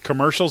 With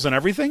commercials and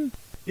everything?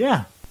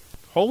 Yeah.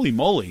 Holy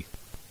moly.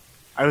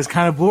 I was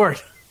kind of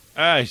bored.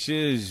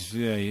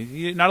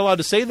 You're not allowed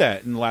to say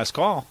that in the last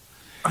call.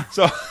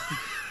 So,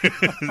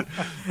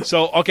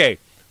 okay.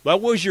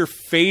 What was your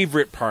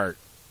favorite part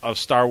of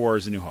Star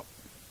Wars: A New Hope?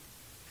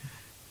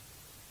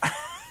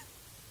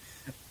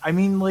 I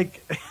mean,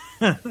 like,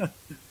 I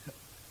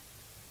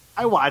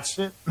watched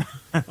it.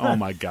 Oh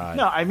my god!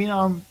 No, I mean,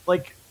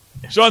 like,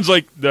 Sean's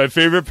like, the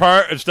favorite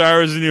part of Star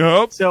Wars: A New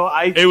Hope. So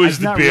it was I did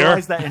the not beer.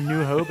 realize that in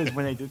New Hope is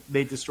when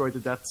they destroyed the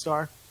Death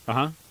Star.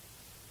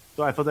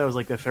 So I thought that was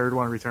like the third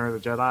one, Return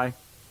of the Jedi.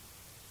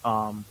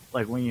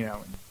 Like when they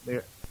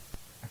got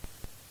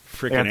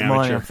Freaking the Millennium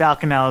amateur.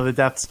 Falcon out of the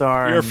Death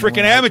Star. You're a and freaking went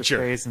out to amateur.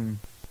 space and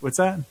what's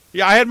that?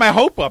 Yeah, I had my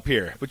hope up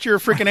here, but you're a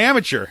freaking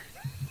amateur.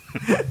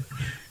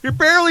 You're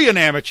barely an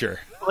amateur.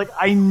 Like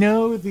I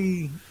know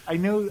the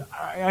general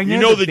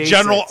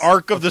basics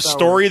arc of the Star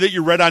story Wars. that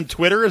you read on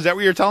Twitter. Is that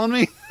what you're telling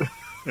me?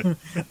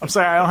 I'm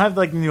sorry, I don't have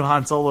like the new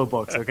Han Solo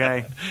books.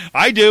 Okay,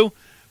 I do.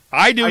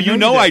 You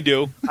know I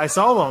do. I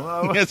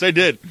saw them. Yes, I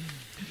did.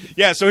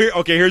 Yeah.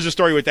 So here's the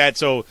story with that.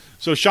 So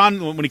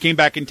Sean, when he came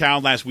back in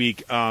town last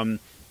week,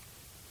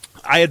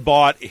 I had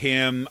bought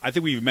him. I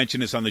think we've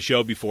mentioned this on the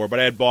show before, but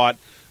I had bought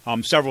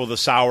several of the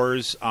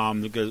sours.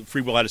 Because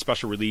Free Will had a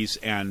special release,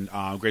 and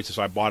great.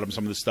 So I bought him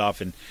some of the stuff,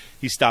 and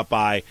he stopped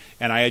by,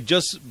 and I had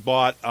just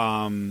bought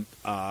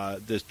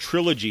the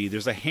trilogy.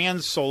 There's a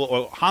Han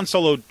Solo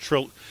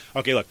trilogy.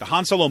 Okay, look, the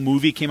Han Solo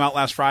movie came out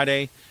last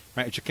Friday.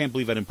 Right, which I can't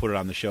believe I didn't put it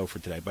on the show for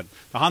today. But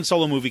the Han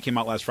Solo movie came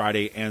out last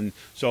Friday, and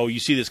so you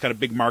see this kind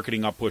of big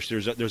marketing up push.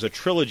 There's a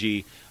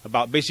trilogy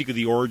about basically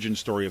the origin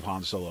story of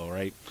Han Solo,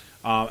 right?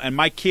 And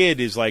my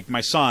kid is like,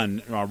 my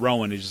son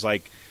Rowan is just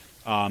like,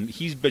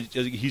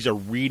 he's a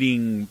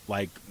reading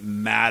like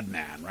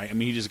madman, right? I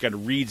mean, he just kind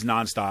of reads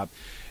nonstop,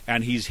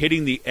 and he's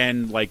hitting the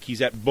end, like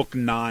he's at book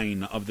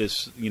 9 of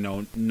this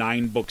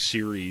 9-book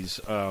series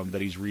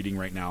that he's reading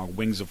right now.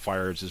 Wings of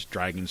Fire is this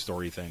dragon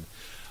story thing.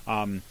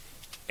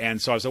 And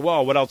so I was like,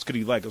 well, what else could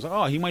he like? I was like,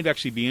 oh, he might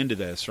actually be into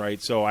this,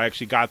 right? So I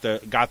actually got the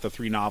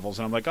 3 novels,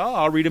 and I'm like, oh,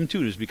 I'll read them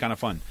too. This would be kind of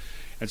fun.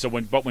 And so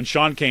when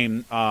Sean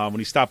came, when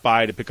he stopped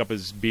by to pick up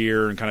his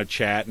beer and kind of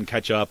chat and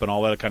catch up and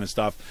all that kind of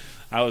stuff,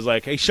 I was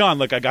like, hey, Sean,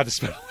 look, I got the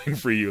special thing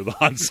for you. The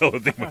Han Solo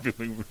thing might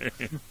be.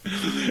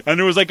 And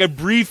there was like a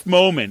brief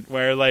moment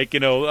where, like,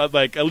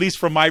 like at least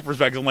from my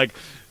perspective, I'm like,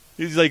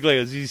 he's like,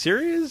 is he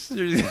serious?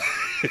 Is he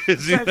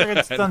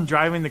It's done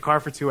driving the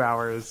car for 2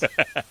 hours.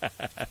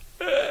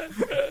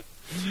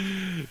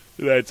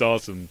 That's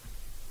awesome.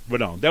 But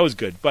no, that was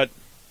good. But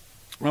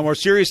more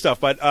serious stuff.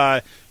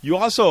 But you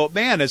also,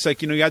 man, it's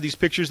like, you had these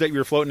pictures that you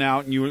were floating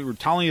out, and you were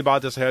telling me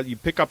about this. You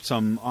pick up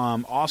some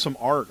awesome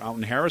art out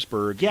in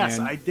Harrisburg. Yes,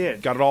 and I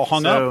did. Got it all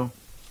hung up.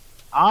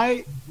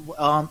 I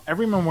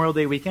every Memorial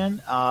Day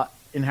weekend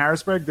in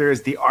Harrisburg, there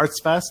is the Arts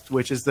Fest,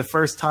 which is the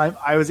first time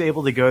I was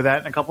able to go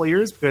that in a couple of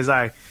years because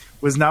I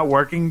was not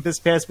working this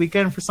past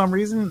weekend for some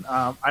reason.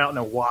 I don't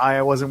know why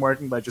I wasn't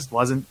working, but I just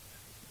wasn't.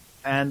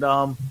 And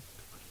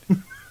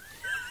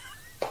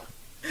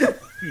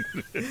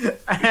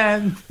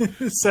and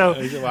so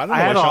I don't know I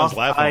had why Sean's off.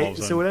 laughing all of a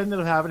sudden. So what ended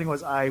up happening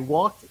was I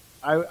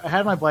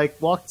had my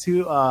bike, walked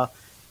to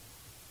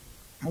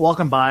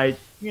walking by.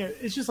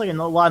 It's just like a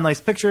lot of nice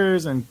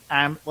pictures and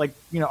like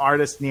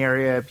artists in the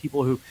area,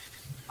 people who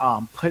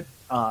put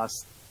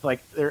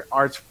like their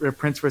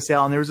prints for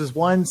sale. And there was this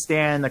one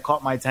stand that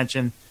caught my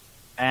attention,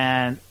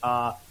 and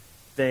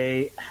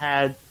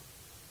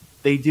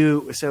they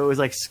do so it was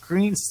like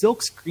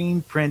silk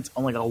screen print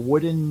on like a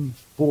wooden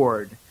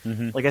board,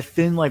 like a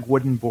thin like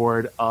wooden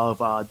board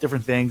of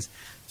different things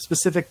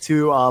specific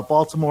to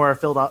Baltimore,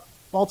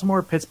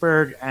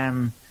 Pittsburgh,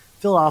 and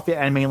Philadelphia,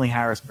 and mainly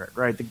Harrisburg.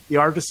 Right, the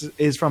artist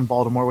is from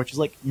Baltimore, which is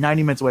like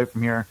 90 minutes away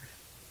from here.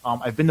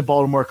 I've been to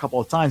Baltimore a couple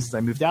of times since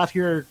I moved out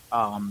here.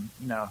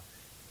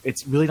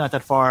 It's really not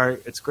that far.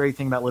 It's a great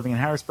thing about living in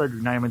Harrisburg.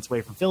 You're 90 minutes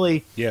away from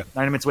Philly, 90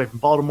 minutes away from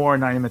Baltimore,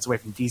 90 minutes away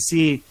from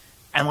DC,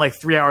 and like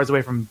 3 hours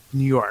away from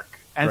New York,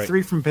 and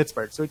 3 from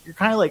Pittsburgh. So you're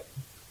kind of like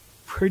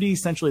pretty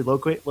centrally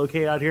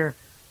located out here.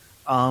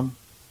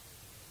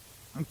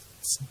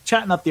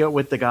 Chatting up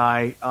with the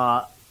guy,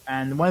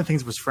 and one of the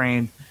things was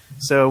framed.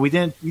 So we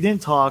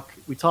didn't talk.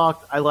 We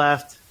talked. I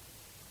left.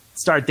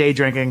 Started day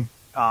drinking.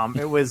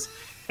 It was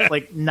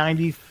like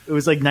 90. It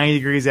was like 90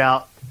 degrees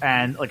out,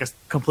 and like a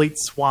complete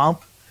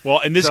swamp.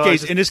 Well, in this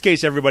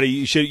case, everybody,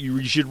 you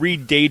should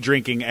read day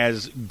drinking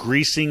as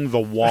greasing the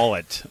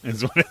wallet.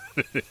 Is what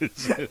it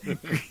is.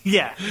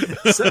 Yeah.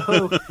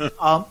 So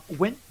I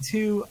went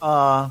to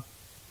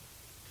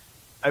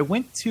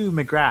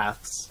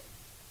McGrath's,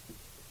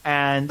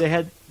 and they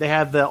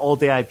had the All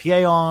Day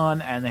IPA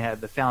on, and they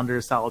had the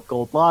Founders Solid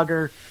Gold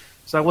Lager.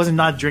 So I wasn't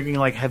not drinking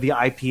like heavy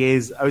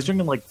IPAs. I was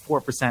drinking like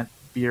 4%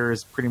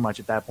 beers pretty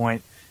much at that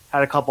point.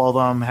 Had a couple of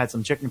them. Had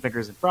some chicken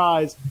fingers and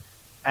fries,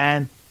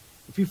 and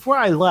before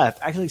I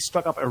left, I actually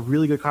struck up a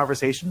really good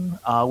conversation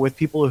with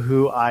people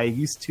who I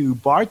used to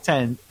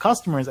bartend,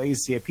 customers I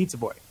used to see at Pizza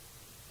Boy.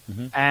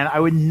 And I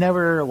would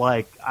never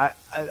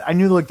I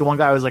knew like the one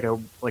guy was like a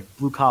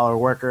blue collar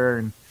worker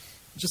and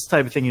just the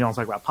type of thing you don't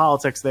talk about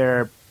politics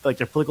there, like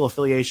their political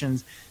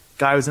affiliations.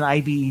 Guy was an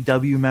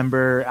IBEW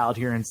member out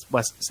here in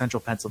West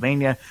Central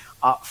Pennsylvania,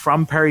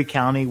 from Perry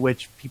County,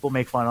 which people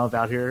make fun of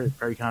out here.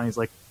 Perry County is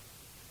like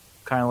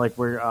kind of like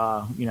where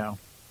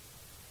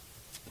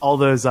all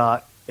those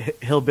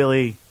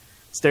hillbilly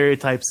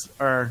stereotypes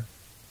are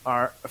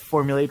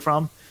formulated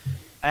from.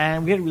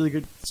 And we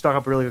had struck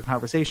up a really good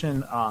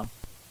conversation.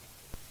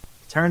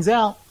 Turns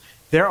out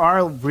there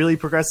are really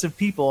progressive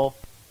people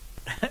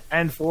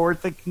and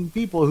forward-thinking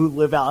people who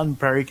live out in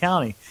Perry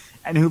County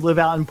and who live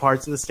out in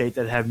parts of the state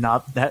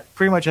that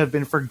pretty much have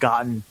been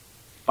forgotten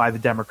by the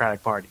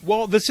Democratic Party.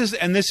 Well, this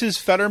is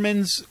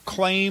Fetterman's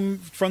claim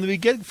from the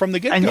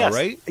get-go,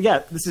 right?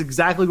 Yeah, this is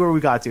exactly where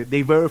we got to.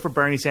 They voted for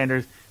Bernie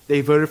Sanders.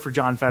 They voted for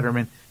John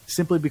Fetterman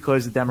simply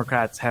because the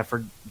Democrats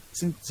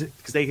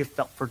because they have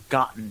felt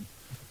forgotten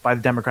by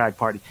the Democratic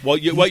Party. Well,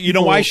 you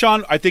know why,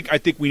 Sean? I think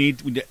we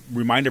need to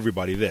remind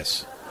everybody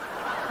this.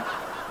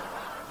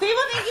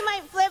 People think you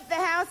might flip the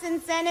House and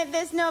Senate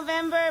this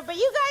November, but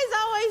you guys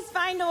always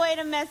find a way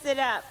to mess it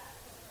up.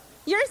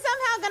 You're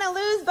somehow going to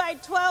lose by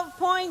 12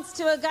 points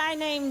to a guy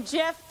named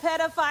Jeff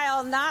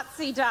Pedophile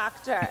Nazi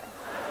Doctor.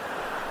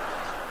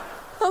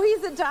 Oh,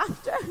 he's a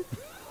doctor.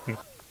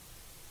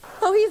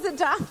 Oh, he's a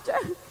doctor.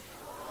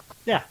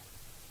 Yeah.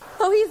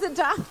 Oh, he's a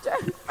doctor.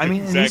 I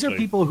mean, and these are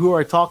people who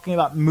are talking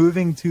about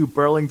moving to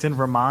Burlington,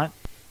 Vermont,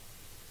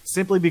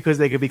 simply because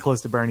they could be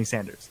close to Bernie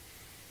Sanders.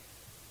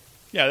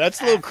 Yeah,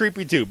 that's a little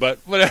creepy too, but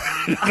whatever.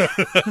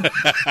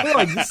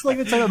 This is like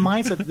the type of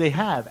mindset that they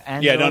have.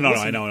 And yeah, no,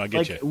 I know, I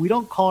get you. We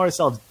don't call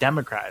ourselves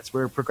Democrats.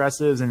 We're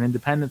progressives and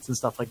independents and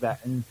stuff like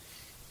that. And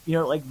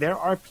there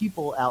are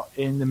people out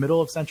in the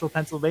middle of central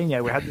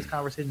Pennsylvania. We had this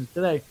conversation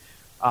today.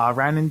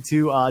 Ran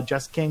into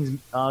Jess King's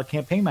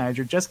campaign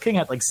manager. Jess King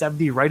had like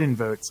 70 write-in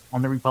votes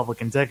on the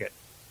Republican ticket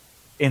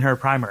in her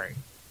primary,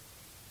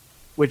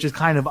 which is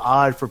kind of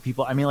odd for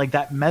people. I mean, like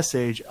that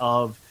message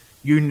of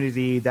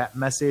unity, that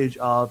message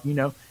of,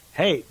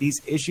 hey,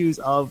 these issues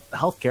of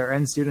healthcare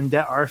and student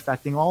debt are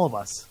affecting all of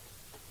us.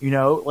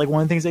 Like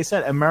one of the things they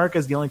said, America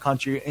is the only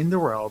country in the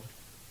world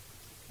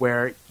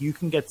where you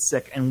can get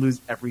sick and lose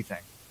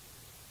everything.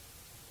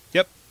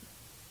 Yep.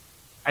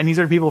 And these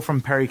are people from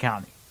Perry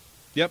County.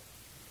 Yep.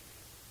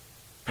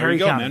 Perry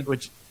County,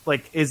 which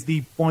is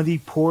one of the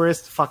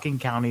poorest fucking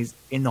counties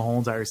in the whole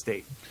entire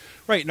state.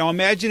 Right. Now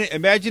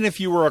imagine if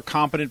you were a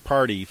competent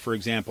party, for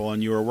example,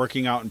 and you were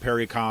working out in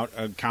Perry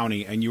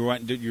County and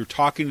you're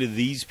talking to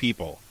these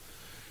people,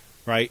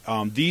 right?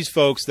 These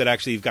folks that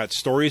actually have got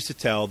stories to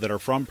tell that are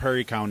from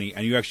Perry County,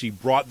 and you actually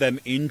brought them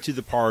into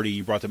the party,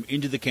 you brought them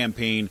into the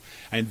campaign,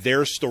 and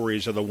their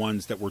stories are the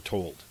ones that were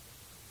told,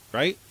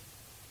 right?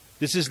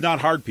 This is not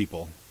hard,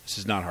 people. This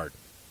is not hard.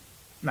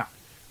 No.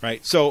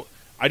 Right. So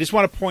I just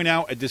want to point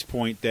out at this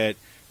point that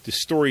the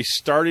story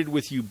started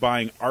with you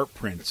buying art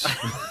prints.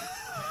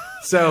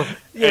 So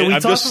yeah, I'm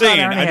just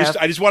saying.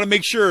 I just want to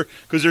make sure,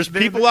 because there's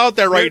people out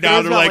there right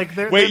now. They're like,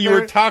 wait, you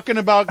were talking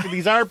about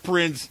these art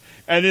prints,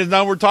 and then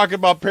now we're talking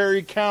about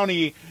Perry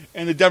County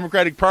and the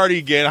Democratic Party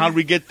again. How did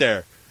we get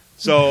there?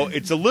 So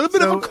it's a little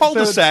bit of a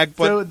cul-de-sac,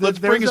 but let's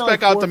bring us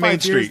back out to Main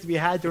Street. To be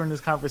had during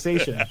this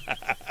conversation,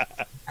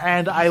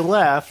 and I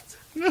left,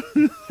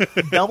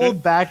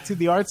 doubled back to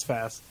the Arts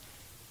Fest,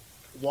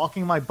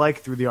 walking my bike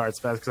through the Arts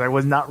Fest because I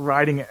was not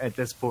riding it at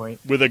this point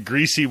with a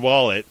greasy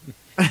wallet.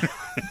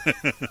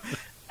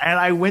 And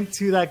I went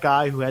to that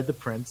guy who had the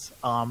prints,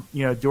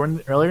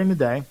 earlier in the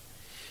day.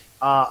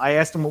 I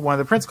asked him what one of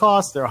the prints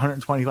cost. They're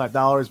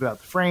 $125 without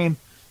the frame.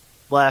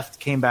 Left,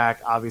 came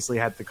back, obviously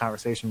had the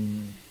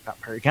conversation about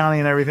Perry County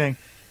and everything.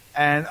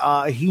 And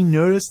he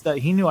noticed that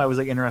he knew I was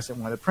interested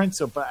in one of the prints.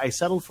 But I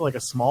settled for a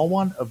small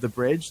one of the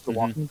bridge, the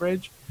walking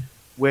bridge,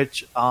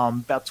 which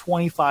about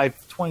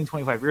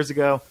 25 years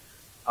ago,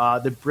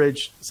 the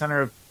bridge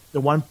the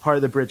one part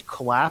of the bridge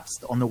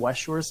collapsed on the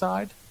West Shore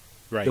side.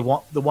 Right.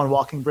 The one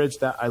walking bridge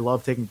that I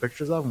love taking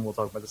pictures of, and we'll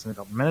talk about this in a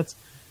couple minutes,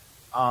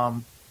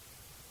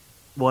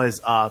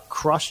 was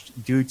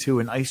crushed due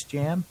to an ice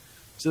jam.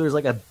 So there's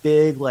a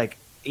big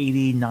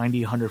 80,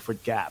 90,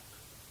 100-foot gap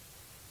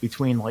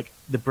between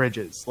the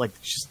bridges,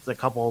 just a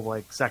couple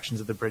of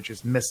sections of the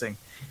bridges missing,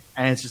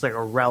 and it's just a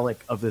relic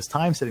of this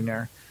time sitting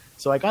there.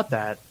 So I got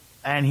that,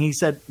 and he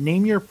said,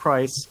 name your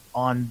price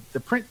on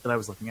the print that I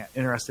was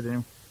interested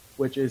in,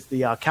 which is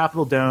the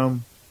Capitol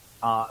Dome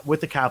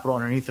with the Capitol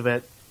underneath of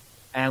it.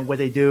 And what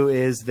they do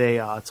is they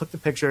took the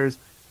pictures,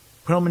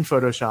 put them in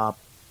Photoshop,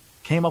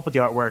 came up with the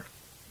artwork,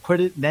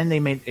 then they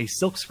made a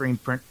silkscreen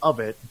print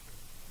of it.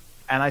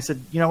 And I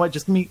said, you know what,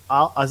 just give me,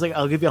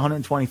 I'll give you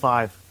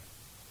 $125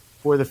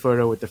 for the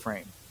photo with the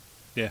frame.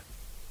 Yeah.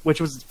 Which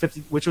was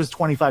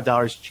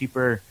 $25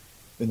 cheaper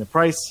than the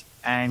price.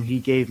 And he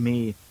gave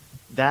me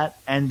that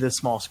and the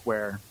small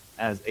square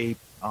as a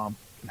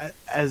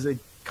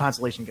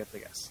consolation gift, I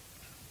guess.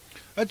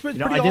 That's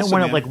pretty I awesome, didn't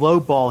want to man.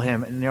 lowball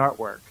him in the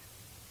artwork.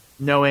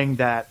 knowing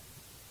that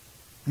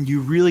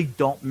you really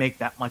don't make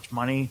that much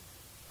money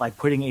by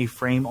putting a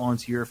frame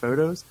onto your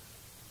photos.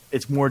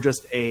 It's more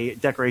just a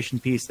decoration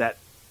piece that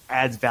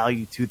adds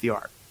value to the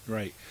art.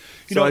 Right.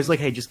 I was like,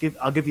 hey,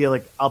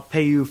 I'll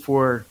pay you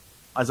for,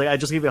 I was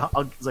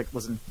like,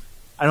 listen,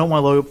 I don't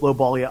want to low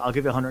ball you. I'll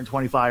give you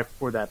 125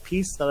 for that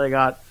piece that I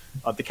got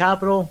of the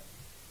Capitol,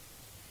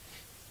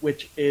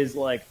 which is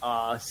like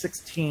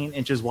 16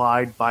 inches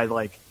wide by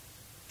like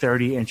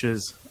 30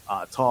 inches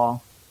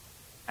tall,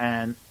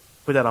 and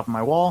put that up on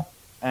my wall.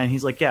 And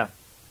he's like, yeah.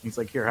 He's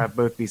like, here, have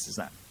both pieces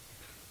then.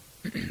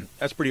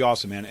 That's pretty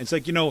awesome, man. It's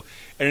like, and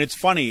it's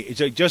funny.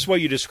 It's like just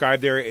what you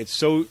described there. It's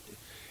so,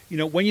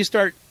 when you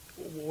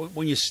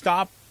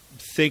stop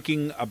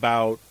thinking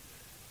about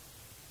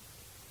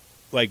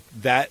like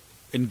that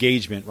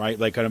engagement, right?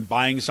 Like kind of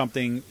buying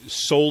something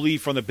solely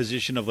from the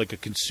position of like a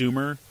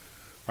consumer,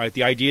 right?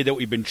 The idea that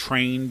we've been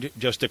trained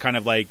just to kind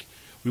of like,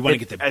 we want to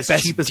get the as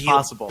best cheap as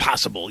deal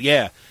possible.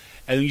 Yeah.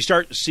 And then you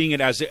start seeing it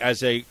as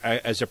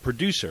a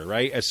producer,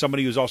 right? As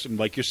somebody who's also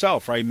like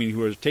yourself, right? I mean,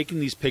 who are taking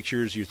these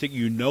pictures,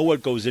 you know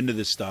what goes into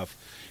this stuff.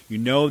 You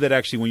know that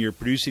actually when you're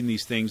producing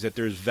these things that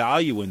there's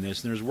value in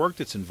this and there's work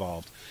that's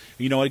involved.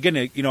 Again,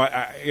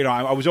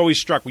 I was always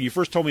struck when you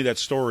first told me that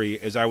story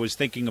as I was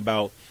thinking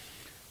about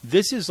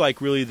this is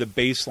like really the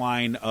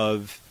baseline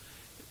of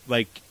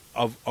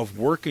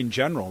work in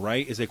general,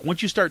 right? Is like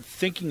once you start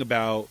thinking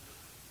about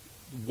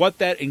what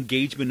that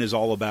engagement is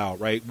all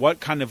about, right? What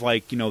kind of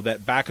like,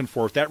 that back and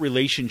forth, that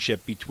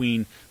relationship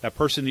between that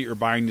person that you're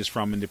buying this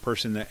from and the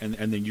person that, and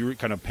then you're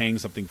kind of paying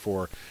something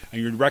for,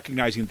 and you're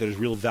recognizing that there's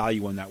real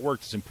value in that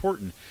work. It's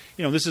important.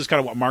 This is kind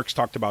of what Marx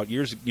talked about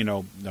years,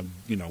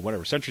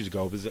 centuries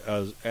ago,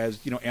 as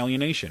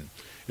alienation,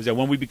 is that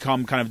when we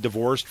become kind of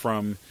divorced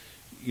from,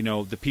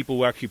 the people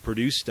who actually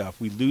produce stuff,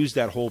 we lose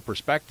that whole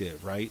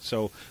perspective, right?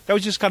 So that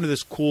was just kind of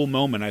this cool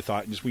moment, I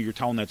thought, just when you were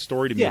telling that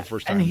story to me the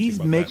first time. And he's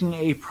making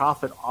a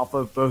profit off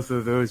of both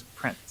of those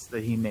prints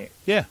that he made.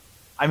 Yeah.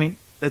 I mean,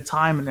 the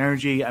time and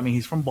energy,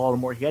 he's from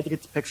Baltimore. He had to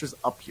get the pictures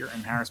up here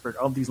in Harrisburg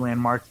of these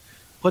landmarks,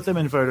 put them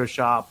in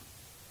Photoshop,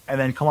 and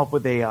then come up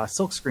with a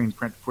silkscreen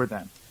print for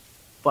them.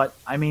 But,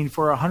 for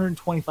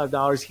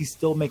 $125, he's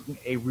still making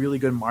a really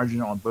good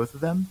margin on both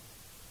of them.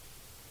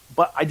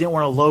 But I didn't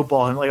want to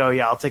lowball him. Like, oh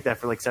yeah, I'll take that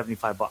for like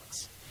 $75.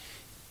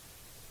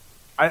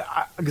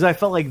 Because I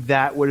felt like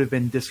that would have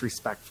been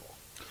disrespectful.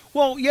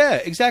 Well, yeah,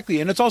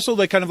 exactly, and it's also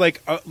like kind of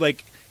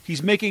like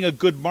he's making a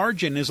good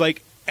margin. Is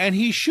like, and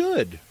he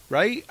should,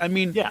 right?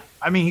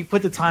 He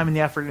put the time and the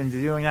effort into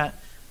doing that.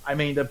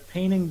 The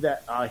painting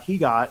that he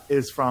got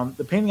is from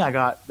the painting I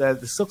got.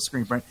 The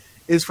silkscreen print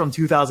is from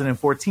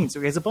 2014. So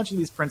he has a bunch of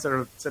these prints that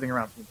are sitting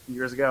around from a few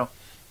years ago,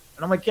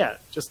 and I'm like, yeah,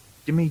 just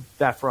give me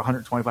that for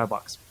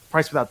 $125.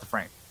 Price without the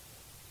frame.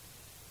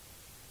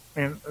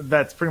 And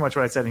that's pretty much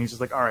what I said. And he's just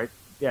like, all right,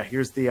 yeah,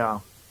 here's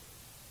the...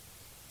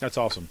 That's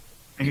awesome.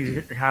 And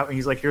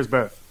he's like, here's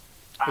both.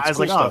 I was cool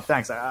like, stuff. Oh,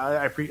 thanks.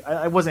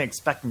 I wasn't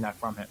expecting that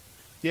from him.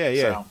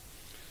 Yeah.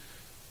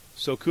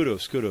 So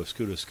kudos. You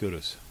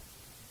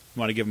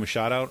want to give him a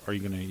shout out, or are you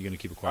gonna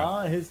keep it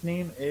quiet? His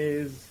name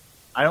is...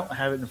 I don't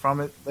have it in front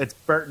of it. It's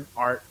Burton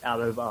Art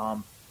out of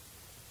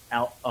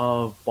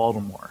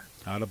Baltimore.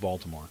 Out of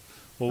Baltimore.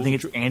 Well, I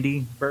think it's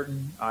Andy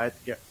Burton. I have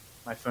to get...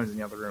 My phone's in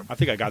the other room. I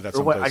think I got that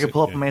someplace. I can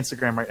pull up on my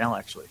Instagram right now,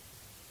 actually.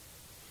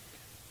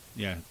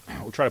 Yeah.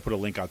 We'll try to put a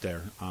link out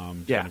there.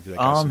 Yeah.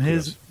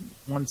 His...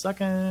 One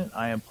second.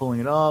 I am pulling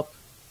it up.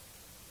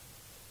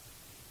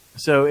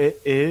 So it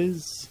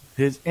is...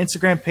 His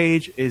Instagram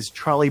page is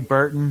Charlie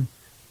Burton,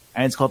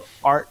 and it's called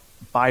Art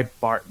by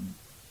Barton.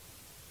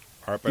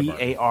 Art by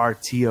Barton.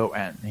 Barton.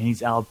 And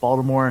he's out of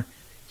Baltimore.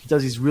 He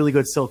does these really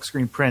good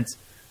silkscreen prints.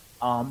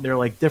 They're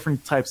like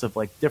different types of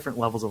like different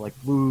levels of like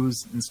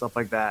blues and stuff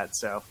like that.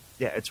 So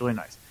yeah, it's really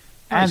nice.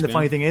 And the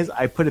funny thing is,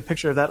 I put a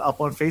picture of that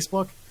up on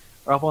Facebook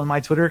or up on my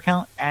Twitter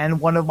account,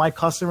 and one of my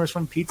customers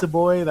from Pizza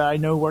Boy that I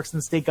know works in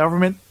the state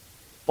government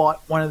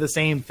bought one of the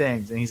same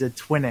things, and he said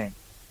twinning.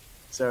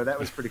 So that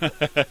was pretty cool.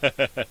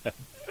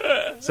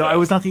 So I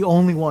was not the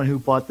only one who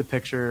bought the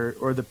picture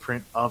or the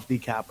print of the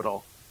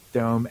Capitol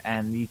dome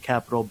and the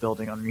Capitol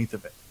building underneath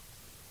of it.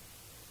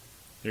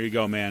 There you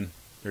go, man.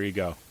 There you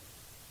go.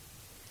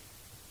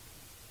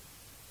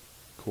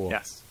 Cool.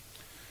 Yes.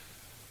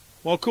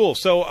 Well, cool.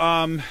 So,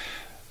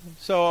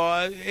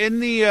 in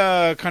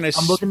the kind of...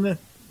 I'm looking to...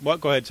 What?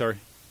 Go ahead, sorry.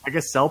 I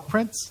guess sell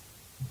prints?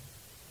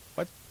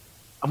 What?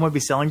 I'm going to be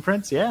selling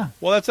prints, yeah.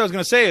 Well, that's what I was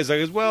going to say.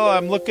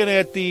 I'm looking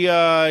at the,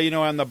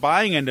 on the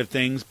buying end of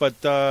things, but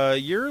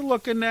you're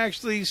looking to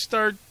actually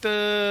start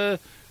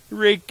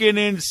raking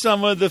in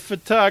some of the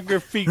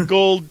photography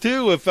gold,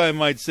 too, if I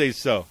might say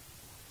so.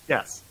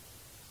 Yes.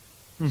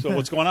 So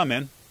what's going on,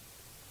 man?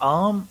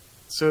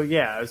 So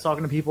yeah, I was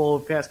talking to people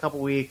the past couple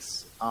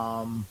weeks.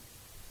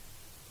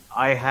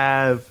 I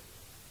have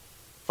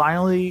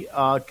finally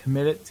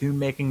committed to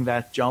making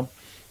that jump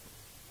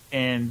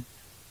and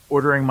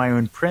ordering my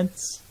own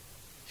prints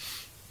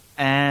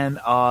and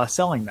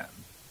selling them.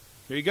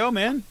 There you go,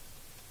 man.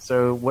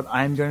 So what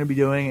I'm going to be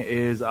doing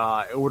is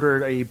I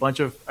ordered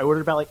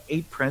about like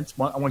 8 prints.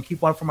 I want to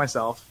keep one for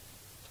myself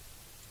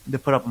to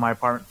put up in my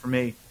apartment for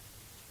me.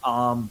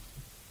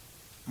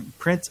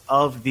 Prints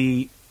of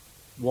the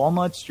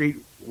Walnut Street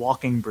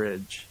walking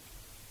bridge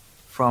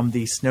from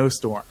the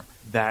snowstorm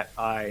that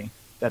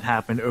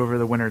happened over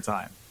the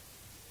wintertime.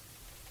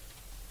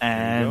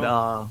 And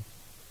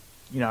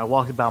I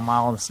walked about a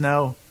mile in the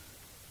snow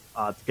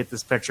to get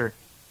this picture.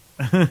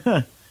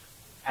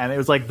 And it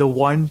was like the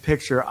one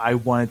picture I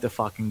wanted to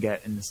fucking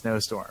get in the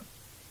snowstorm.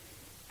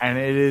 And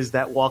it is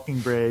that walking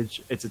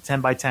bridge. It's a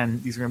 10 by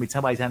 10. These are going to be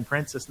 10 by 10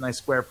 prints. It's a nice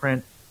square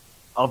print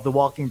of the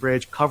walking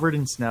bridge covered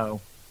in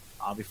snow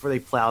before they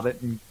plowed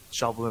it and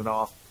shoveled it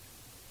off.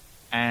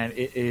 And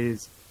it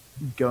is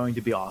going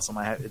to be awesome.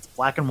 It's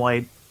black and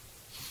white.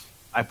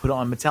 I put it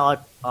on metallic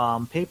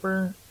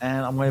paper,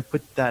 and I'm going to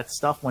put that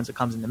stuff once it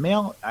comes in the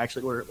mail. I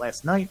actually ordered it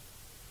last night.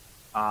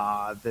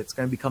 That's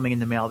going to be coming in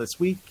the mail this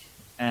week.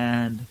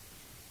 And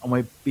I'm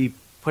going to be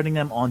putting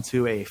them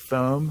onto a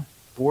foam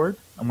board.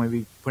 I'm going to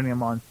be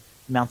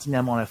mounting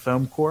them on a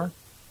foam core,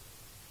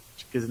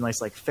 which gives a nice,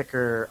 like,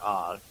 thicker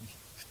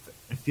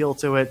feel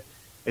to it.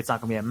 It's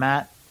not going to be a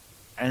matte.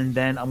 And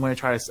then I'm going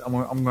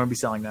to be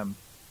selling them.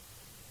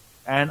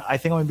 And I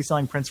think I'm going to be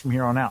selling prints from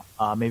here on out.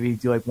 Maybe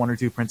do like 1 or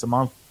 2 prints a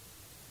month,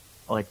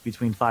 like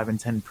between 5 and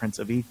 10 prints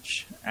of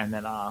each. And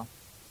then, have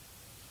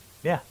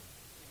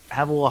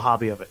a little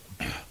hobby of it.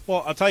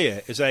 Well, I'll tell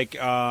you, it's like,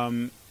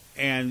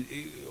 and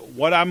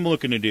what I'm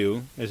looking to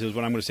do is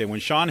what I'm going to say. When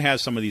Sean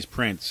has some of these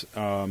prints,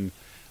 I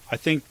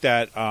think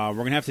that we're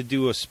going to have to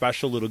do a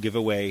special little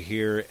giveaway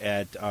here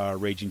at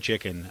Raging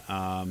Chicken.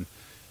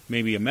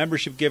 Maybe a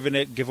membership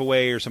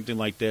giveaway or something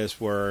like this,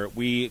 where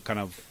we kind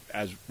of,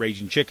 as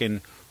Raging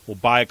Chicken, will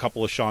buy a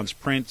couple of Sean's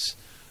prints,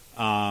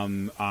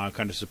 kind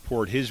of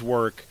support his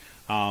work,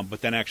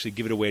 but then actually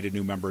give it away to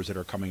new members that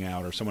are coming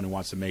out, or someone who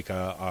wants to make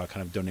a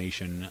kind of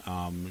donation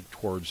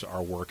towards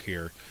our work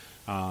here.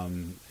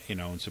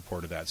 In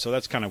support of that. So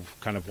that's kind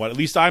of what at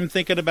least I'm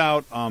thinking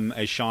about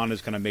as Sean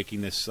is kind of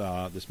making this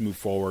move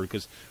forward,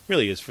 because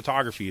really his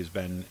photography has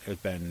been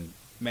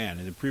man,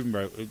 an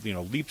improvement by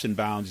leaps and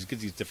bounds. He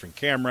gets these different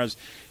cameras.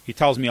 He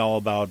tells me all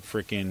about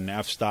freaking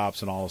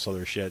f-stops and all this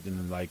other shit, and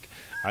I'm like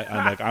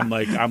and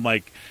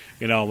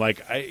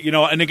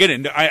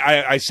again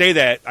I say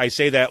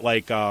that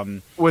like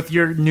with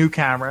your new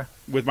camera.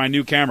 With my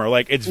new camera,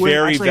 like it's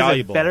very valuable.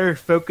 It's a better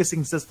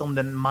focusing system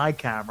than my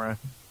camera.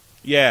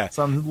 Yeah.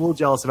 So I'm a little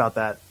jealous about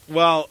that.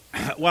 Well,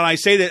 when I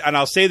say that, and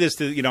I'll say this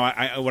to,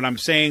 when I'm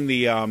saying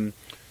the,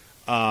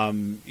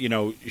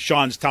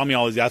 Sean's telling me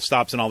all these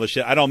f-stops and all this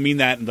shit, I don't mean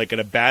that in like in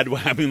a bad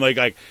way. I mean,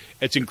 like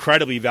it's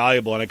incredibly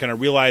valuable. And I kind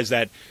of realize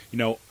that,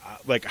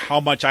 like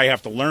how much I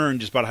have to learn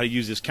just about how to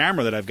use this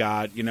camera that I've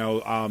got,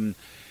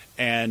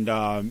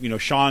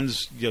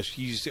 Sean's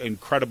he's an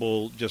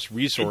incredible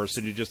resource,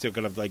 and he just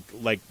kind of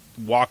like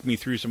walk me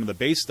through some of the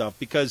base stuff,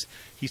 because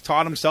he's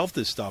taught himself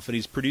this stuff and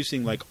he's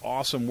producing like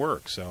awesome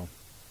work. So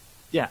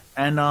yeah,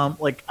 and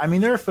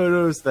there are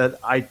photos that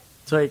I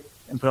take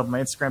and put up on my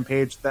Instagram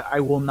page that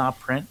I will not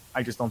print.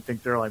 I just don't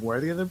think they're like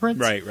worthy of the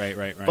prints. Right.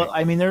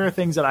 But there are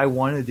things that I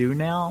want to do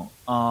now.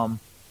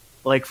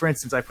 Like for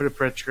instance, I put a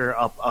picture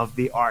up of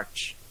the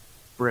Arch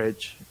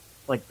Bridge.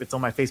 Like it's on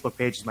my Facebook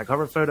page. It's my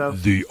cover photo.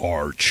 The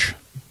Arch.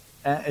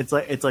 It's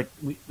like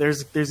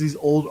there's these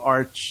old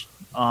arch,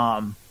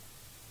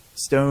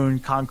 stone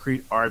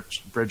concrete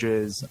arch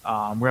bridges,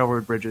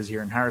 railroad bridges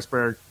here in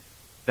Harrisburg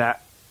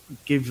that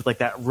give like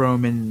that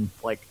Roman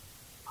like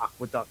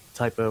aqueduct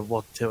type of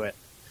look to it.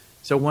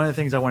 So one of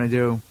the things I want to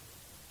do,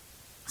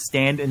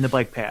 stand in the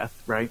bike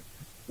path, right,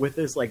 with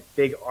this like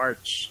big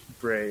arch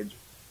bridge,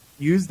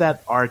 use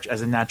that arch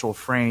as a natural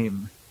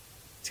frame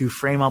to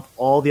frame up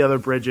all the other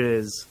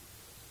bridges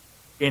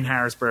in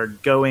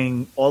Harrisburg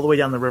going all the way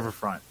down the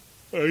riverfront.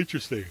 Oh,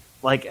 interesting.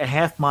 Like a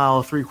half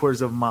mile,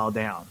 3/4 of a mile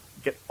down.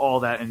 Get all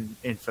that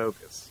in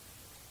focus.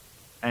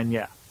 And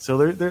yeah,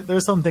 so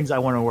there's some things I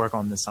want to work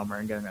on this summer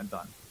and getting that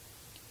done.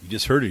 You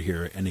just heard it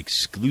here, an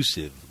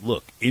exclusive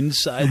look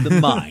inside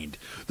the mind,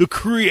 the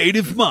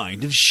creative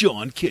mind of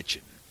Sean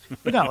Kitchen.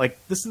 But no, like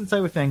this is the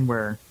type of thing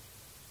where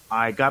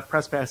I got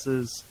press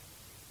passes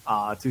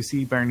to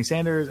see Bernie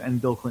Sanders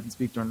and Bill Clinton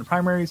speak during the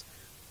primaries.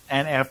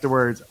 And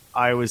afterwards,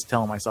 I was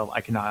telling myself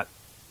I cannot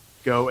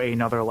go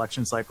another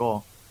election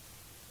cycle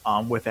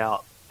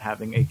without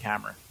having a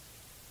camera.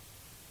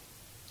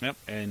 Yep,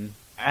 and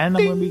I'm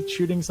going to be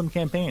shooting some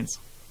campaigns.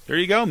 There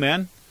you go,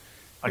 man.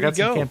 I got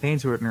some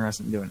campaigns who are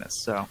interested in doing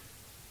this. So,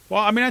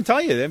 well, I mean, I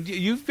tell you,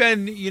 you've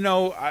been,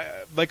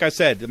 like I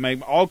said,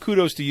 all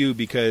kudos to you,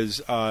 because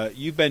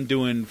you've been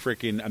doing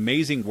freaking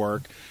amazing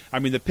work. I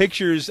mean, the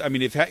pictures. I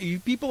mean, if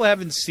people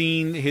haven't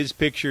seen his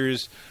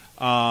pictures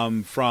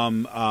from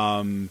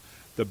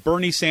the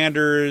Bernie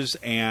Sanders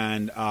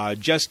and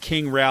Jess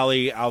King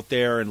rally out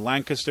there in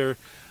Lancaster,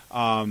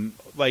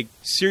 like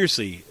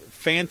seriously,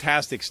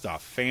 fantastic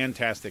stuff.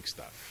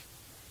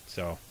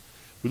 So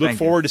we look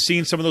forward to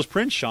seeing some of those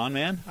prints, Sean,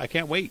 man. I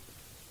can't wait.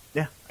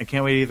 Yeah, I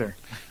can't wait either.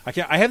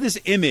 I have this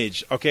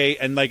image, okay,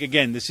 and like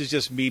again, this is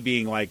just me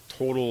being like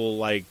total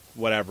like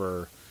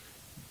whatever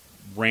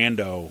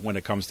rando when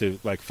it comes to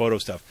like photo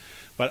stuff.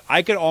 But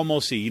I could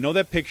almost see,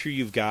 that picture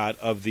you've got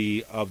of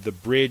the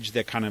bridge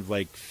that kind of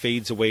like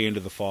fades away into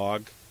the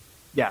fog.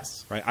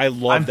 Yes, right. I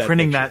love that. I'm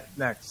printing picture. that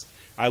next.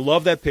 I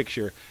love that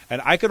picture,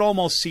 and I could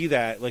almost see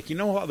that, like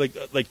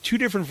like two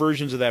different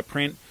versions of that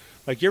print.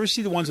 Like you ever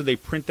see the ones that they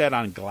print that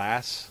on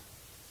glass?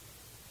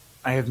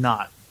 I have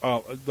not.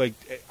 Oh, like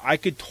I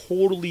could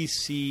totally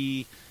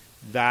see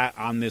that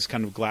on this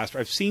kind of glass.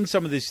 I've seen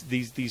some of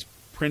these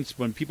prints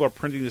when people are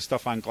printing this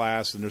stuff on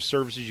glass, and there's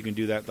services you can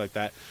do that like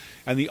that.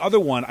 And the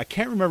other one, I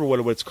can't remember what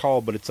it's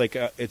called, but it's like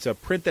it's a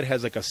print that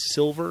has like a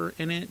silver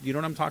in it. You know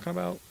what I'm talking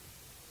about?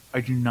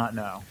 I do not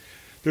know.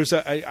 There's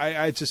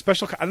it's a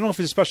special. I don't know if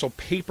it's a special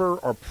paper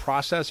or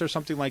process or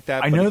something like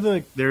that. I know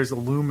that there's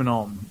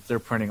aluminum they're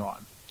printing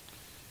on.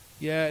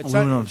 Yeah, it's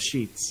aluminum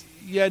sheets.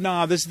 Yeah,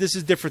 no, this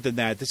is different than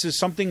that. This is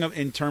something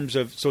in terms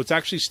of, so it's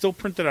actually still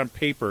printed on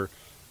paper,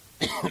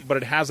 but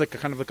it has like a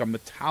kind of like a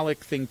metallic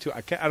thing to.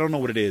 I don't know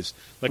what it is.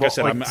 Like I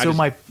said,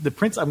 the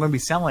prints I'm going to be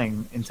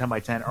selling in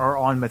 10x10 are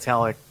on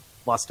metallic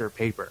luster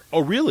paper.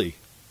 Oh, really?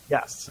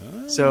 Yes.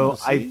 So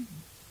I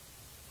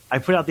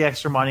put out the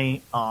extra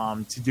money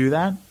to do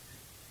that.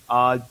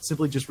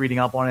 Simply just reading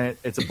up on it.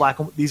 It's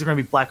these are going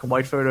to be black and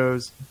white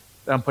photos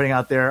that I'm putting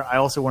out there. I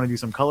also want to do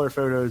some color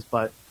photos,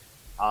 but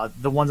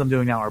the ones I'm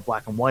doing now are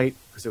black and white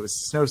because it was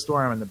a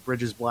snowstorm and the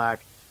bridge is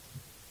black.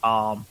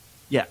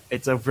 Yeah,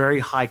 it's a very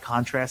high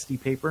contrasty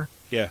paper.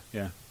 Yeah.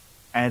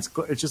 And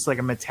it's just like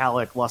a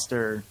metallic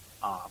luster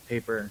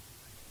paper.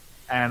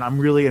 And I'm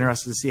really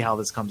interested to see how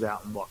this comes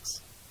out and looks.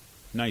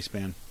 Nice,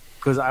 man.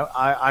 Because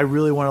I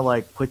really want to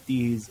like put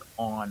these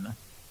on.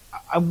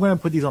 I'm going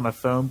to put these on a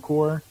foam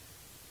core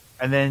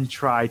and then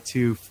try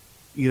to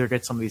either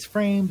get some of these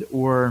framed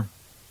or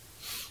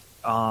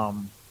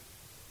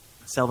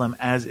sell them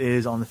as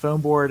is on the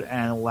foam board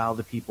and allow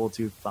the people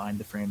to find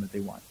the frame that they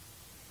want.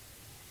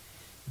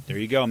 There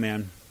you go,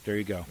 man. There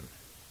you go.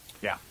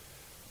 Yeah.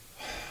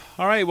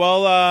 All right.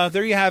 Well,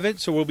 there you have it.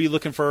 So we'll be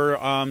looking for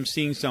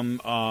seeing some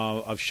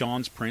of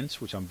Sean's prints,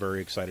 which I'm very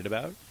excited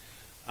about.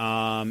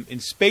 In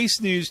space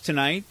news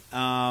tonight,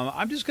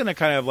 I'm just going to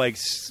kind of like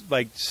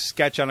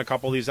sketch on a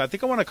couple of these. I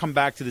think I want to come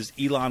back to this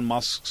Elon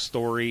Musk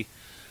story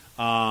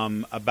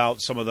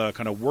about some of the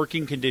kind of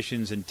working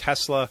conditions in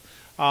Tesla.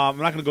 I'm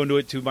not going to go into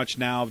it too much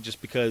now just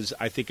because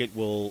I think it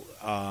will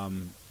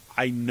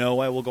I know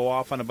I will go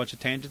off on a bunch of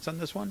tangents on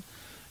this one.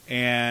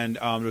 And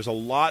there's a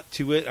lot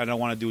to it. I don't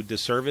want to do a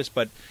disservice,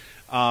 but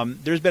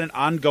there's been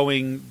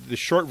the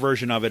short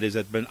version of it is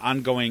that there have been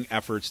ongoing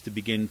efforts to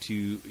begin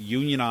to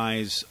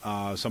unionize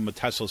some of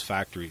Tesla's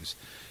factories.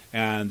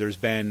 And there's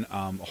been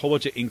a whole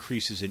bunch of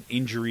increases in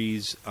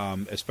injuries,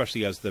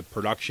 especially as the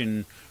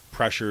production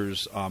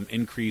pressures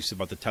increase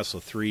about the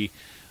Tesla 3.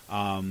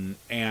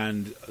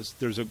 And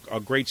there's a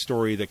great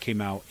story that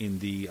came out in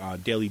the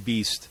Daily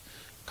Beast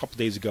a couple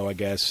days ago, I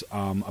guess,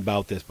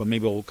 about this. But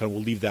maybe we'll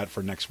leave that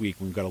for next week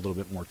when we've got a little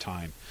bit more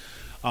time.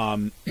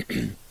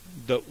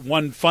 The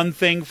one fun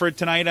thing for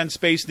tonight on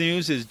Space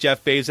News is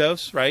Jeff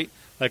Bezos, right?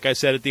 Like I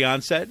said at the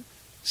onset,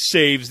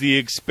 saves the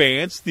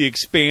Expanse. The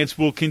Expanse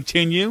will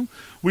continue.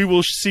 We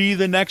will see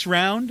the next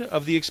round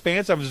of the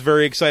Expanse. I was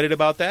very excited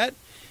about that,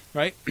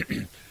 right?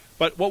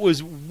 But what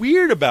was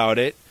weird about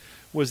it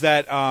was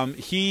that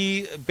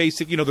he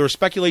basically, there was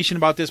speculation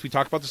about this. We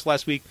talked about this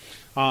last week.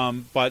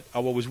 But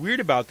what was weird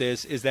about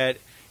this is that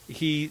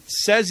he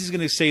says he's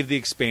going to save the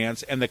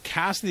Expanse, and the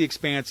cast of the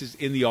Expanse is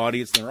in the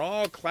audience, and they're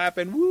all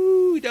clapping,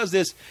 woo, he does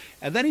this.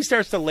 And then he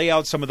starts to lay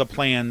out some of the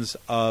plans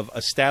of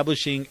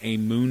establishing a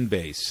moon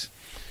base,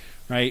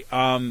 right?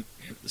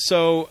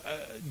 So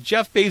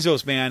Jeff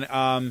Bezos,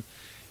 man,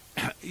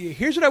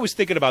 here's what I was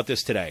thinking about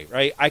this today,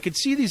 right? I could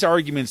see these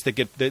arguments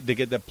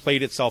that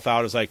played itself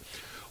out as like,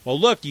 well,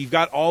 look, you've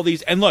got all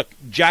these, and look,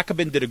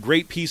 Jacobin did a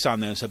great piece on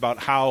this about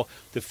how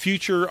the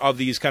future of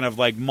these kind of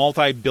like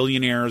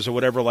multi-billionaires or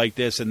whatever like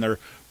this, and they're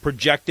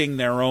projecting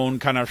their own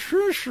kind of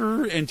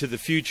into the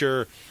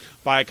future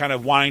by kind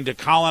of wanting to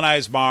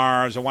colonize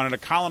Mars or wanting to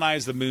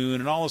colonize the moon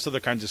and all this other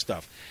kinds of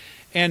stuff.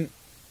 And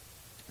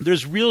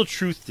there's real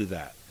truth to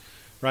that,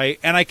 right?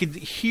 And I could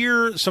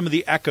hear some of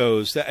the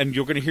echoes, and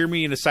you're going to hear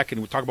me in a second.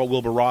 We'll talk about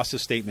Wilbur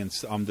Ross's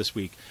statements this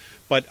week.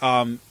 But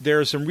there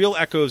are some real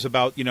echoes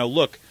about,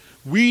 look,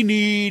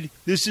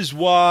 this is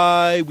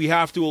why we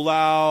have to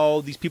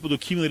allow these people to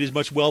accumulate as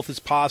much wealth as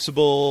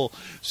possible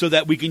so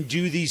that we can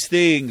do these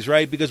things,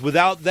 right? Because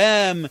without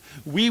them,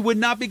 we would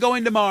not be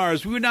going to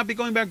Mars. We would not be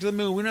going back to the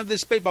moon. We wouldn't have this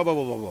space, blah, blah,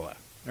 blah, blah, blah,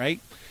 right?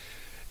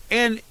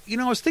 And,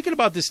 I was thinking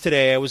about this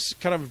today. I was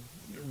kind of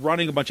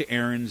running a bunch of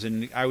errands,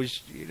 and I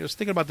was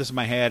thinking about this in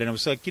my head, and I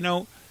was like,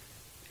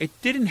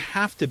 it didn't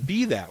have to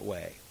be that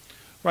way.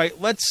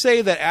 Right. Let's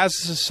say that as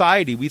a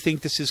society, we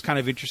think this is kind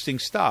of interesting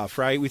stuff.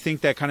 Right. We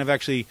think that kind of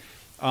actually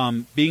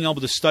being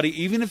able to study,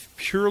 even if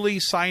purely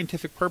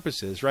scientific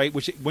purposes. Right.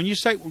 Which when you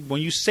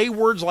say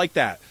words like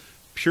that,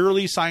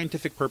 purely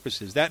scientific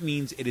purposes, that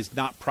means it is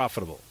not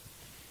profitable.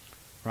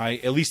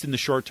 Right. At least in the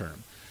short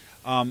term.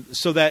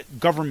 so that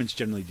governments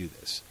generally do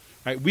this.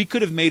 Right? We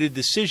could have made a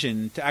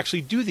decision to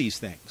actually do these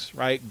things,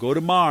 right? Go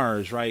to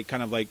Mars, right?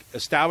 Kind of like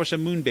establish a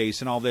moon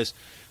base and all this.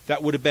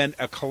 That would have been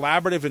a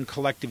collaborative and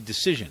collective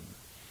decision,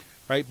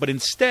 right? But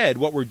instead,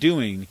 what we're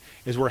doing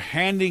is we're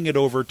handing it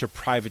over to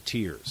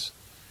privateers,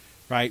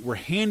 right? We're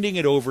handing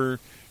it over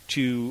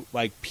to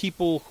like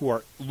people who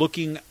are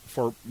looking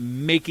for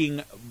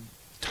making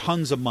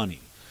tons of money.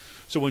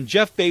 So when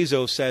Jeff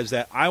Bezos says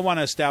that I want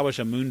to establish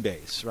a moon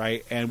base,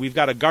 right? And we've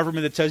got a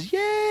government that says,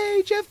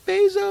 yay, Jeff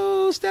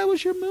Bezos,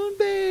 establish your moon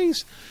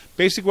base.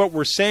 Basically what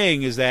we're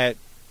saying is that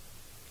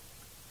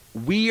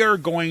we are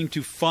going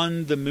to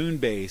fund the moon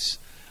base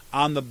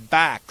on the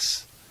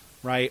backs,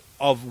 right,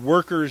 of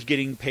workers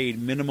getting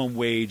paid minimum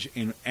wage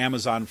in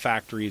Amazon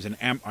factories and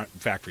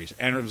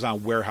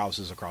Amazon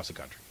warehouses across the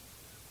country.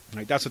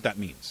 Right? That's what that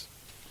means.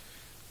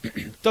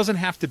 It doesn't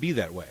have to be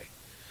that way.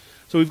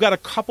 So we've got a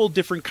couple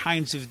different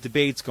kinds of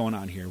debates going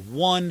on here.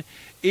 One,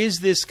 is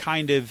this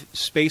kind of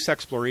space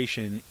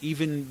exploration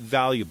even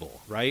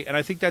valuable, right? And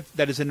I think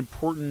that is an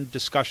important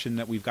discussion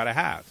that we've got to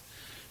have,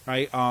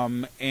 right?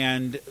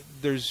 And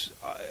there's,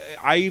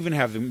 I even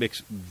have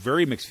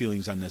very mixed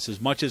feelings on this,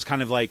 as much as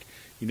kind of like,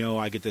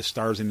 I get the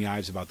stars in the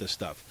eyes about this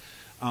stuff.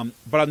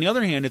 But on the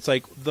other hand, it's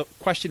like the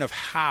question of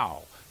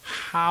how.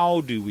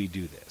 How do we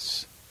do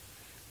this?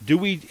 Do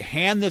we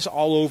hand this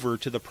all over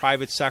to the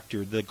private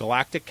sector, the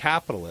galactic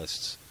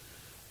capitalists,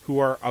 who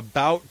are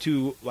about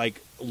to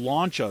like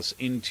launch us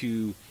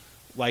into,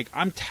 like,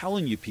 I'm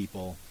telling you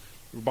people,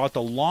 we're about to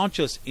launch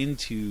us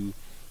into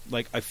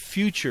like a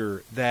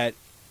future that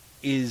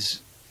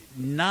is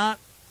not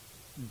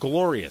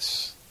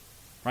glorious,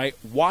 right?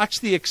 Watch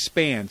The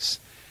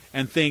Expanse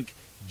and think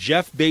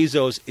Jeff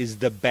Bezos is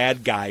the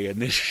bad guy in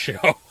this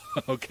show.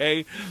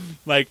 Okay?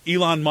 Like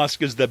Elon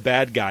Musk is the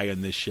bad guy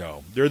in this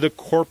show. They're the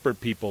corporate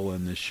people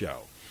in this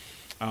show.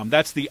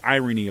 That's the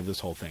irony of this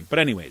whole thing. But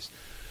anyways,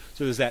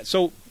 so there's that.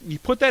 So you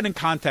put that in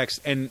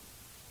context, and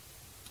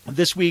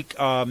this week,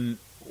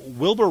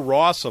 Wilbur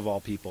Ross, of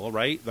all people,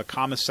 right? The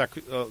Commerce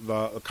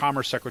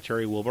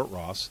Secretary, Wilbur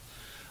Ross,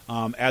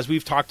 as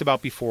we've talked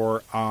about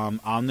before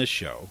on this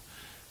show,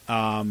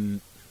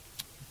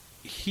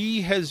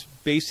 he has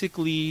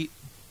basically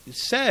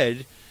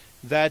said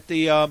that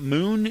the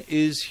moon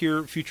is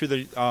here.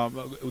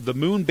 The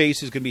moon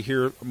base is going to be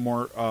here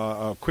more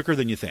quicker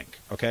than you think.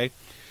 Okay,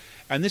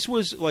 and this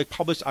was like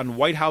published on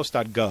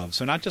WhiteHouse.gov,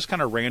 so not just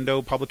kind of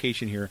rando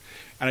publication here.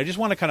 And I just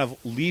want to kind of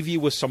leave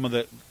you with some of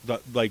the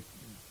like,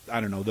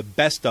 I don't know, the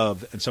best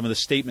of and some of the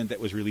statement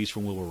that was released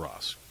from Wilbur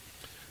Ross.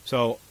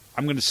 So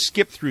I'm going to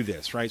skip through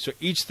this, right? So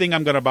each thing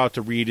I'm about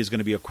to read is going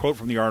to be a quote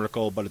from the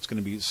article, but it's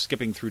going to be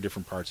skipping through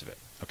different parts of it.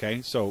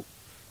 Okay, so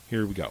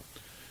here we go.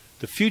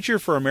 The future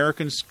for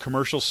Americans'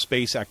 commercial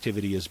space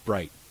activity is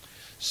bright.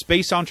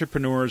 Space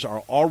entrepreneurs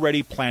are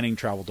already planning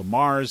travel to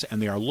Mars, and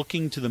they are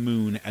looking to the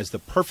moon as the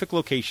perfect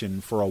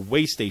location for a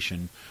way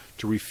station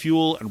to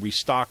refuel and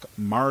restock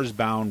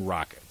Mars-bound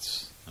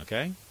rockets.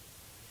 Okay?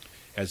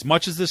 As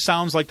much as this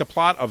sounds like the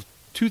plot of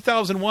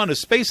 2001: A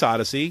Space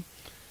Odyssey,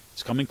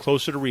 it's coming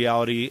closer to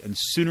reality and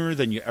sooner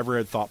than you ever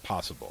had thought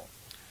possible.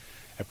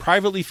 A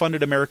privately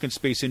funded American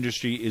space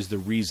industry is the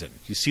reason.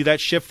 You see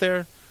that shift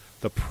there?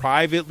 The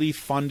privately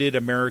funded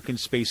American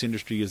space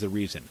industry is the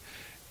reason.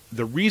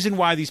 The reason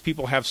why these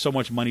people have so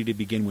much money to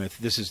begin with,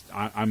 this is,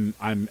 I'm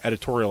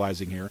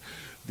editorializing here.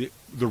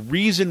 The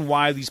reason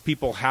why these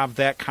people have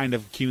that kind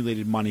of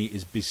accumulated money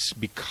is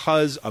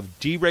because of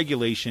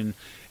deregulation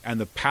and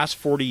the past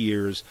 40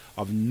 years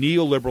of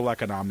neoliberal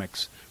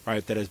economics,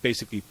 right, that has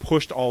basically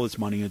pushed all its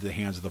money into the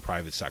hands of the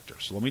private sector.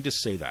 So let me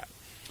just say that.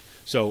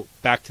 So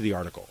back to the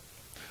article.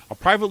 A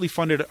privately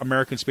funded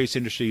American space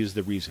industry is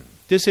the reason.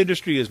 This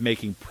industry is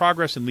making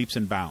progress in leaps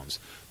and bounds.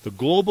 The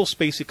global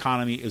space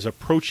economy is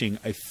approaching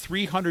a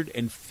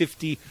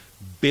 $350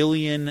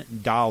 billion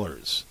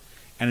and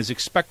is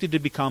expected to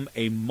become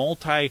a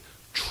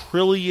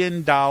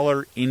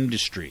multi-trillion-dollar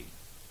industry.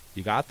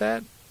 You got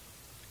that?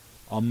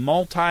 A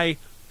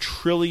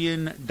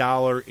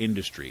multi-trillion-dollar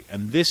industry.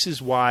 And this is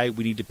why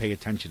we need to pay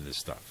attention to this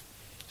stuff.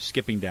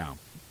 Skipping down.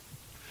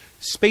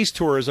 Space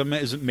tourism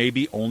is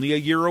maybe only a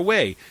year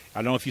away.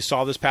 I don't know if you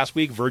saw this past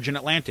week, Virgin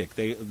Atlantic.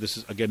 This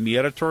is, again, me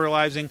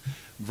editorializing.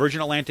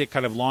 Virgin Atlantic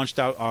kind of launched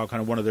out kind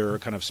of one of their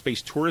kind of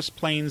space tourist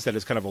planes that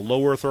is kind of a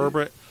low Earth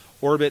orbit,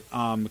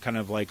 kind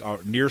of like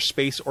near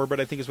space orbit,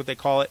 I think is what they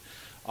call it.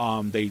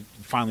 They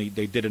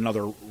did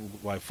another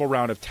full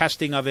round of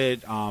testing of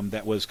it.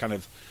 That was kind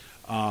of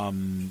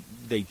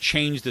they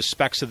changed the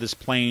specs of this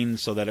plane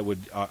so that it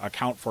would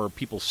account for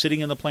people sitting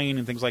in the plane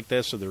and things like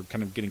this. So they're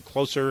kind of getting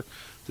closer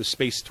to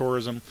space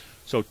tourism.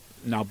 So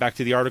now back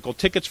to the article.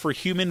 Tickets for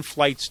human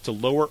flights to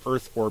lower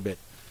Earth orbit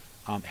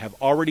have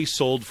already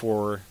sold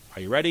for,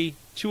 are you ready?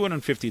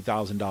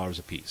 $250,000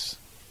 a piece.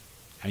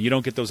 And you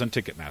don't get those on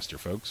Ticketmaster,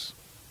 folks.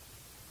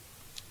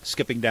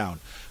 Skipping down.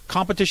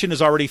 Competition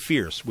is already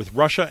fierce, with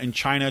Russia and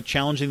China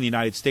challenging the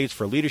United States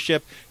for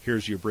leadership.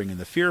 Here's your bring in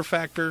the fear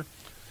factor.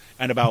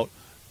 And about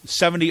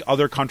 70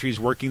 other countries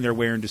working their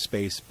way into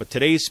space. But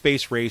today's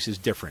space race is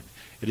different.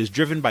 It is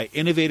driven by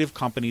innovative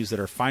companies that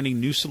are finding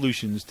new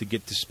solutions to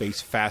get to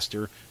space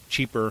faster,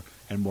 cheaper,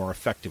 and more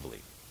effectively.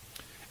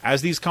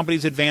 As these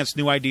companies advance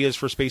new ideas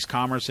for space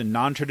commerce and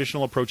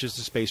non-traditional approaches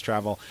to space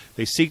travel,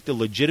 they seek the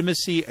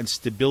legitimacy and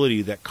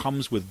stability that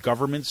comes with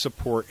government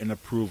support and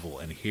approval.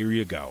 And here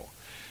you go.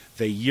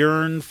 They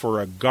yearn for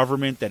a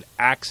government that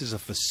acts as a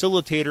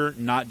facilitator,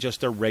 not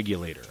just a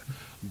regulator.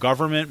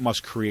 Government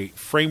must create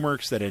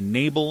frameworks that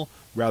enable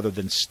rather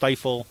than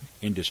stifle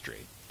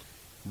industry.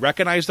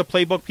 Recognize the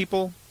playbook,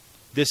 people?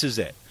 This is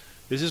it.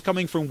 This is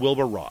coming from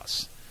Wilbur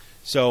Ross.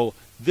 So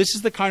this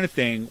is the kind of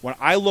thing, when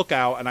I look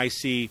out and I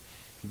see,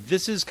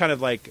 this is kind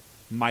of like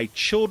my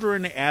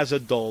children as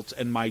adults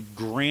and my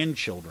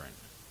grandchildren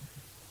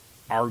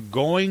are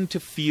going to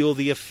feel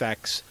the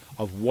effects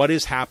of what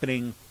is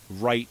happening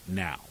right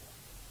now.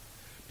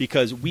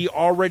 Because we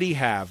already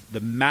have the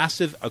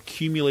massive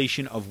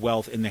accumulation of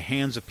wealth in the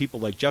hands of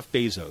people like Jeff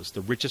Bezos, the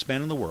richest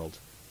man in the world,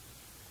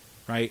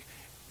 right?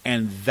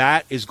 And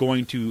that is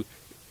going to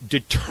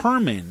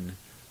determine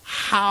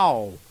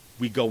how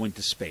we go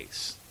into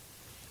space.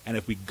 And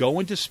if we go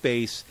into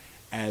space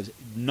as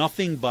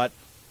nothing but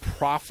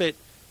profit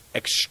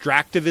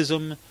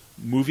extractivism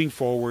moving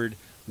forward,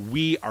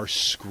 we are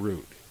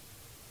screwed,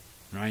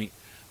 right?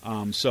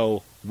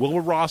 So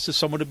Wilbur Ross is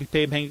someone to be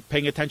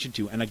paying attention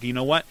to. And you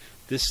know what?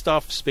 This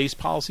stuff, space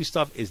policy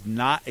stuff, is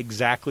not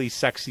exactly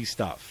sexy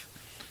stuff.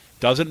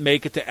 Doesn't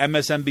make it to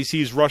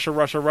MSNBC's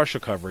Russia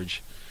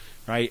coverage,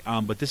 right?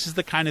 But this is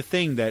the kind of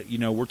thing that,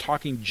 we're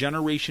talking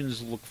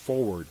generations look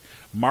forward.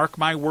 Mark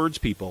my words,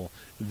 people.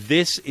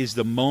 This is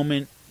the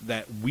moment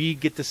that we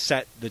get to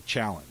set the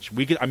challenge.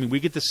 We get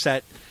to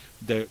set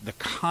the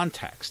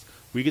context.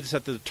 We get to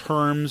set the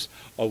terms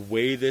of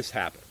way this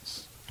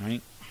happens,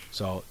 right?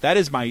 So that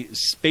is my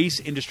space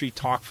industry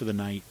talk for the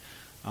night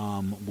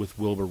with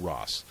Wilbur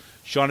Ross.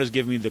 Sean has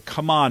given me the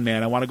come on,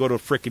 man, I want to go to a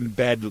frickin'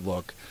 bed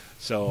look.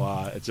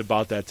 So it's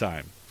about that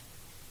time.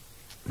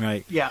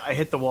 Right? Yeah, I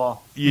hit the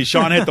wall.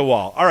 Sean hit the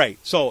wall. All right.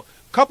 So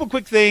a couple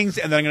quick things,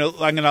 and then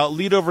I'm gonna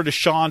lead over to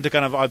Sean to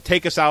kind of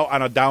take us out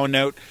on a down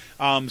note.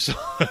 But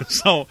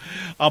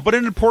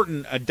an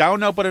important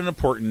down note, but an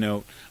important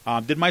note.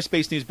 Did my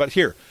space news, but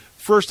here.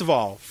 First of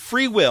all,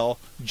 Free Will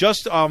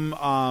just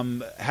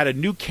had a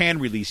new can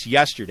release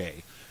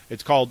yesterday.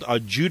 It's called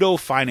Judo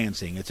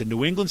Financing. It's a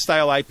New England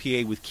style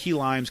IPA with key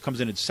limes.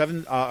 Comes in at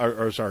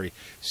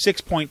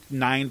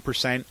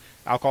 6.9%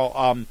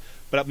 alcohol.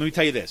 But let me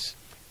tell you this: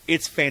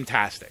 it's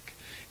fantastic.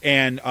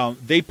 And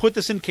they put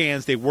this in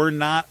cans. They were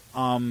not.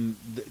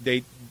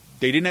 They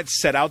didn't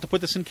set out to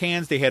put this in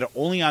cans. They had it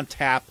only on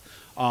tap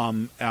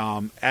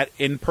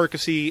in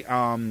Percy.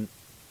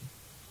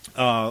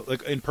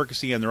 Like in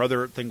Percy and their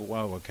other thing.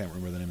 Wow, I can't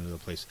remember the name of the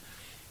place.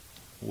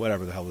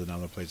 Whatever the hell the name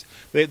of the place.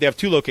 They have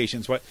two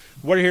locations. What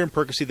are here in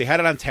Percy? They had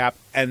it on tap,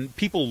 and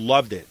people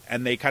loved it.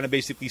 And they kind of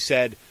basically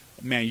said,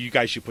 "Man, you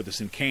guys should put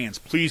this in cans.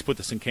 Please put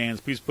this in cans.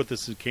 Please put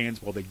this in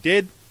cans." Well, they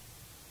did,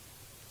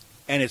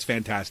 and it's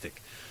fantastic.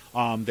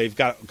 They've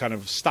got kind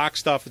of stock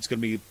stuff. It's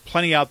going to be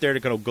plenty out there to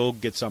kind of go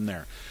get some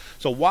there.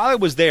 So while I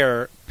was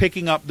there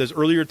picking up this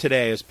earlier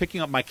today, I was picking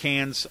up my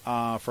cans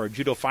for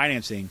Judo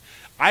Financing.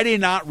 I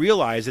did not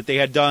realize that they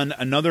had done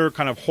another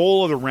kind of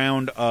whole other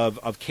round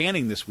of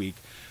canning this week.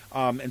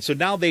 And so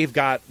now they've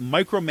got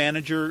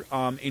Micromanager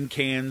in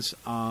cans,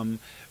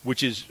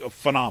 which is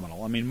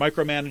phenomenal. I mean,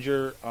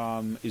 Micromanager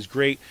is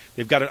great.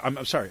 They've got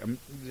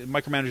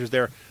Micromanager's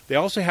there. They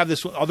also have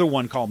this other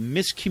one called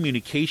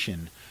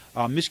Miscommunication.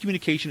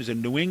 Miscommunication is a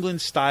New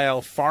England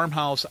style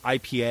farmhouse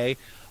IPA.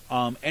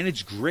 And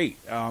it's great.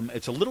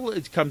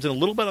 It comes in a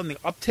little bit on the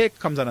uptick,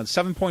 comes in on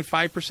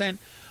 7.5%.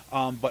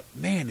 But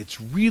man, it's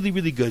really,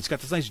 really good. It's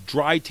got this nice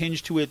dry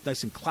tinge to it,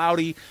 nice and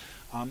cloudy.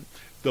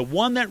 The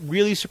one that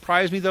really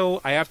surprised me, though,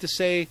 I have to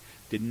say,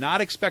 did not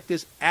expect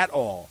this at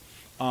all.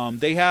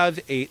 They have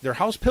their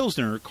house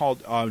pilsner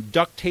called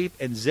Duct Tape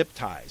and Zip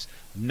Ties.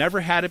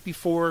 Never had it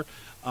before.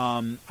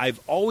 I've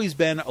always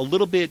been a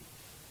little bit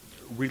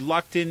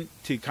reluctant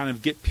to kind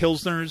of get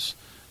pilsners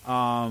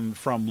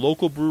from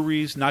local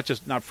breweries,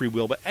 not Free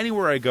Will, but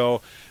anywhere I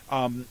go,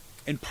 in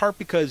part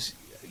because,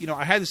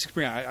 I had this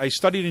experience. I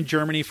studied in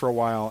Germany for a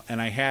while,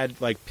 and I had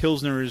like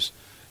pilsners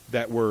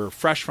that were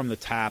fresh from the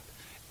tap,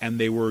 and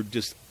they were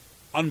just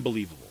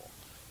unbelievable,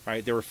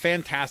 right? They were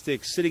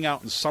fantastic, sitting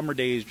out in summer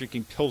days,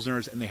 drinking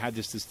pilsners, and they had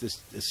this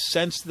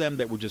sense to them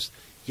that were just,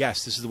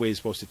 yes, this is the way it's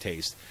supposed to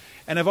taste.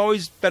 And I've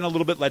always been a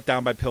little bit let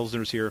down by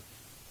pilsners here.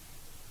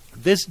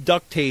 This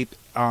Duct Tape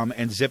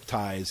and Zip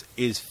Ties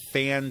is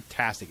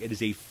fantastic. It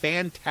is a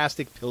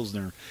fantastic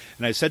pilsner.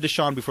 And I said to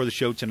Sean before the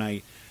show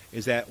tonight,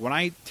 is that when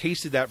I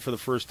tasted that for the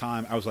first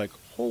time, I was like,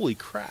 holy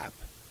crap.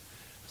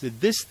 I said,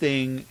 this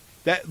thing,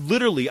 that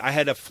literally I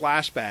had a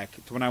flashback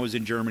to when I was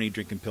in Germany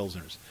drinking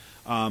pilsners.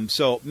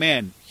 So,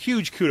 man,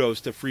 huge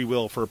kudos to Free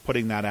Will for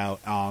putting that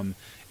out. And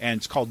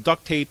it's called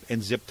Duct Tape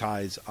and Zip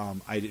Ties.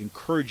 I'd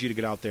encourage you to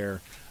get out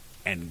there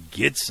and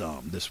get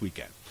some this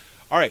weekend.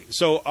 All right,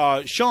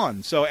 so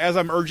Sean, so as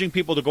I'm urging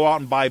people to go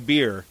out and buy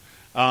beer,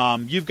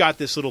 you've got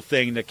this little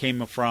thing that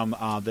came from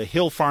the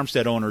Hill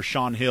Farmstead owner,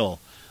 Sean Hill.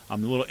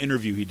 The little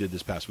interview he did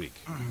this past week.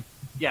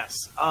 Yes.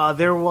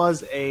 There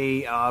was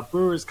a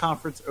brewers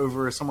conference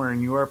over somewhere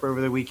in Europe over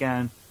the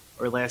weekend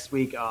or last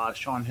week.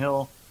 Sean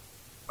Hill,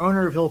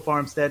 owner of Hill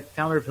Farmstead,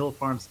 founder of Hill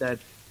Farmstead,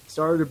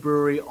 started a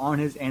brewery on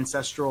his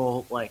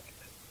ancestral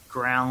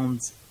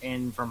grounds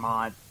in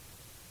Vermont.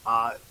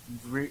 One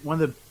of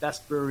the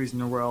best breweries in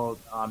the world,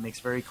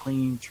 makes very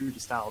clean, true to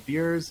style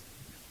beers.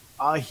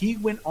 He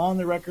went on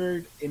the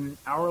record in an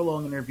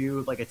hour-long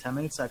interview, like a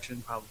 10-minute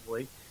section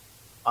probably,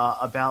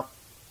 about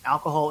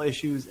alcohol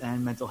issues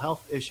and mental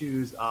health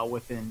issues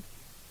within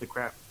the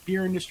craft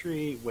beer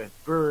industry, with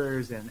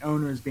brewers and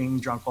owners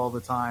being drunk all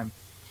the time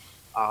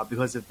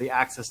because of the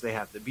access they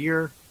have to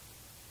beer.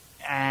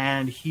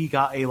 And he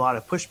got a lot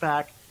of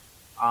pushback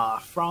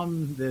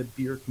from the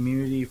beer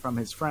community, from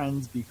his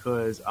friends,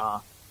 because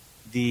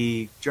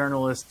the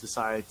journalist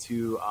decided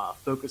to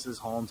focus his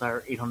whole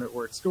entire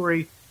 800-word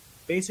story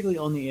basically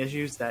on the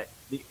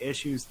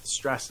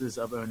stresses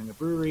of owning a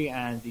brewery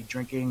and the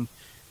drinking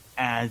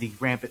and the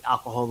rampant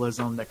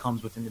alcoholism that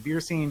comes within the beer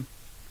scene.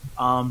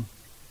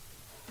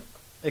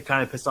 It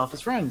kind of pissed off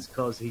his friends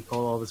because he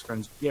called all his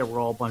friends, yeah, we're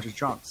all a bunch of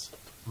drunks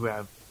who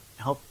have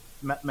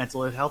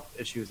mental health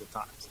issues at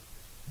times.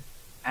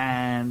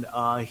 And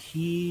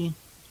he,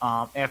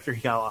 after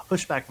he got a lot of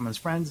pushback from his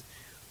friends,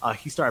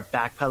 he started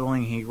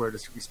backpedaling. He wrote a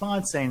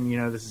response saying,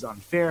 this is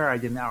unfair. I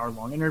did an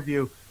hour-long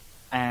interview,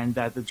 and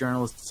that the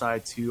journalist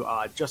decided to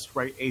just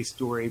write a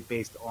story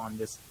based on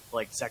this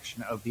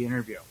section of the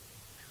interview.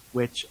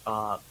 Which,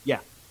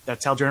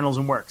 that's how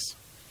journalism works.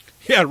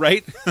 Yeah,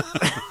 right?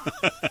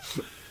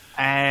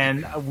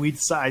 And we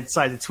decided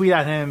to tweet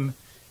at him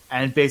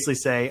and basically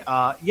say,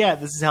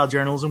 this is how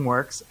journalism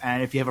works,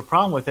 and if you have a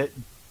problem with it,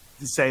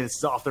 just say this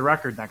is off the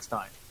record next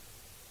time.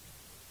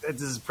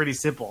 This is pretty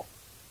simple.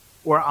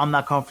 Or I'm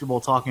not comfortable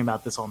talking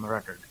about this on the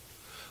record.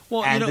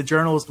 Well, and the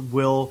journalist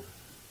will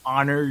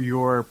honor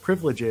your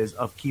privileges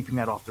of keeping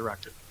that off the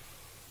record.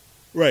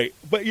 Right.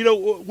 But,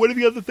 one of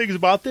the other things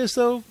about this,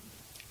 though,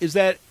 is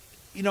that,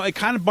 it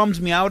kind of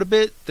bums me out a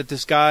bit that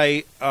this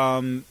guy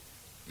kind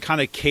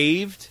of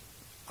caved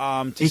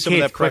to some of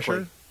that pressure.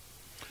 Quickly.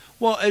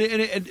 Well,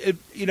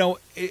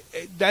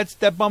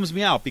 that bums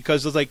me out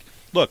because it's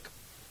look,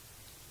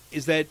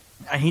 is that...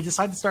 And he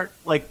decided to start,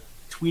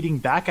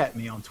 tweeting back at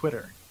me on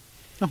Twitter.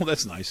 Oh,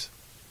 that's nice.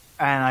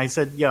 And I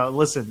said,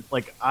 listen,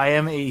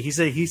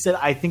 he said,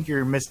 I think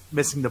you're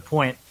missing the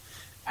point.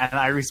 And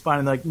I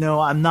responded no,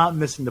 I'm not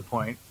missing the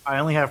point. I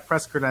only have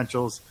press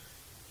credentials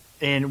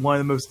in one of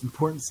the most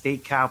important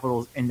state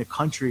capitals in the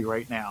country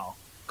right now,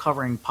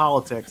 covering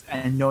politics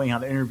and knowing how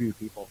to interview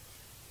people.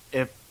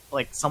 If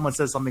someone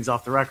says something's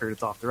off the record,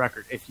 it's off the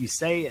record. If you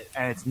say it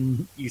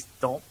and you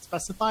don't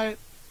specify it,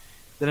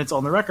 then it's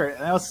on the record.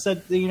 And I also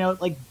said,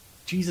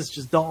 Jesus,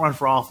 just don't run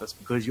for office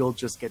because you'll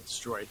just get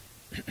destroyed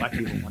by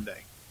people one day.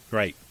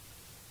 Right.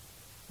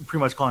 I'm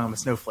pretty much calling him a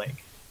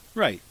snowflake.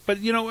 Right. But,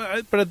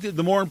 but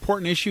the more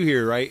important issue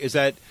here, right, is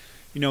that,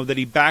 that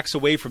he backs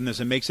away from this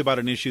and makes it about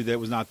an issue that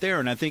was not there.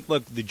 And I think,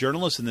 look, the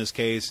journalist in this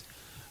case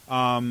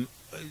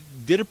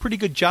did a pretty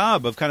good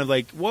job of kind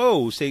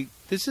of say,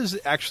 this is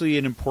actually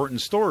an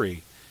important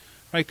story,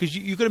 right? Because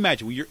you could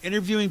imagine when you're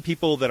interviewing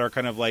people that are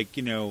kind of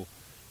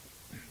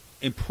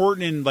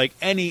important in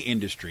any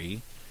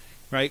industry,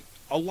 right?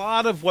 A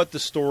lot of what the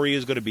story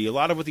is going to be, a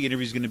lot of what the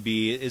interview is going to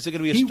be, is it going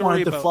to be a story about...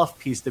 He wanted the fluff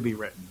piece to be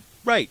written.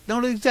 Right.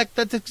 No,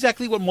 that's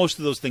exactly what most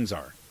of those things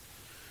are,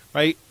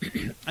 right?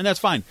 And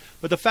that's fine.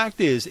 But the fact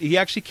is, he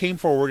actually came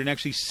forward and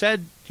actually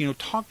said,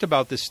 talked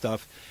about this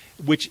stuff,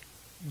 which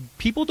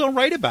people don't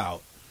write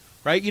about,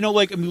 right?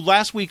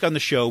 Last week on the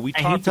show, last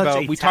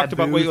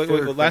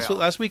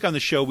week on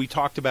the show, we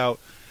talked about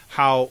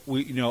how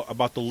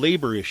about the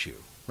labor issue,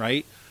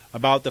 right?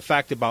 About the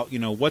fact about,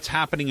 what's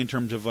happening in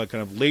terms of kind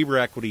of labor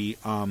equity,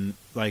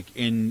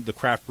 in the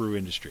craft brew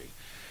industry.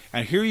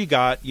 And here you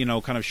got,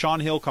 kind of Sean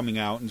Hill coming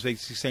out and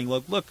saying,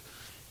 look,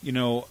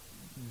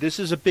 this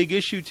is a big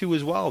issue too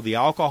as well, the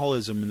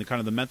alcoholism and the kind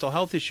of the mental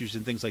health issues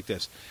and things like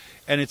this.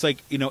 And it's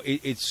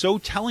it's so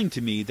telling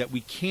to me that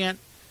we can't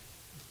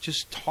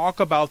just talk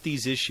about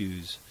these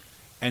issues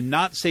and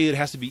not say it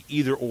has to be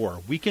either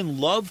or. We can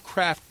love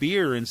craft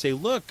beer and say,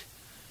 look,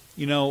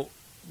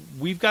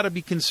 we've got to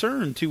be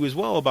concerned too as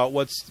well about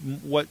when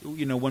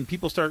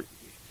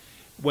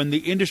the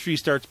industry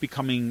starts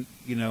becoming,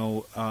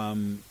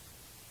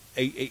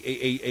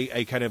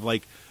 a kind of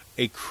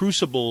a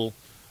crucible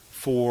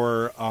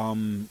for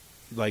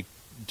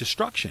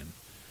destruction,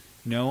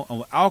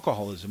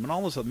 alcoholism and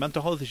all this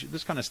mental health issues,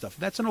 this kind of stuff.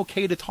 That's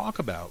okay to talk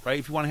about, right?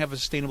 If you want to have a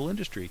sustainable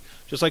industry,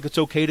 just like it's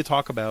okay to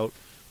talk about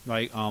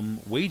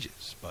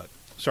wages. But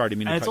sorry, I didn't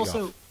mean to cut you off.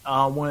 And it's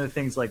also one of the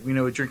things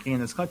with drinking in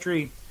this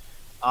country.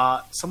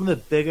 Some of the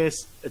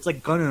biggest, it's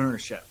like gun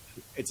ownership.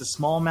 It's a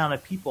small amount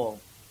of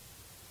people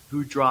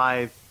who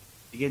drive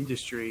the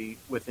industry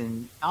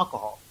within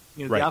alcohol,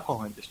 right. The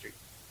alcohol industry.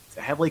 It's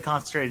a heavily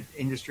concentrated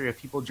industry of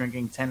people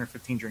drinking 10 or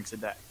 15 drinks a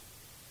day.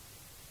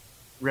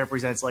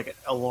 Represents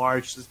a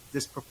large,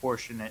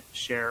 disproportionate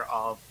share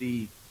of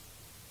the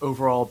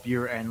overall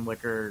beer and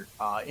liquor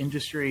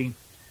industry.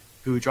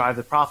 who drive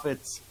the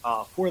profits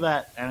for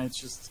that, and it's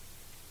just,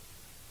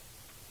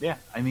 yeah.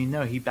 I mean,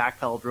 no, he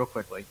backpedaled real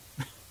quickly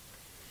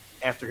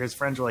after his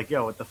friends were like,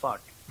 "Yo, what the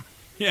fuck?"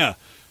 Yeah,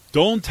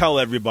 don't tell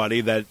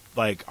everybody that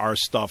like our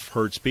stuff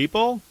hurts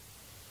people,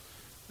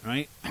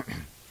 right?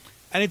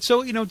 And it's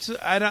so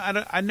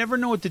I never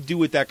know what to do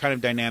with that kind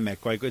of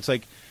dynamic. Like it's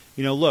like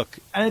look,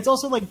 and it's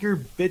also like you're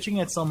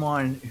bitching at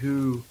someone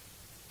who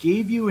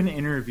gave you an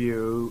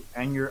interview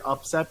and you're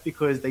upset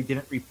because they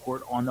didn't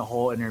report on the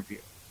whole interview.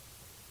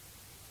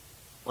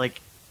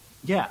 Like,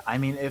 yeah, I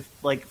mean, if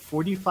like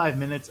 45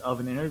 minutes of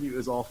an interview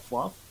is all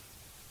fluff,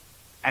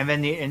 and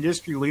then the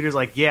industry leader's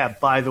like, yeah,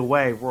 by the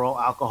way, we're all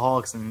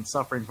alcoholics and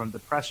suffering from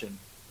depression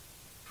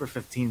for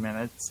 15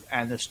 minutes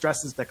and the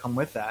stresses that come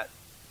with that.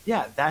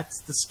 Yeah,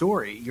 that's the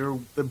story. You're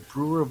the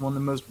brewer of one of the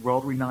most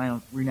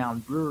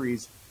world-renowned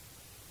breweries,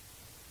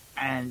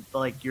 and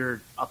like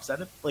you're upset,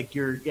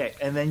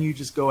 and then you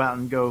just go out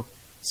and go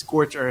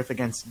scorch earth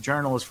against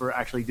journalists for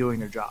actually doing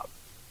their job.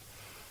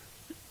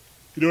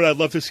 You know what I'd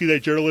love to see that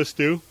journalist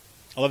do?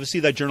 I'd love to see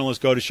that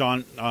journalist go to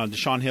Sean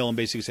Hill and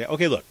basically say,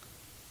 okay, look,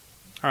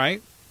 all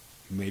right,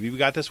 maybe we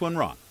got this one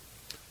wrong.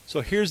 So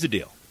here's the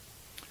deal.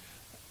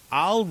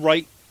 I'll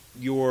write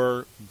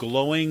your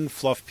glowing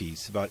fluff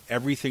piece about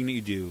everything that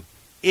you do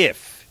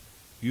if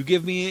you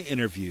give me an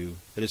interview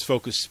that is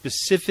focused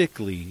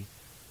specifically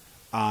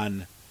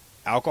on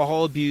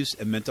alcohol abuse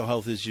and mental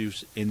health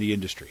issues in the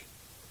industry.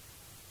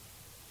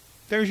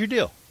 There's your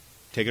deal.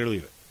 Take it or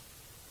leave it.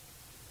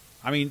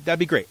 I mean, that'd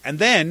be great. And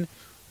then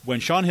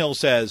when Sean Hill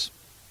says,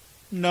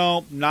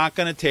 no, not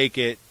going to take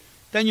it,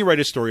 then you write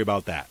a story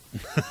about that.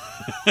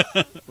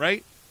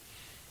 Right?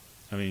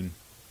 I mean,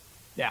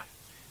 yeah.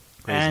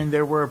 Crazy. And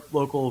there were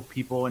local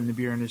people in the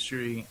beer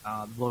industry,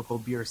 the local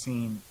beer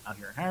scene out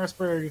here in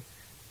Harrisburg,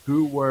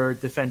 who were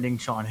defending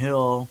Sean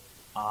Hill,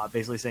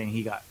 basically saying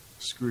he got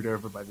screwed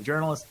over by the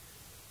journalist.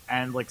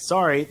 And like,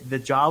 sorry, the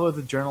job of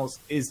the journalist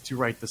is to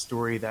write the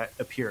story that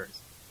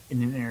appears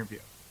in an interview,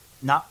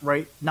 not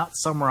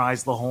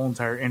summarize the whole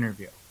entire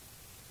interview.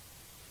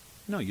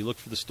 No, you look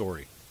for the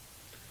story.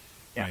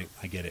 Yeah, right,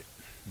 I get it.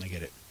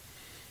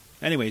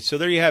 Anyway, so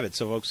there you have it.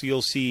 So, folks,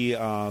 you'll see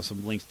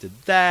some links to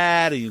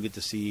that, and you'll get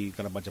to see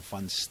kind of a bunch of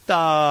fun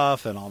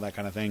stuff and all that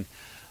kind of thing.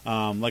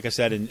 Like I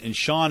said, and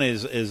Sean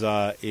has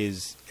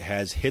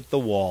hit the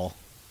wall,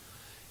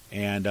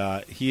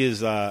 and he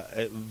is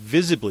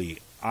visibly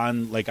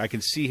on. Like I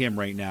can see him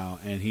right now,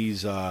 and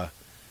he's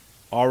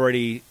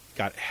already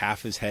got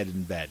half his head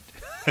in bed.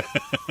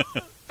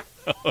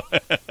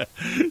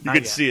 You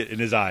can see it in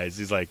his eyes.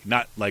 He's like,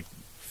 not like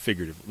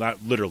figuratively,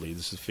 not literally.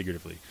 This is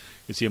figuratively. You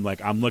can see him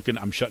like,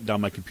 I'm shutting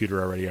down my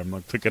computer already. I'm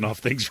like clicking off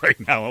things right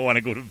now. I want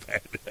to go to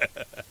bed.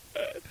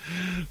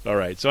 All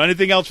right. So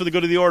anything else for the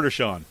good of the order,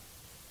 Sean?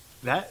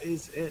 That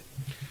is it.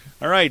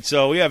 All right.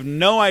 So we have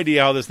no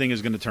idea how this thing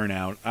is going to turn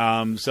out.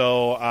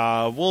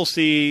 So we'll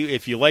see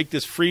if you like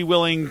this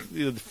freewheeling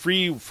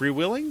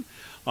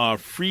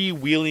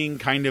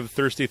kind of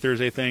Thirsty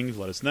Thursday thing.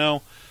 Let us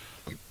know.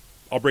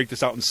 I'll break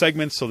this out in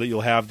segments so that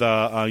you'll have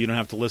you don't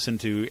have to listen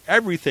to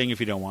everything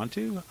if you don't want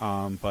to.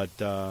 But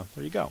there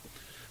you go.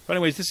 But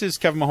anyways, this is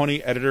Kevin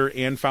Mahoney, editor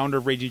and founder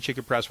of Raging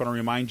Chicken Press. I want to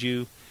remind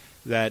you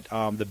that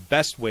the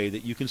best way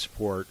that you can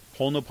support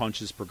Pull No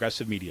Punches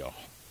progressive media,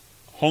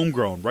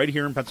 homegrown right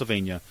here in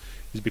Pennsylvania,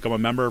 is become a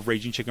member of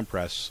Raging Chicken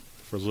Press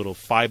for as little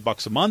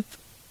 $5 a month.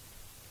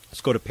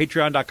 Let's go to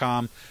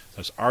patreon.com.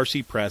 That's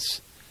RC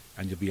Press,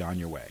 and you'll be on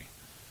your way.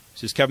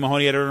 This is Kevin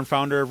Mahoney, editor and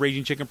founder of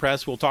Raging Chicken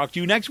Press. We'll talk to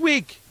you next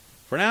week.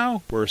 For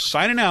now, we're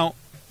signing out.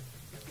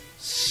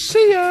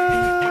 See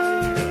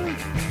ya!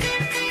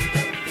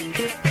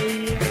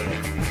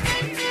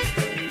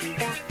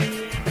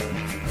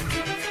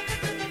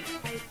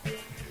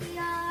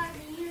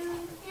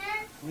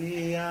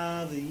 We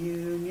are the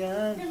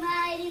union. The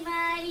mighty,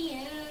 mighty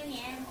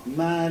union.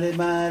 Mighty,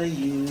 mighty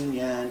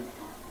union.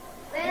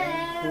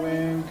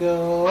 Where we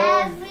go.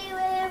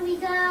 Everywhere we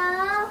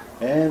go.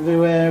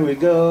 Everywhere we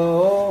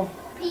go.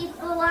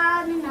 People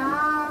want to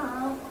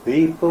know.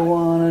 People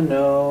want to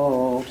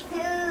know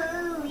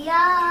Who we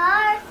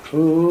are.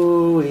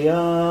 who we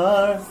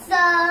are.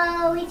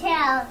 So we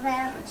tell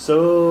them.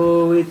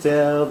 So we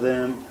tell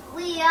them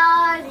We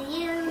are the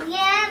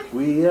union.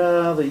 we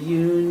are the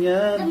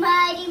union. The